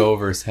it's going to go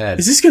over his head.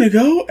 Is this going to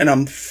go? And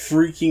I'm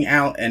freaking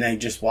out, and I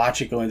just watch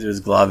it go into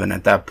his glove, and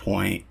at that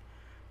point,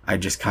 I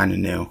just kind of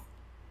knew.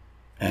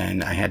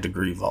 And I had to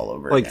grieve all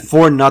over like again.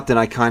 4-0,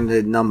 I kind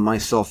of numbed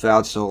myself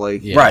out. So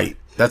like, Right,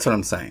 that's what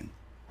I'm saying.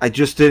 I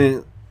just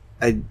didn't.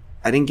 I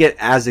didn't get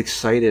as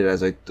excited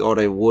as I thought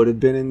I would have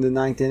been in the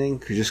 9th inning,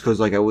 because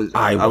like I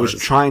was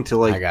trying to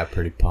like I got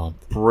pretty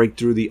pumped, break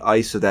through the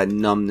ice of that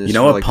numbness. You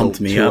know for what like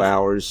pumped me 2 up?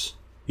 hours.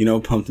 You know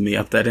what pumped me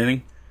up that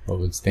inning? what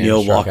would Stan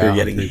Neil struck Walker out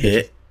getting on 3 hit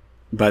pitches.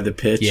 by the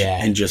pitch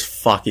and just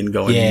fucking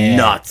going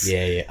nuts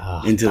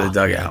Oh, into the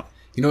dugout. Man.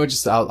 You know what?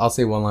 Just I'll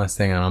say one last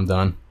thing and I'm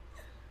done.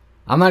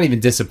 I'm not even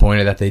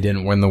disappointed that they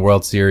didn't win the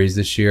World Series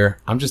this year.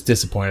 I'm just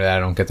disappointed that I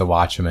don't get to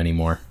watch them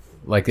anymore.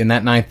 Like in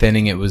that 9th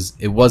inning,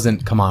 it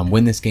wasn't come on,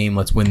 win this game,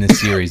 let's win this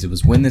series. It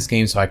was win this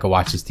game so I could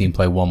watch this team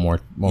play one more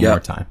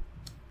time.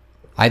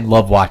 I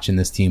love watching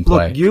this team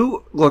play.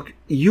 Look,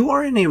 you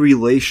are in a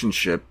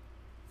relationship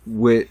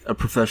with a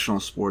professional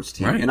sports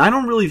team, right. And I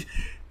don't really.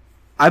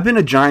 I've been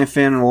a Giant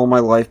fan all my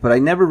life, but I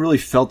never really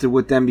felt it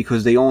with them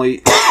because they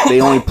only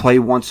play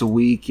once a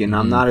week, and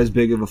I'm not as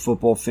big of a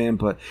football fan.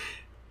 But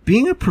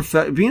being a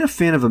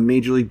fan of a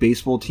Major League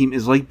Baseball team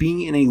is like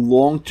being in a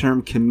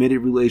long-term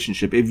committed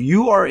relationship. If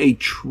you are a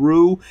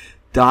true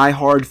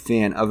diehard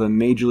fan of a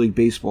Major League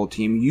Baseball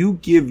team, you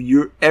give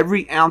your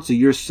every ounce of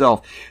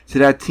yourself to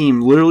that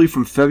team, literally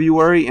from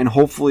February and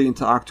hopefully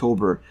into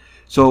October.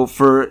 So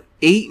for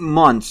 8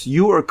 months,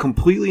 you are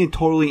completely and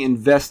totally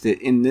invested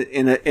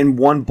in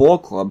one ball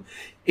club,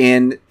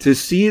 and to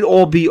see it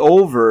all be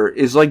over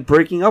is like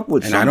breaking up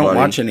with somebody. And I don't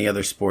watch any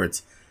other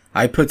sports.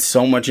 I put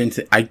so much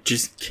into. I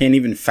just can't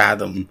even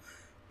fathom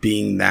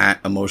being that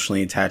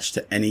emotionally attached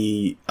to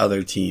any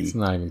other team. It's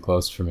not even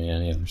close for me,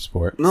 any other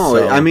sport.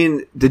 No, I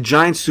mean, the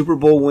Giants Super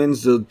Bowl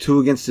wins, the 2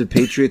 against the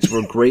Patriots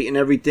were great and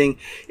everything.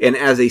 And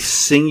as a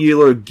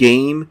singular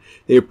game,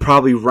 they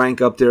probably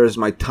rank up there as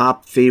my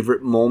top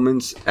favorite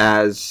moments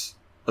as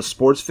a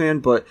sports fan.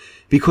 But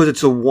because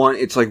it's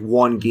like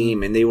one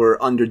game, and they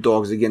were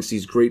underdogs against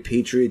these great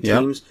Patriot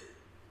teams.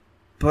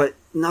 But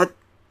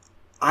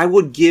I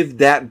would give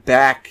that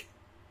back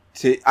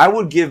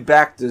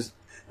this.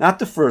 Not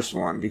the first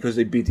one, because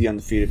they beat the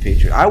undefeated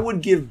Patriots. I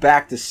would give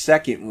back the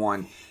second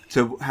one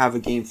to have a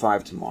Game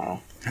 5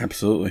 tomorrow.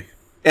 Absolutely.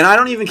 And I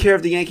don't even care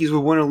if the Yankees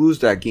would win or lose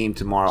that game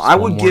tomorrow. I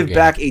would give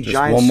back a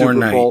Giants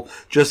Super Bowl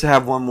just to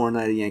have one more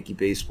night of Yankee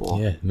baseball.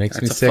 Yeah, it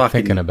makes me sick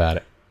thinking about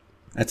it.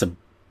 That's a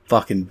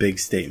fucking big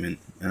statement,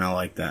 and I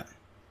like that.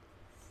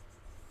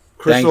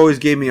 Chris always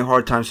gave me a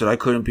hard time, said I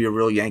couldn't be a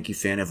real Yankee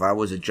fan if I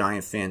was a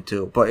Giant fan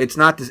too. But it's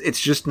not. It's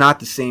just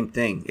not the same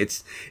thing.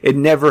 It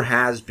never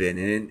has been,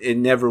 and it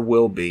never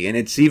will be. And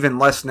it's even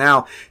less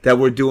now that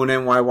we're doing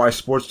NYY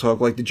Sports Talk.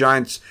 Like the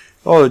Giants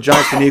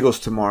and Eagles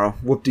tomorrow.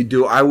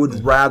 Whoop-de-doo. I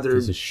would rather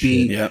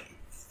be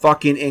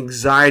fucking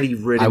anxiety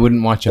ridden. I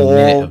wouldn't watch a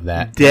minute of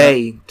that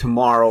day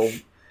tomorrow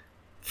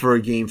for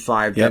a Game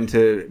 5 than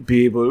to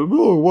be able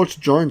to watch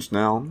the Giants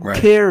now. Who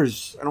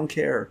cares? I don't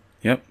care.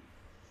 Yep.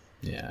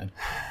 Yeah.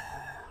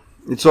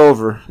 It's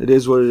over. It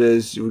is what it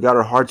is. We got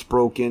our hearts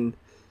broken.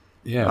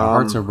 Yeah, our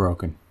hearts are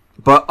broken.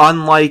 But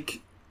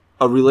unlike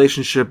a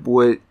relationship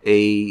with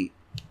a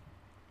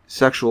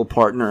sexual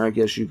partner, I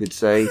guess you could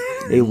say,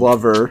 a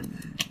lover,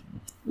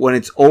 when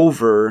it's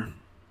over,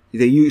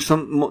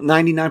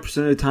 99%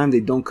 of the time they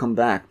don't come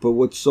back. But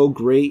what's so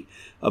great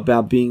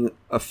about being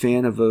a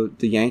fan of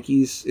the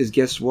Yankees is,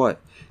 guess what?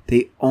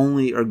 They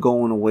only are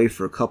going away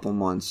for a couple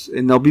months,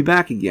 and they'll be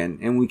back again,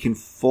 and we can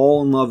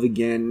fall in love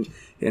again,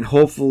 and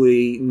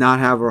hopefully not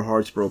have our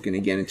hearts broken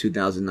again in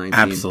 2019.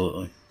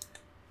 Absolutely.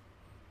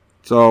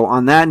 So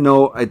on that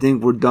note, I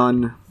think we're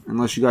done,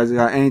 unless you guys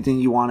got anything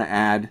you want to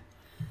add.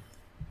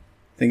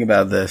 Think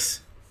about this.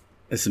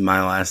 This is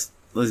my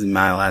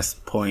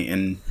last point,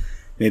 and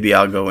maybe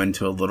I'll go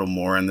into a little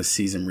more in the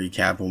season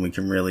recap when we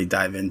can really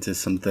dive into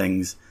some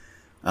things.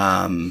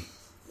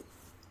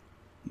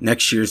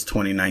 Next year's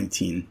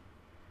 2019.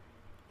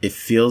 It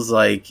feels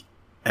like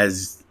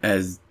as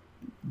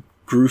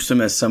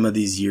gruesome as some of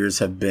these years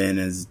have been,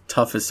 as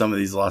tough as some of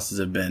these losses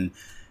have been,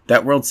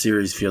 that World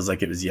Series feels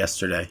like it was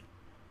yesterday.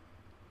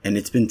 And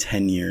it's been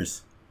 10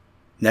 years.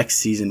 next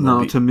season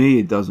No, to me,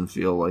 it doesn't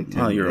feel like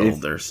 10 Oh, you're years.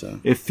 older, so.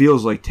 It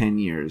feels like 10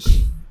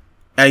 years.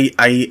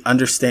 I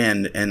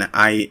understand, and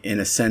I,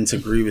 in a sense,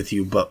 agree with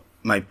you, but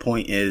my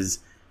point is,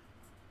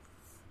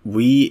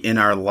 we, in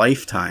our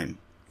lifetime...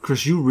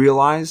 Chris, you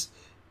realize,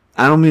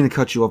 I don't mean to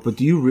cut you off, but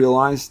do you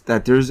realize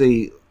that there's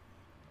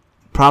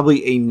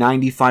probably a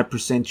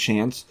 95%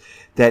 chance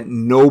that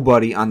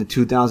nobody on the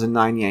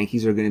 2009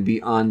 Yankees are going to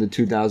be on the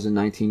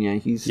 2019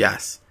 Yankees?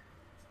 Yes.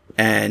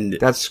 And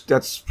that's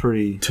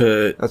pretty...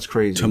 that's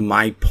crazy. To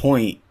my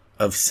point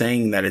of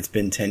saying that it's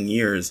been 10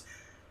 years,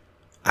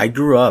 I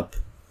grew up...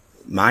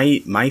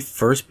 My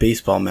first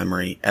baseball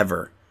memory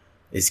ever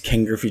is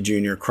Ken Griffey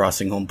Jr.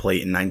 crossing home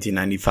plate in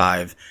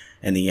 1995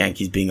 and the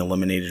Yankees being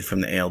eliminated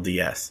from the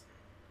ALDS.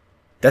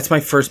 That's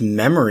my first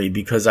memory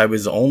because I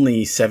was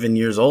only 6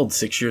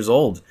 years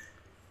old.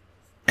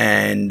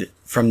 And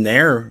from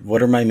there,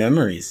 what are my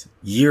memories?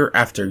 Year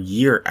after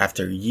year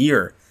after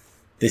year,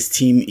 this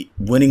team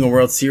winning a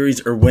World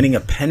Series or winning a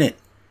pennant.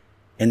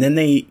 And then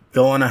they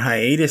go on a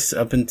hiatus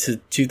up into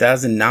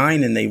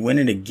 2009 and they win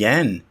it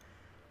again.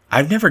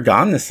 I've never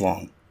gone this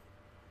long.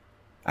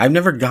 I've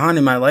never gone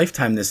in my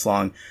lifetime this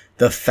long.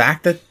 The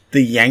fact that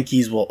the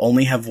Yankees will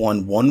only have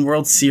won one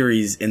World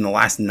Series in the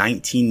last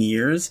 19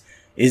 years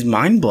is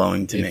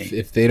mind-blowing to me.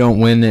 If they don't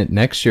win it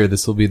next year,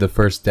 this will be the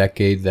first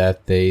decade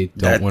that they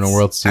don't win a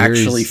World Series.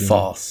 Actually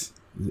false.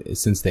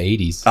 Since the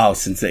 80s. Oh,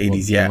 since the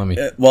 80s, yeah. Let me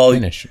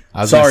finish.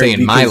 I was going to say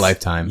in my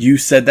lifetime. You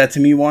said that to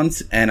me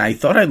once, and I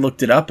thought I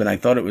looked it up, and I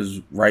thought it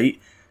was right,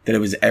 that it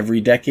was every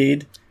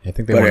decade. I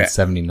think they won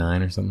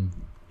 79 or something.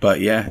 But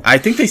yeah, I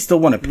think they still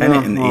won a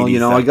pennant in the 80s. You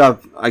know,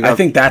 I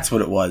think that's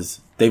what it was.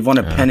 They've won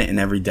a pennant in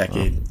every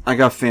decade. I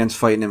got fans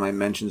fighting in my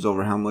mentions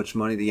over how much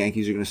money the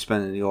Yankees are going to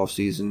spend in the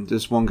offseason.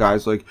 This one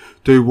guy's like,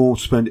 they won't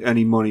spend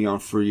any money on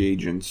free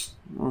agents.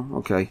 Well,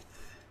 okay.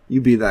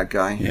 You be that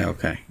guy. Yeah,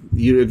 okay.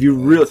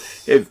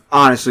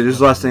 Honestly, this is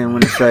the last thing I'm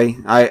going to say.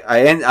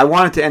 I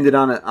wanted to end it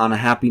on a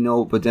happy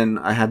note, but then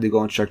I had to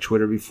go and check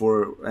Twitter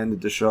before I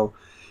ended the show.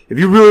 If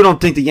you really don't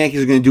think the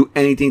Yankees are going to do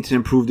anything to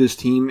improve this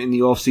team in the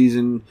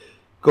offseason,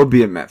 go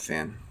be a Met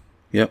fan.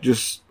 Yep.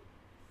 Just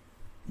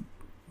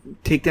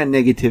take that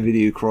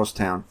negativity across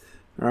town.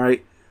 All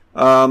right.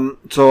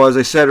 So as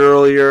I said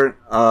earlier,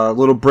 a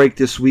little break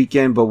this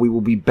weekend, but we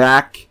will be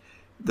back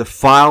the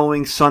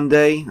following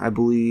Sunday. I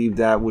believe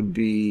that would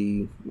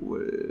be,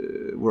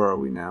 where are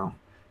we now?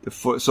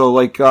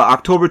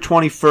 October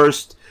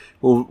 21st,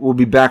 we'll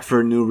be back for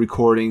a new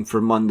recording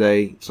for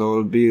Monday. So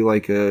it'll be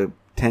like a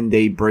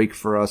 10-day break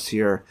for us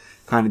here.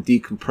 Kind of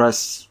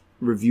decompress,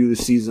 review the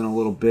season a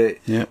little bit,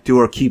 do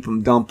our keep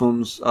 'em dump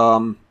 'ems.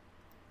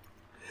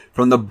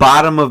 From the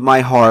bottom of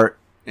my heart,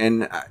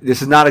 and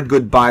this is not a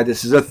goodbye,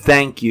 this is a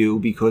thank you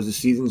because the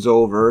season's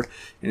over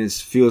and it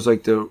feels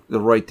like the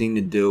right thing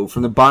to do.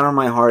 From the bottom of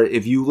my heart,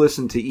 if you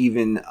listen to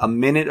even a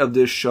minute of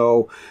this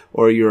show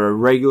or you're a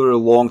regular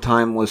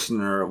long-time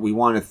listener, we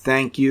want to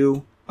thank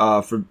you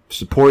for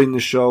supporting the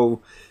show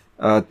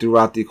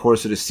throughout the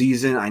course of the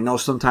season. I know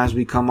sometimes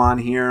we come on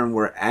here and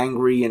we're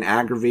angry and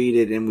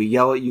aggravated and we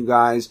yell at you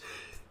guys,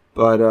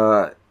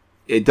 but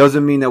it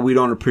doesn't mean that we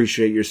don't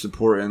appreciate your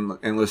support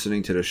and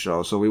listening to the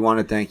show. So we want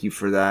to thank you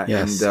for that.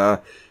 Yes. And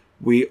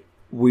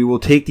we will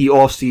take the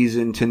off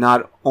season to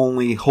not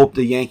only hope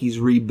the Yankees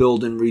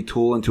rebuild and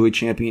retool into a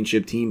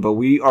championship team, but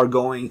we are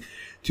going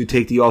to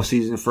take the off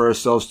season for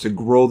ourselves to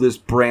grow this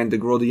brand, to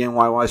grow the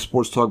NYY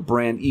Sports Talk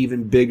brand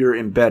even bigger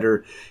and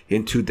better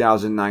in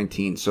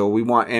 2019. So we want